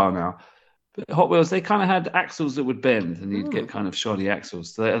cars for a while now. But Hot Wheels, they kind of had axles that would bend, and you'd get kind of shoddy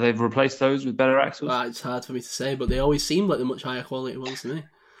axles. So they've replaced those with better axles. Well, it's hard for me to say, but they always seemed like the much higher quality ones to me.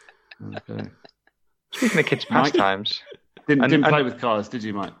 Okay. Speaking of kids' Mike? pastimes, Didn't play with cars, did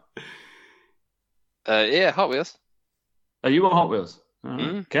you, Mike? Yeah, Hot Wheels. Oh, you got Hot Wheels. All right.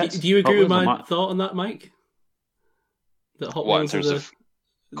 Mm. Cats? Do you agree Hot with Wheels or my thought on that, Mike? That Hot What, in Wheels are terms of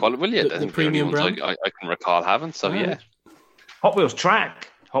quality? Well, yeah, the I think premium the only brand? ones I can recall having. So, yeah. Hot Wheels Track.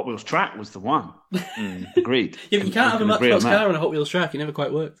 Hot Wheels Track was the one. Agreed. Yeah, but you can't have a We can agree Matchbox on that. car on a Hot Wheels track. It never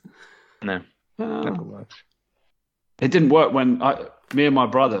quite worked. no, Oh. never works. It didn't work when me and my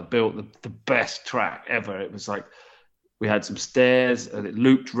brother built the best track ever. It was like we had some stairs and it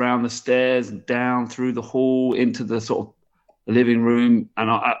looped round the stairs and down through the hall into the sort of living room. And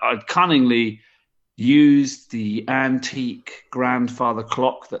I cunningly used the antique grandfather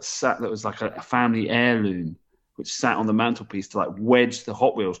clock that was like a family heirloom which sat on the mantelpiece to like wedge the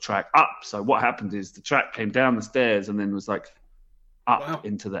Hot Wheels track up. So what happened is the track came down the stairs and then was like up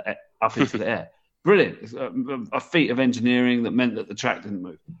into the air. Brilliant. It's a feat of engineering that meant that the track didn't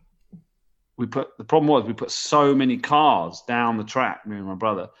move. The problem was we put so many cars down the track, me and my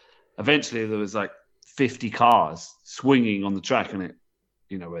brother. Eventually there was like 50 cars swinging on the track, and it,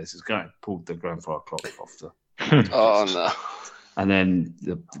 you know where this is going, pulled the grandfather clock off the Oh no. And then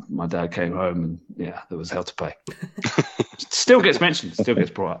my dad came home, and there was hell to pay. Still gets mentioned, still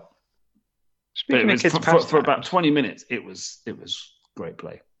gets brought up. Speaking But of kids' for about 20 minutes, it was great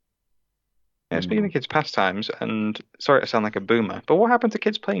play. Yeah, speaking of kids' pastimes, and sorry to sound like a boomer, but what happened to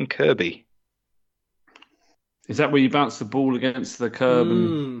kids playing Kirby? Is that where you bounce the ball against the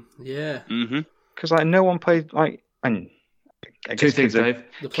curb? Yeah. Because like no one played like. And I Two guess things, kids,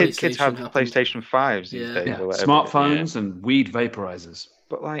 Dave. kids have PlayStation 5s these days. Yeah. Or whatever. Smartphones and weed vaporizers.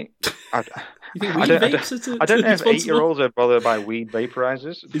 But like, I think weed vapes I don't know if responsible? 8-year-olds are bothered by weed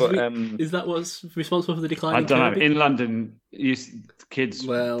vaporizers, but Is that what's responsible for the decline? I don't know. In London, kids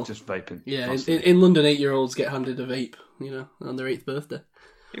just vaping. Yeah, in London, 8-year-olds get handed a vape, on their 8th birthday.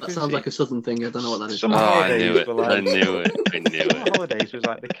 That sounds like a southern thing. I don't know what that is. I knew it. I knew it. Holidays was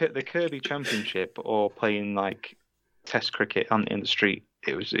like the Kirby Championship or playing like Test cricket in the street.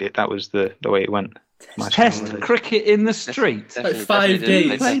 That was the way it went. Test cricket in the street. Like 5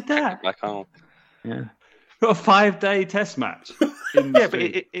 days. Played that. Back home. Yeah. Got a 5-day test match. Yeah, but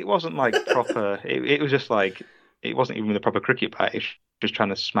it wasn't like proper. It was just like it wasn't even the proper cricket bat. Just trying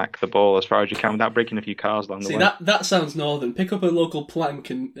to smack the ball as far as you can without breaking a few cars along the way. That sounds northern. Pick up a local plank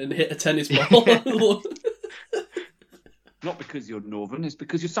and hit a tennis ball. Not because you're northern, it's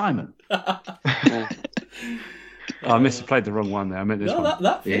because you're Simon. I played the wrong one there. I meant this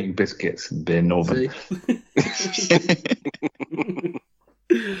one. Eating biscuits and being northern.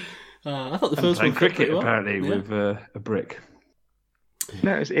 I thought the first one cricket apparently with a brick.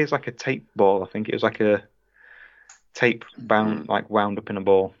 No, it was like a tape ball. I think it was like a tape wound up in a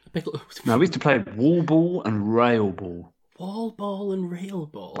ball. No, we used to play wall ball and rail ball. Wall ball and rail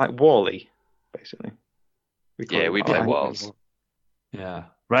ball. Like Wally, basically. We played walls. Yeah,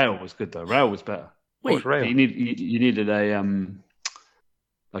 rail was good though. Rail was better. Wait, rail? You needed a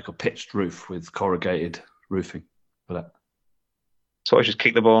like a pitched roof with corrugated roofing for that. So I just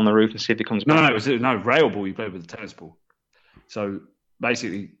kick the ball on the roof and see if it comes back. No, rail ball. You played with a tennis ball. So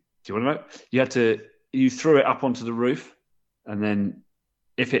basically, do you want to know? You threw it up onto the roof, and then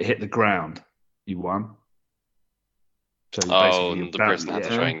if it hit the ground, you won. So the person had to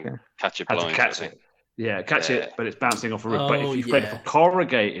try and catch it blind. Catch it, but it's bouncing off a roof. But if you played a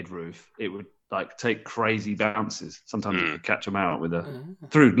corrugated roof, it would like take crazy bounces. Sometimes you could catch them out with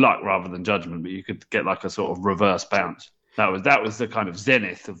through luck rather than judgment, but you could get like a sort of reverse bounce. That was the kind of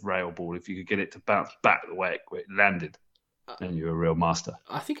zenith of rail ball. If you could get it to bounce back the way it landed, then you're a real master.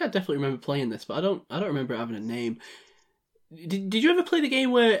 I think I definitely remember playing this, but I don't remember it having a name. Did you ever play the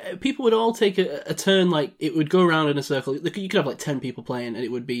game where people would all take a turn, like it would go around in a circle? You could have like 10 people playing, and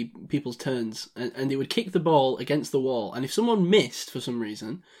it would be people's turns, and they would kick the ball against the wall. And if someone missed for some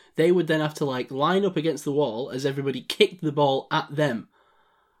reason, they would then have to like line up against the wall as everybody kicked the ball at them.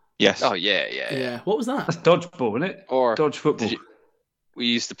 Yes. Oh yeah. What was that? That's dodgeball, isn't it? Or dodge football. We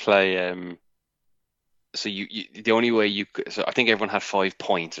used to play. So you the only way you could. So I think everyone had 5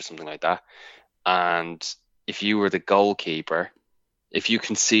 points or something like that, and if you were the goalkeeper, if you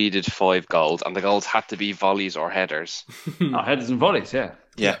conceded 5 goals, and the goals had to be volleys or headers. Headers and volleys, yeah.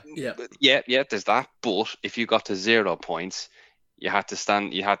 Yeah. There's that. But if you got to 0 points, you had to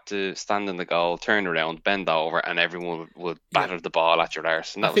stand in the goal, turn around, bend over, and everyone would batter the ball at your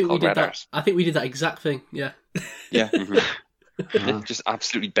arse, and that was called red arse. I think we did that exact thing. Yeah. Yeah. Just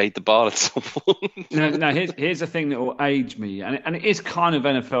absolutely bait the ball at someone. No. Here's the thing that will age me, and it is kind of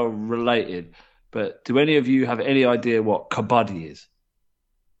NFL related. But do any of you have any idea what kabaddi is?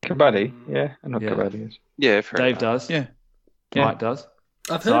 Kabaddi? Yeah, I know what kabaddi is. Yeah, I've heard Dave that. does. Yeah. Mike does.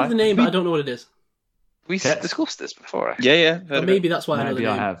 I've heard of the name, but I don't know what it is. We discussed this before, actually. Yeah. But maybe that's why I know the Maybe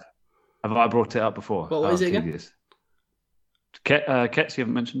name. I have. Have I brought it up before? What is it again? Kets, you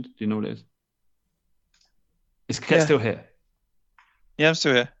haven't mentioned. Do you know what it is? Is Ket still here? Yeah, I'm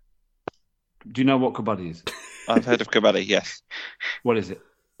still here. Do you know what kabaddi is? I've heard of kabaddi, yes. What is it?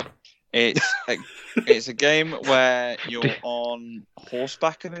 It's a game where you're on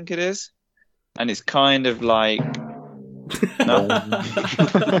horseback, I think it is. And it's kind of like... No?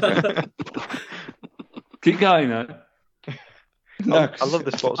 Keep going, though. No, I love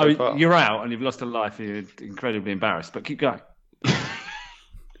the sport so far. You're out and you've lost a life. You're incredibly embarrassed, but keep going.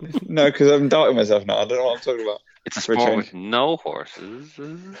 No, because I'm doubting myself now. I don't know what I'm talking about. It's a For a sport change. with no horses.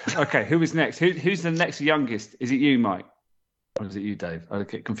 Okay, who is next? Who's the next youngest? Is it you, Mike? Or is it you, Dave? I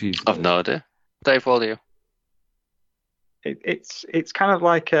get confused. I've no idea. Dave, what are you? It's kind of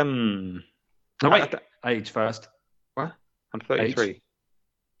like No, wait. Age first. What? I'm 33. Age.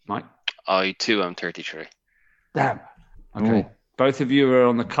 Mike? I too am 33. Damn. Okay. Both of you are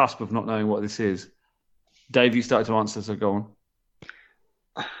on the cusp of not knowing what this is. Dave, you started to answer, so go on.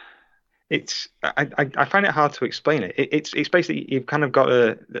 I find it hard to explain it. It's basically, you've kind of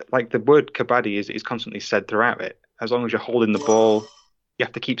got like the word kabaddi is constantly said throughout it. As long as you're holding the ball, you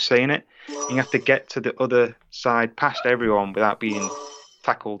have to keep saying it. And you have to get to the other side past everyone without being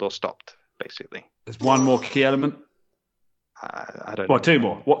tackled or stopped, basically. There's one more key element. I don't Well, know. two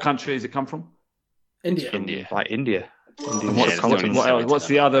more. What country does it come from? India. India. Like India. And Yeah, what's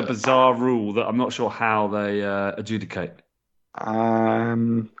the other bizarre rule that I'm not sure how they adjudicate?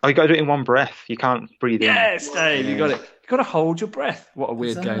 You got to do it in one breath. You can't breathe in. Yes, Dave, you got it. You got to hold your breath. What a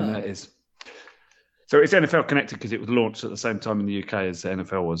weird Bizarre. game that is. So it's NFL connected because it was launched at the same time in the UK as the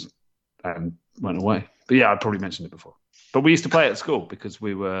NFL was and went away. But yeah, I probably mentioned it before. But we used to play it at school because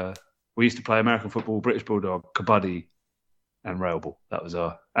we used to play American football, British Bulldog, kabaddi, and railball. That was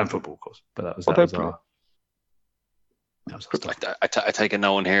and football, of course. But that was our stuff. I take it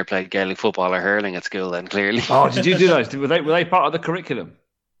no one here played Gaelic football or hurling at school then, clearly. Oh, did you do those? Were they part of the curriculum?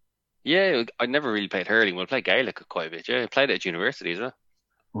 Yeah, I never really played hurling. Well, I played Gaelic quite a bit. Yeah, I played it at university as well.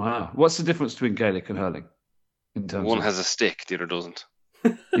 Wow. What's the difference between Gaelic and hurling? In terms One of... has a stick, the other doesn't.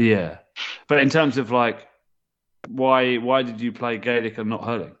 Yeah. But in terms of like, why did you play Gaelic and not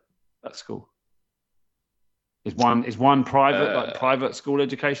hurling at school? Is one private, like private school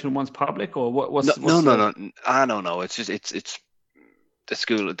education and one's public, or what's No. No. It's just it's the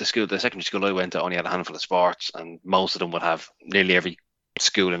secondary school I went to only had a handful of sports, and most of them would have, nearly every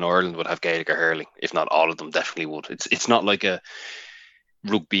school in Ireland would have Gaelic or hurling, if not all of them definitely would. It's not like a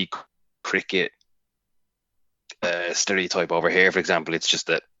rugby, cricket stereotype over here, for example. It's just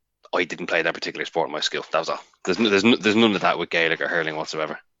that I didn't play that particular sport in my school. That was all. There's none of that with Gaelic or hurling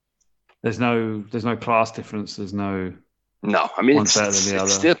whatsoever. There's no class difference. There's no. No, I mean, one's better than the other.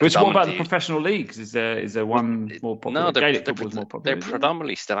 Still Which what about the predominantly- professional leagues? Is there one more popular? No, Gaelic football's more popular. they're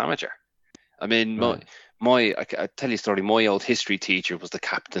predominantly still amateur. I mean, Right. I tell you a story. My old history teacher was the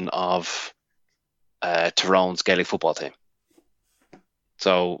captain of Tyrone's Gaelic football team.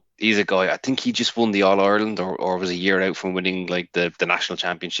 So he's a guy. I think he just won the All Ireland, or was a year out from winning like the national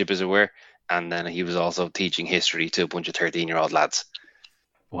championship, as it were. And then he was also teaching history to a bunch of 13-year-old lads.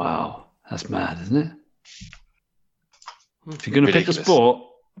 Wow, that's mad, isn't it? If you're going to pick a Ridiculous. sport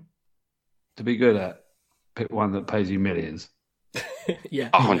to be good at, pick one that pays you millions. Yeah.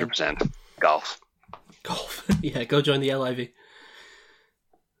 100% golf. Golf. Yeah, go join the LIV.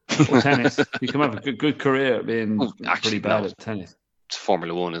 Or tennis. You can have a good career at being Actually, pretty bad no. at tennis. It's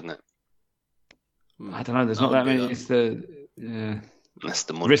Formula One, isn't it? I don't know. There's not I'll that do many. that. It's the That's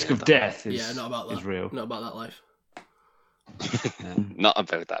the money. risk of death is, Yeah, not about that. is real. Not about that life. Not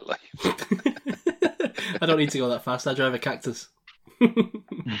about that life. I don't need to go that fast. I drive a cactus.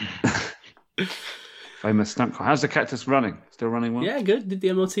 Famous stunt car. How's the cactus running? Still running well? Yeah, good. Did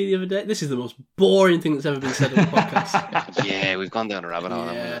the MOT the other day. This is the most boring thing that's ever been said on the podcast. Yeah, we've gone down a rabbit hole.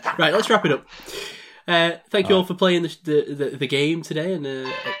 haven't Yeah. Right, let's wrap it up. Thank you all for playing the game today, and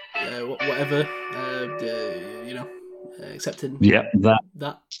whatever, accepting Yeah,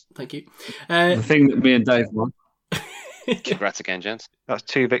 that. Thank you. the thing that me and Dave won. we? Congrats again, gents. That's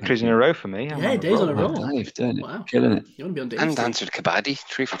 2 victories in a row for me. I'm Yeah, on a days on a roll. roll. Dave doing it. Wow. Killing it. You want to be on Dave's And team. answered Kabaddi,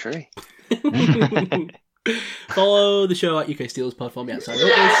 3 for 3. Follow the show at UK Steelers Pod. Follow me outside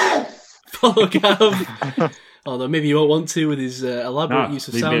Oakers. Follow Gav. Although maybe you won't want to with his elaborate No, use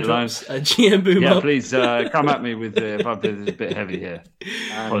of leave me sound alone. drops. GM Boom Yeah, Up. please come at me with if I've been a bit heavy here. I'm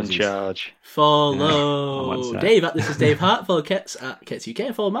in Apologies. charge. I Follow won't say. Dave at This Is Dave Hart. Follow Kets at Kets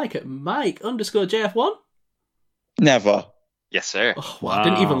UK. Follow Mike at Mike_JF1. Never. Yes, sir. Oh, wow. I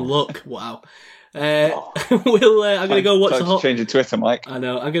didn't Wow. even look. Wow. I'm going to go watch Time the to Hall. change your Twitter, Mike. I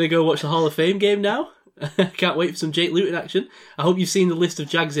know. I'm going to go watch the Hall of Fame game now. Can't wait for some Jake Luton action. I hope you've seen the list of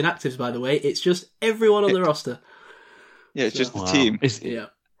Jags inactives, by the way. It's just everyone on the roster. Yeah, it's just the Wow. team. Yeah.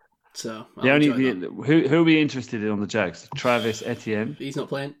 So, I'll The only enjoy that. who are we interested in on the Jags? Travis Etienne. He's not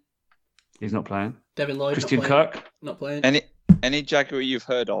playing. He's not playing. Devin Lloyd, Christian not playing. Kirk. Not playing. Any Jaguar you've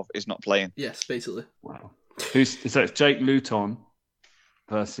heard of is not playing. Yes, basically. Wow. So it's Jake Luton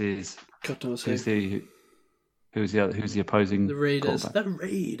versus God knows who. who's the opposing The Raiders. quarterback? The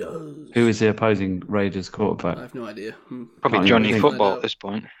Raiders. Who is the opposing Raiders quarterback? I have no idea. Probably Can't Johnny even Football think. at this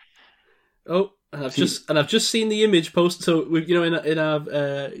point. Oh, And I've just seen the image post. So in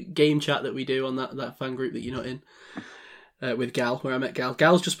our game chat that we do on that fan group that you're not in, with Gal, where I met Gal.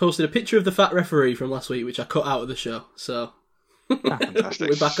 Gal's just posted a picture of the fat referee from last week, which I cut out of the show. So fantastic.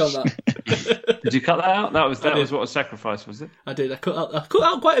 We're back on that. Did you cut that out? That was what a sacrifice, was it? I did. I cut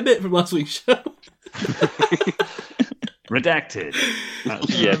out quite a bit from last week's show. Redacted.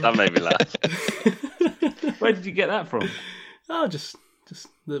 Yeah, that made me laugh. Where did you get that from? Oh, just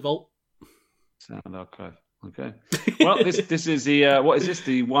the vault. Sound archive. Okay. Well, this is the what is this?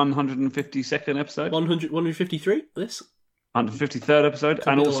 The 152nd episode? 153. This 153rd episode,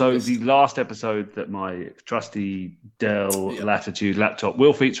 and also the last episode that my trusty Dell Latitude laptop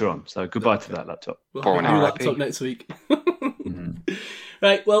will feature on. So goodbye to that laptop. We'll have a new laptop next week.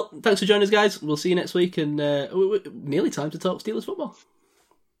 Right. Well, thanks for joining us, guys. We'll see you next week, and nearly time to talk Steelers football.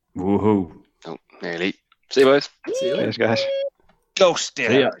 Woohoo! Oh, nearly. See you, boys. See you later. Cheers, guys. Go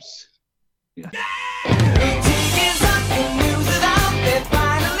Steelers. Yeah.